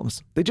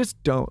problems. They just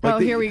don't.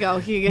 Like, Here we go.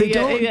 Here they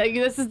don't-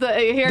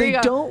 you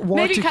go. don't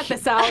want Maybe to cut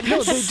this out.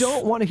 No, they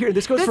don't want to hear.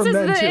 This goes This for is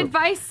men the too.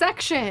 advice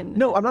section.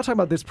 No, I'm not talking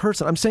about this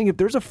person. I'm saying if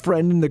there's a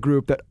friend in the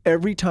group that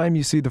every time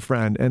you see the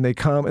friend and they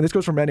come, and this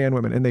goes for men and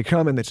women, and they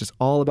come and it's just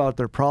all about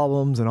their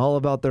problems and all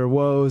about their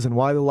woes and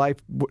why the life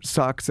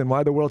sucks and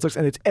why the world sucks,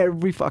 and it's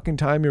every fucking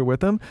time you're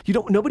with them,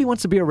 nobody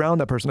wants to be around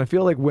that person. I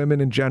feel like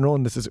women in general,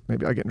 and this is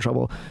maybe I get in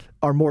trouble,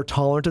 are more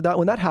tolerant to that.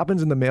 When that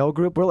happens in the male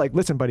group, we're like,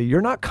 listen, buddy, you're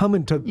not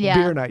coming to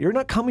beer night. You're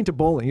not coming to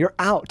bowling. You're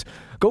out.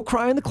 Go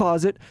cry in the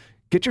closet.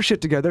 Get your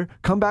shit together.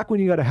 Come back when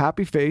you got a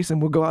happy face,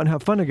 and we'll go out and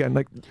have fun again.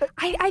 Like,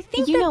 I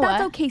think You know that's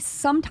what? okay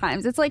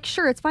sometimes. It's like,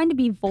 sure, it's fine to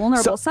be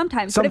vulnerable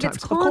sometimes, but if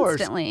it's of course.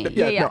 constantly.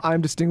 No,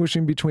 I'm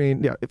distinguishing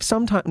between, if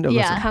sometimes, no,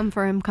 Yeah. listen, Come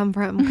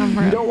for him.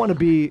 you don't want to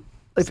be,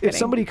 if kidding.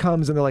 somebody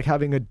comes and they're like I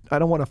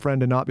don't want a friend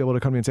to not be able to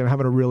come to me and say, I'm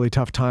having a really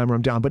tough time or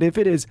I'm down. But if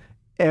it is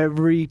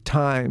every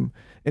time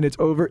and it's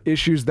over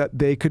issues that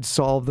they could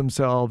solve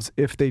themselves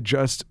if they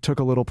just took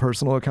a little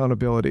personal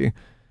accountability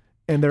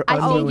and they're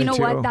unwilling you know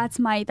to. what? That's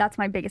my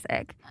biggest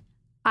ick.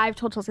 I've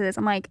told Chelsea this.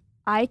 I'm like,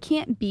 I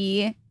can't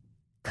be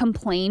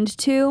complained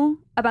to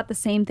about the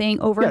same thing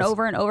over and Yes.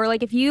 over and over.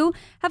 Like if you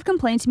have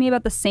complained to me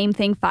about the same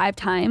thing 5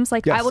 times,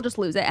 like Yes. I will just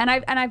lose it. And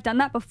I've done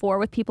that before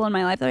with people in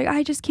my life. They're like,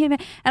 I just can't.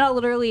 And I'll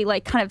literally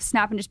like kind of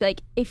snap and just be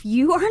like, if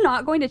you are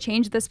not going to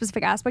change this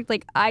specific aspect,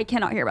 like I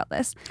cannot hear about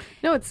this.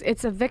 No,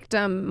 it's a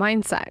victim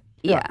mindset.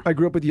 Yeah. I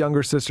grew up with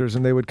younger sisters,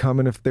 and they would come,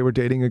 and if they were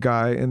dating a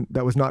guy and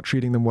that was not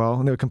treating them well,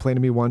 and they would complain to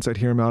me once, I'd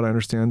hear them out, I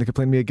understand. They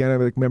complain to me again, I'd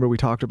be like, remember we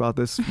talked about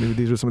this, maybe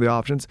these are some of the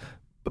options.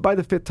 But by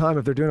the 5th time,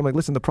 if they're doing it, I'm like,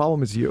 listen, the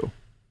problem is you,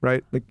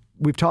 right? Like,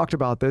 we've talked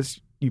about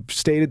this, you've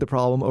stated the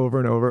problem over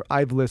and over,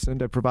 I've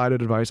listened, I've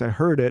provided advice, I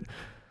heard it.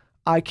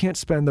 I can't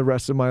spend the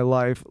rest of my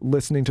life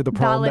listening to the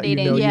problem that you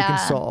Validating. know you Yeah,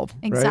 can solve.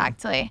 Right?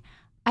 Exactly.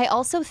 I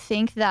also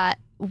think that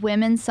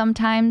women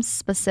sometimes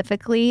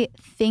specifically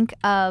think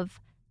of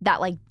that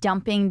like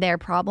dumping their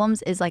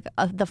problems is like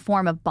the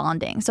form of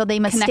bonding. So they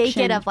mistake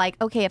Connection. it of like,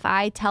 okay, if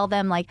I tell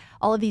them like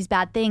all of these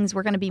bad things,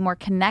 we're going to be more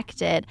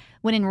connected.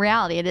 When in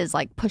reality, it is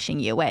like pushing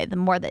you away. The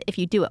more that if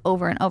you do it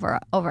over and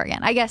over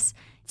again, I guess.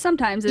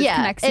 Sometimes it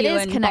connects it you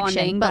is and connection.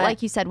 bonding. But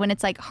like you said, when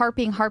it's like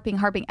harping,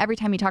 every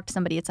time you talk to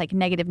somebody, it's like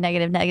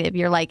negative.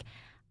 You're like,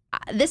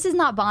 this is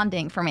not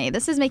bonding for me.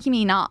 This is making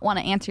me not want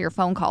to answer your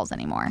phone calls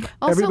anymore.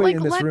 Also, Everybody like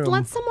in this room-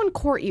 let someone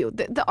court you.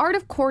 The art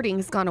of courting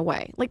has gone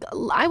away. Like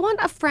I want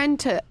a friend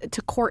to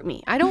court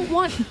me. I don't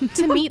want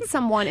to meet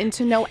someone and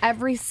to know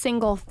every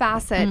single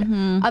facet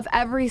of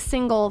every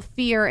single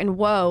fear and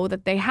woe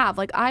that they have.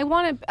 Like I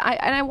want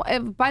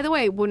to. By the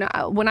way,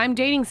 when I'm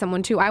dating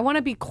someone too, I want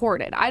to be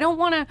courted. I don't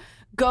want to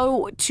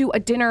go to a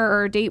dinner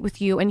or a date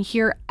with you and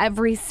hear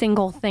every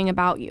single thing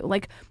about you.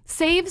 Like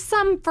save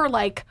some for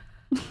like.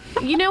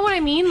 You know what I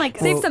mean? Like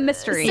Save some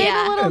mystery. Save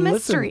Yeah. a little And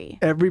mystery. listen,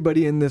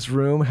 everybody in this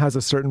room has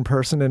a certain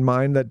person in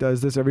mind that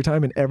does this every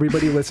time, and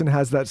everybody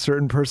has that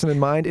certain person in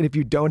mind. And if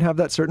you don't have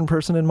that certain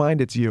person in mind,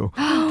 it's you.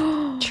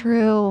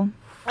 True.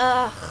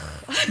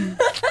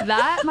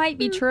 that might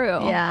be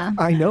true. Yeah.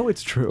 I know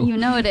it's true. You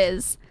know it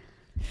is.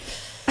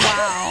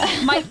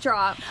 Wow. Mic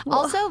drop.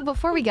 Also,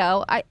 before we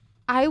go,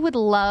 I would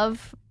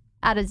love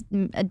at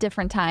a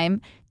different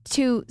time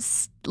to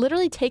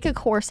literally take a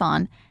course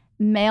on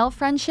male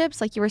friendships,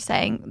 like you were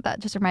saying, that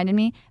just reminded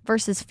me,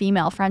 versus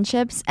female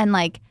friendships, and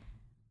like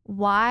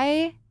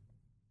why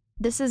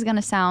this is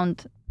gonna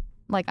sound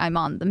like I'm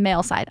on the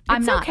male side.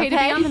 I'm It's not. okay to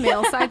be on the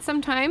male side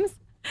sometimes.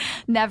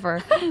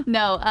 Never.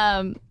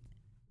 No.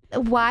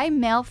 Why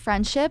male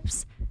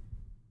friendships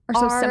Are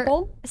so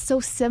simple. so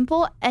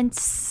simple, and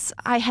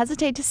I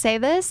hesitate to say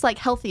this, like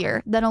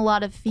healthier than a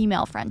lot of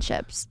female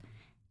friendships.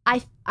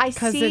 I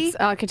Because see. it's,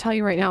 I can tell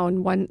you right now,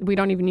 and one we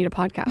don't even need a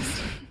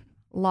podcast.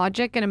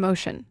 Logic and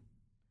emotion.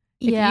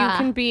 If you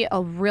can be a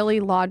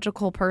really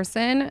logical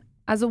person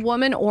as a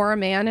woman or a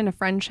man in a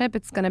friendship,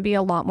 it's going to be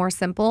a lot more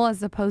simple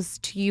as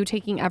opposed to you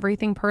taking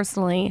everything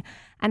personally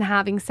and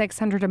having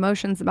 600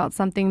 emotions about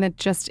something that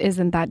just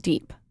isn't that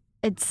deep.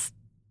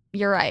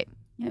 You're right.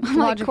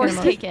 Logic course and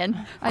emotion.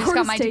 taken. I just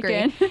got my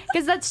degree.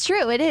 Because that's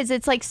true. It is.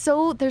 It's like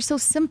they're so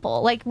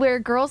simple. Like where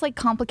girls like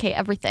complicate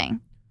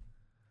everything.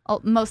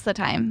 Most of the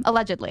time,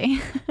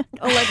 allegedly.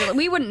 Allegedly.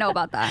 We wouldn't know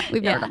about that.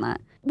 We've never done that.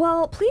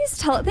 Well, please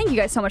thank you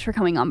guys so much for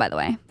coming on, by the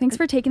way. Thanks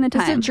for taking the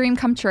time. It's a dream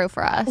come true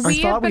for us. We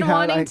have been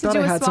wanting to do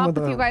a some swap of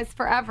with the- you guys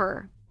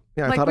forever.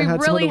 Yeah, I Like, thought I we had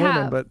some of really the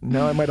women, have. but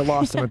now I might have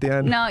lost them at the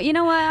end. No, you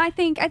know what? I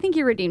think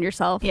you redeemed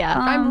yourself. Yeah.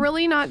 I'm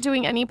really not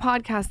doing any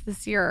podcasts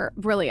this year.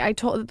 Really,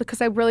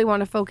 because I really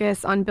want to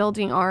focus on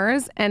building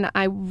ours, and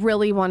I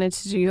really wanted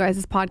to do you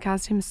guys'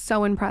 podcast. I'm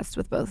so impressed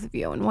with both of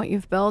you and what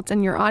you've built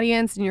and your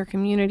audience and your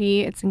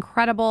community. It's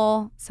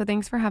incredible. So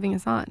thanks for having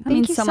us on. That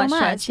means you so so much.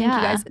 much. Thank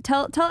you guys.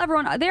 Tell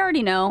everyone. They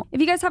already know. If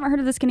you guys haven't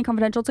heard of the Skinny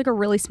Confidential, it's like a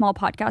really small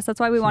podcast.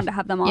 That's why we wanted to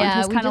have them on. Yeah,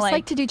 Just we kind just of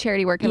like to do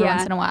charity work every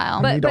once in a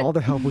while. We need all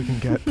the help we can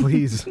get,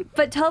 please.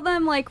 But tell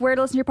them like where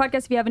to listen to your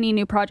podcast if you have any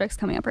new projects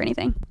coming up or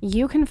anything.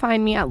 You can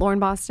find me at Lauren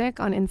Bostic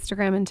on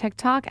Instagram and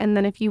TikTok. And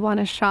then if you want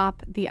to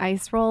shop the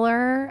ice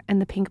roller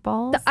and the pink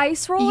balls, The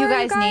ice roller, You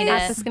guys need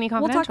that's it. the Skinny We'll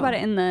Confidential. talk about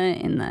it in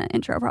the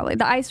intro probably.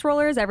 The ice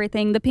roller is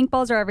everything. The pink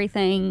balls are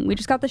everything. We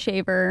just got the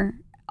shaver.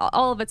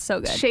 All of it's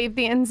so good. Shave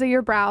the ends of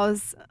your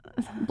brows.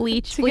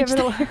 Bleach. To give it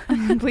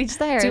a, Bleach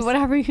the hairs. do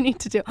whatever you need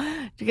to do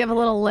to give a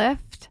little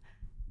lift.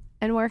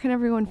 And where can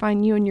everyone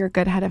find you and your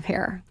good head of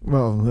hair?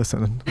 Well,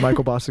 listen,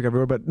 Michael Bostic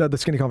everywhere, but no, the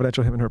Skinny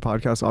Confidential, him and her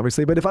podcast,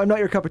 obviously. But if I'm not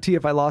your cup of tea,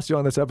 if I lost you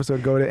on this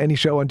episode, go to any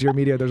show on Dear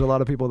Media. There's a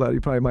lot of people that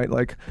you probably might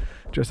like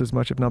just as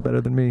much, if not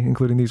better than me,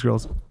 including these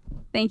girls.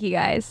 Thank you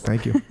guys.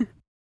 Thank you.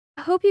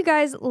 I hope you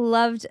guys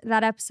loved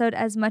that episode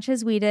as much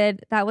as we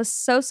did. That was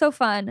so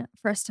fun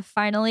for us to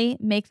finally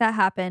make that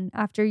happen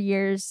after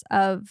years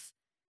of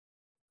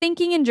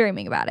thinking and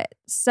dreaming about it.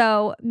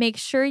 So make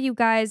sure you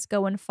guys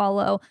go and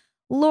follow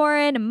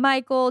Lauren,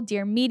 Michael,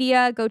 Dear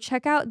Media. Go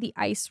check out the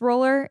ice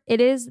roller.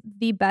 It is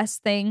the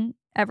best thing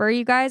ever,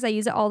 you guys. I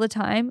use it all the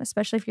time,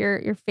 especially if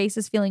your face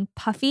is feeling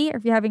puffy or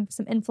if you're having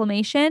some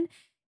inflammation.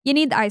 You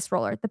need the ice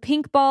roller, the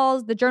pink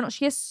balls, the journal.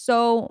 She has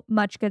so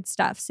much good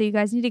stuff. So you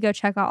guys need to go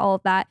check out all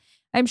of that.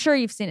 I'm sure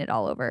you've seen it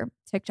all over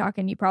TikTok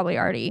and you probably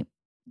already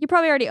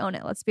own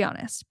it, let's be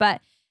honest.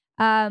 But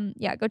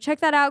yeah, go check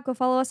that out. Go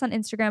follow us on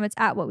Instagram. It's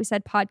at What We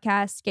Said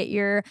Podcast. Get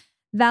your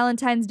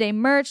Valentine's Day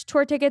merch,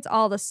 tour tickets,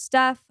 all the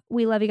stuff.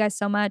 We love you guys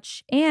so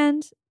much.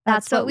 And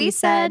That's what we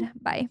said.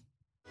 Bye.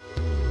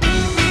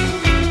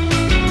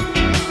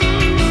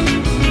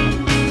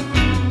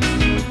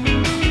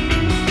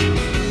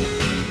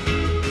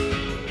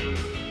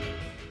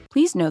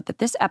 Please note that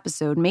this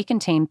episode may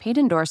contain paid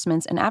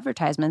endorsements and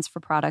advertisements for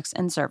products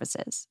and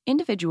services.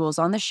 Individuals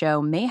on the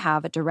show may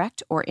have a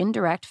direct or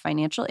indirect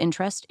financial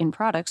interest in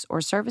products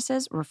or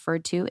services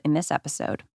referred to in this episode.